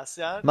braucht das,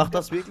 ja. Macht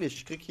das wirklich.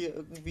 Ich krieg hier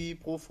irgendwie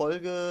pro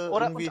Folge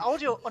oder irgendwie...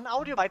 und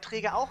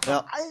Audiobeiträge auch noch.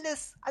 Ja.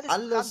 Alles.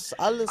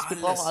 Wir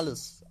brauchen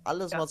alles.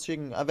 Alles mal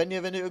schicken. Wenn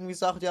ihr irgendwie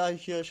sagt, ja,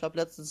 ich habe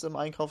letztens im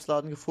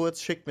Einkaufsladen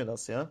gefurzt, schickt mir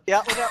das, ja?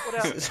 Ja,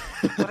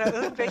 oder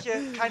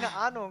irgendwelche, keine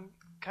Ahnung,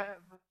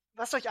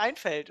 was euch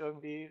einfällt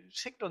irgendwie.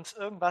 Schickt uns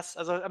irgendwas.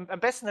 Also am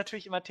besten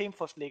natürlich immer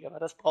Themenvorschläge, weil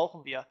das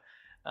brauchen wir.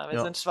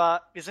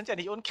 Wir sind ja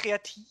nicht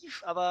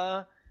unkreativ,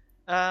 aber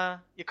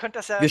ihr könnt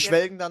das ja... Wir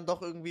schwelgen dann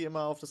doch irgendwie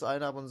immer auf das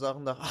eine ab und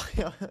sagen nach, ach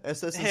ja,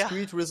 Assassin's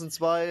Creed, Risen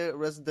 2,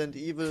 Resident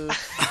Evil.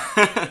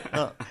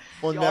 Ja.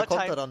 Und mehr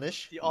kommt da dann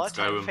nicht. Die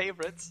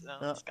All-Time-Favorites,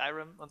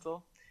 Skyrim und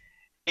so.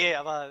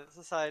 Aber es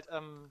ist halt,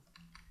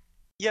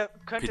 ihr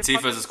könnt... PC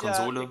versus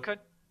Konsole.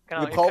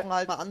 Wir brauchen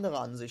halt mal andere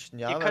Ansichten,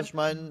 ja. Weil ich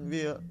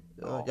meine,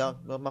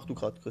 mach du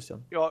gerade,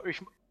 Christian. Ja,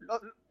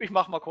 ich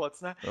mach mal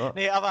kurz, ne? Ja.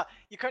 Nee, aber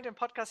ihr könnt den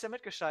Podcast ja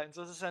mitgestalten,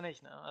 so ist es ja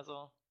nicht, ne?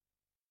 Also.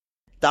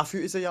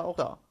 Dafür ist er ja auch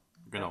da.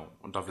 Genau,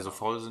 und da wir so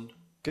faul sind.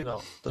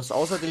 Genau. Das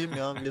außerdem,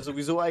 wir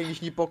sowieso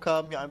eigentlich nie Bock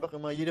haben, wir einfach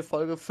immer jede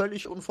Folge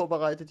völlig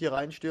unvorbereitet hier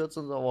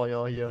reinstürzen und sagen, oh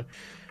ja, hier,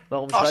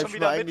 warum schreibe ich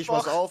mir eigentlich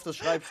was auf?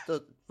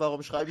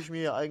 Warum schreibe ich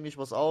mir eigentlich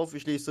was auf?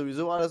 Ich lese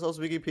sowieso alles aus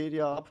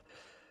Wikipedia ab.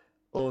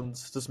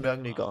 Und das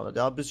merken die gar nicht.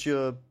 Ja, ein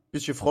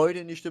bisschen Freude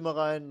in die Stimme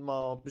rein,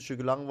 mal ein bisschen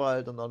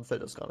gelangweilt und dann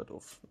fällt das gar nicht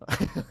auf.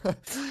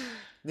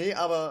 Nee,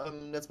 aber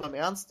jetzt mal im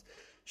Ernst,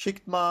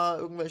 schickt mal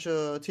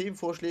irgendwelche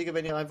Themenvorschläge,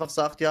 wenn ihr einfach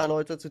sagt, ja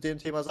Leute, zu dem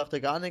Thema sagt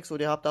ihr gar nichts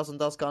oder ihr habt das und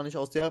das gar nicht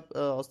aus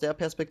der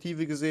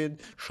Perspektive gesehen.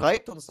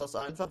 Schreibt uns das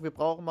einfach. Wir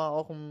brauchen mal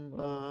auch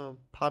ein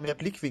paar mehr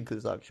Blickwinkel,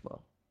 sag ich mal.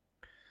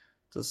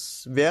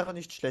 Das wäre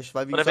nicht schlecht,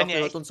 weil wie Oder wenn gesagt, ihr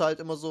ihr hört echt, uns halt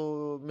immer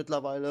so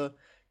mittlerweile,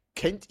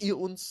 kennt ihr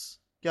uns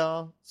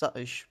ja,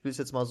 ich will es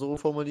jetzt mal so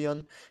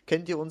formulieren,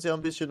 kennt ihr uns ja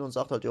ein bisschen und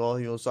sagt halt, ja,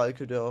 hier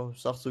Salke, der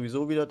sagt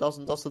sowieso wieder das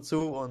und das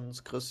dazu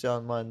und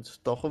Christian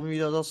meint doch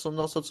wieder das und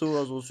das dazu,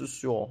 also es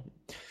ist, ja,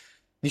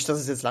 nicht, dass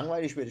es jetzt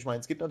langweilig wird, ich meine,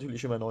 es gibt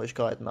natürlich immer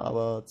Neuigkeiten,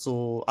 aber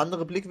so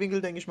andere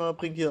Blickwinkel, denke ich mal,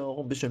 bringt hier auch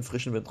ein bisschen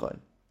frischen Wind rein.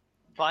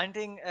 vor allen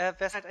Dingen wäre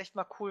es halt echt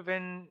mal cool,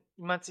 wenn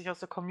jemand sich aus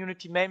der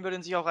Community melden würde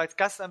und sich auch als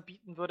Gast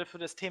anbieten würde für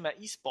das Thema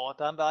E-Sport.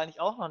 Da haben wir eigentlich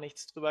auch noch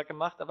nichts drüber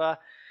gemacht, aber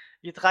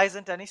wir drei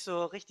sind da nicht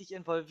so richtig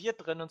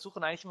involviert drin und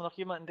suchen eigentlich immer noch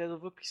jemanden, der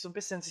so wirklich so ein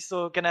bisschen sich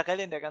so generell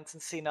in der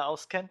ganzen Szene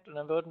auskennt. Und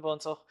dann würden wir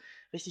uns auch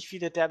richtig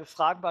viele derbe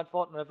Fragen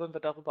beantworten und dann würden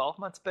wir darüber auch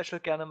mal ein Special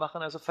gerne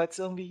machen. Also falls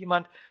irgendwie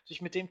jemand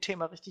sich mit dem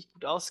Thema richtig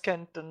gut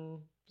auskennt,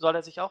 dann soll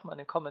er sich auch mal in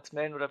den Comments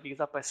melden oder wie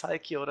gesagt bei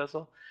Salki oder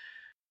so.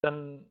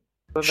 Dann würden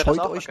wir das Scheut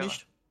auch mal euch gerne.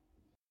 nicht.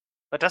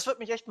 Weil das würde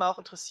mich echt mal auch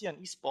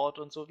interessieren, E-Sport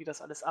und so, wie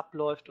das alles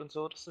abläuft und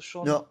so. Das ist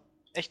schon Ja,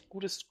 echt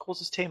gutes,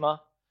 großes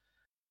Thema.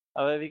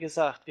 Aber wie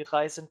gesagt, wir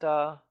drei sind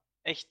da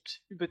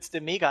echt übelste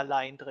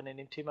Megalaien drin in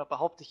dem Thema,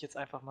 behaupte ich jetzt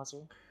einfach mal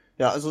so.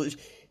 ja, also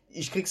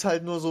ich krieg's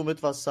halt nur so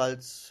mit, was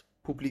halt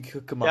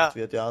publik gemacht Ja,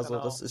 wird, ja, also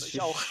genau. das ist, Ich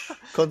auch.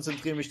 ich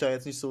konzentriere mich da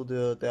jetzt nicht so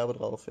derbe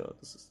drauf, ja,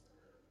 das ist,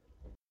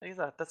 Wie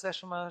gesagt, das wäre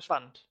schon mal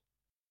spannend.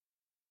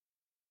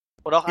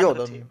 Oder auch ja,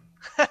 andere dann, Themen.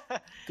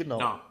 genau,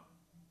 Ja,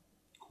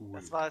 cool.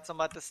 Das war jetzt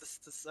nochmal, das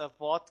ist das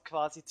Wort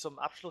quasi zum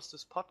Abschluss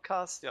des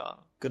Podcasts,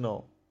 ja.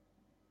 genau.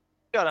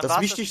 Ja, dann Das war's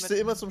das Wichtigste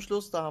mit, immer zum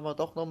Schluss, da haben wir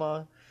doch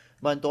nochmal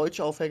meinen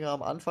Deutschaufhänger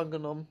am Anfang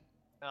genommen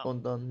ja.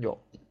 und dann, ja,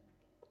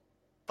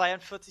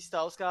 42.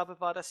 Ausgabe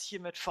war das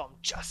hiermit vom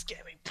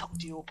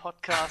JustGaming.io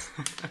Podcast.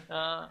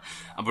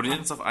 Abonniert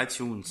uns auf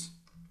iTunes.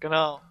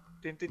 Genau.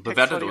 Den Text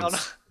Bewertet wollte ich auch noch,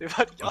 uns. den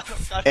wollte ich auch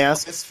noch gerade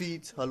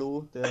RSS-Feed,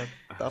 hallo, der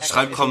darf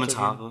Schreibt nicht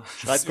Kommentare. untergehen. Das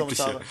Schreibt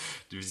Übliche. Kommentare.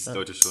 Die wissen Ja. die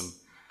Leute schon.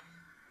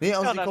 Nee,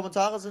 also Ja, die dann-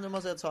 Kommentare sind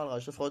immer sehr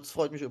zahlreich. Das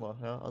freut mich immer.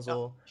 Ja,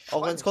 also ich auch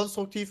freu wenn es mich.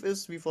 konstruktiv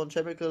ist, wie von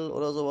Chemical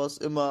oder sowas,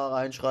 immer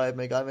reinschreiben.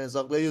 Egal, wenn ihr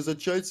sagt, ey, ihr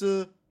seid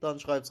scheiße, dann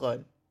schreibt's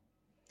rein.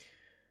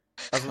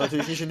 Also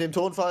natürlich nicht in dem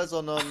Tonfall,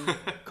 sondern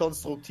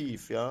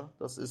konstruktiv, ja.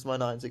 Das ist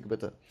meine einzige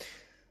Bitte.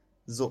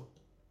 So,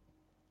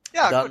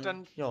 Ja, dann, gut,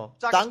 dann ja.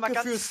 sag ich mal Danke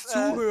ganz, fürs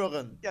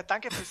Zuhören. ja,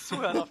 danke fürs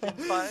Zuhören auf jeden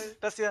Fall,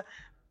 dass ihr,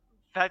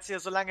 falls ihr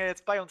so lange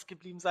jetzt bei uns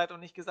geblieben seid und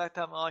nicht gesagt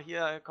haben, oh,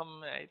 hier,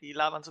 komm, ey, die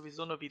labern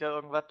sowieso nur wieder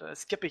irgendwas,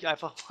 skippe ich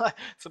einfach mal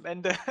zum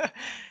Ende.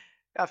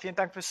 Ja, vielen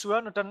Dank fürs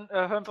Zuhören und dann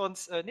hören wir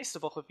uns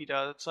nächste Woche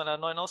wieder zu einer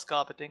neuen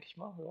Ausgabe, denke ich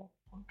mal. Ja.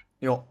 Und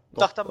Ja,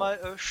 sag doch, dann doch.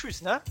 mal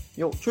Tschüss, ne?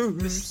 Jo, tschüss.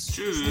 Bis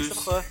nächste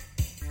Tschüss. Woche.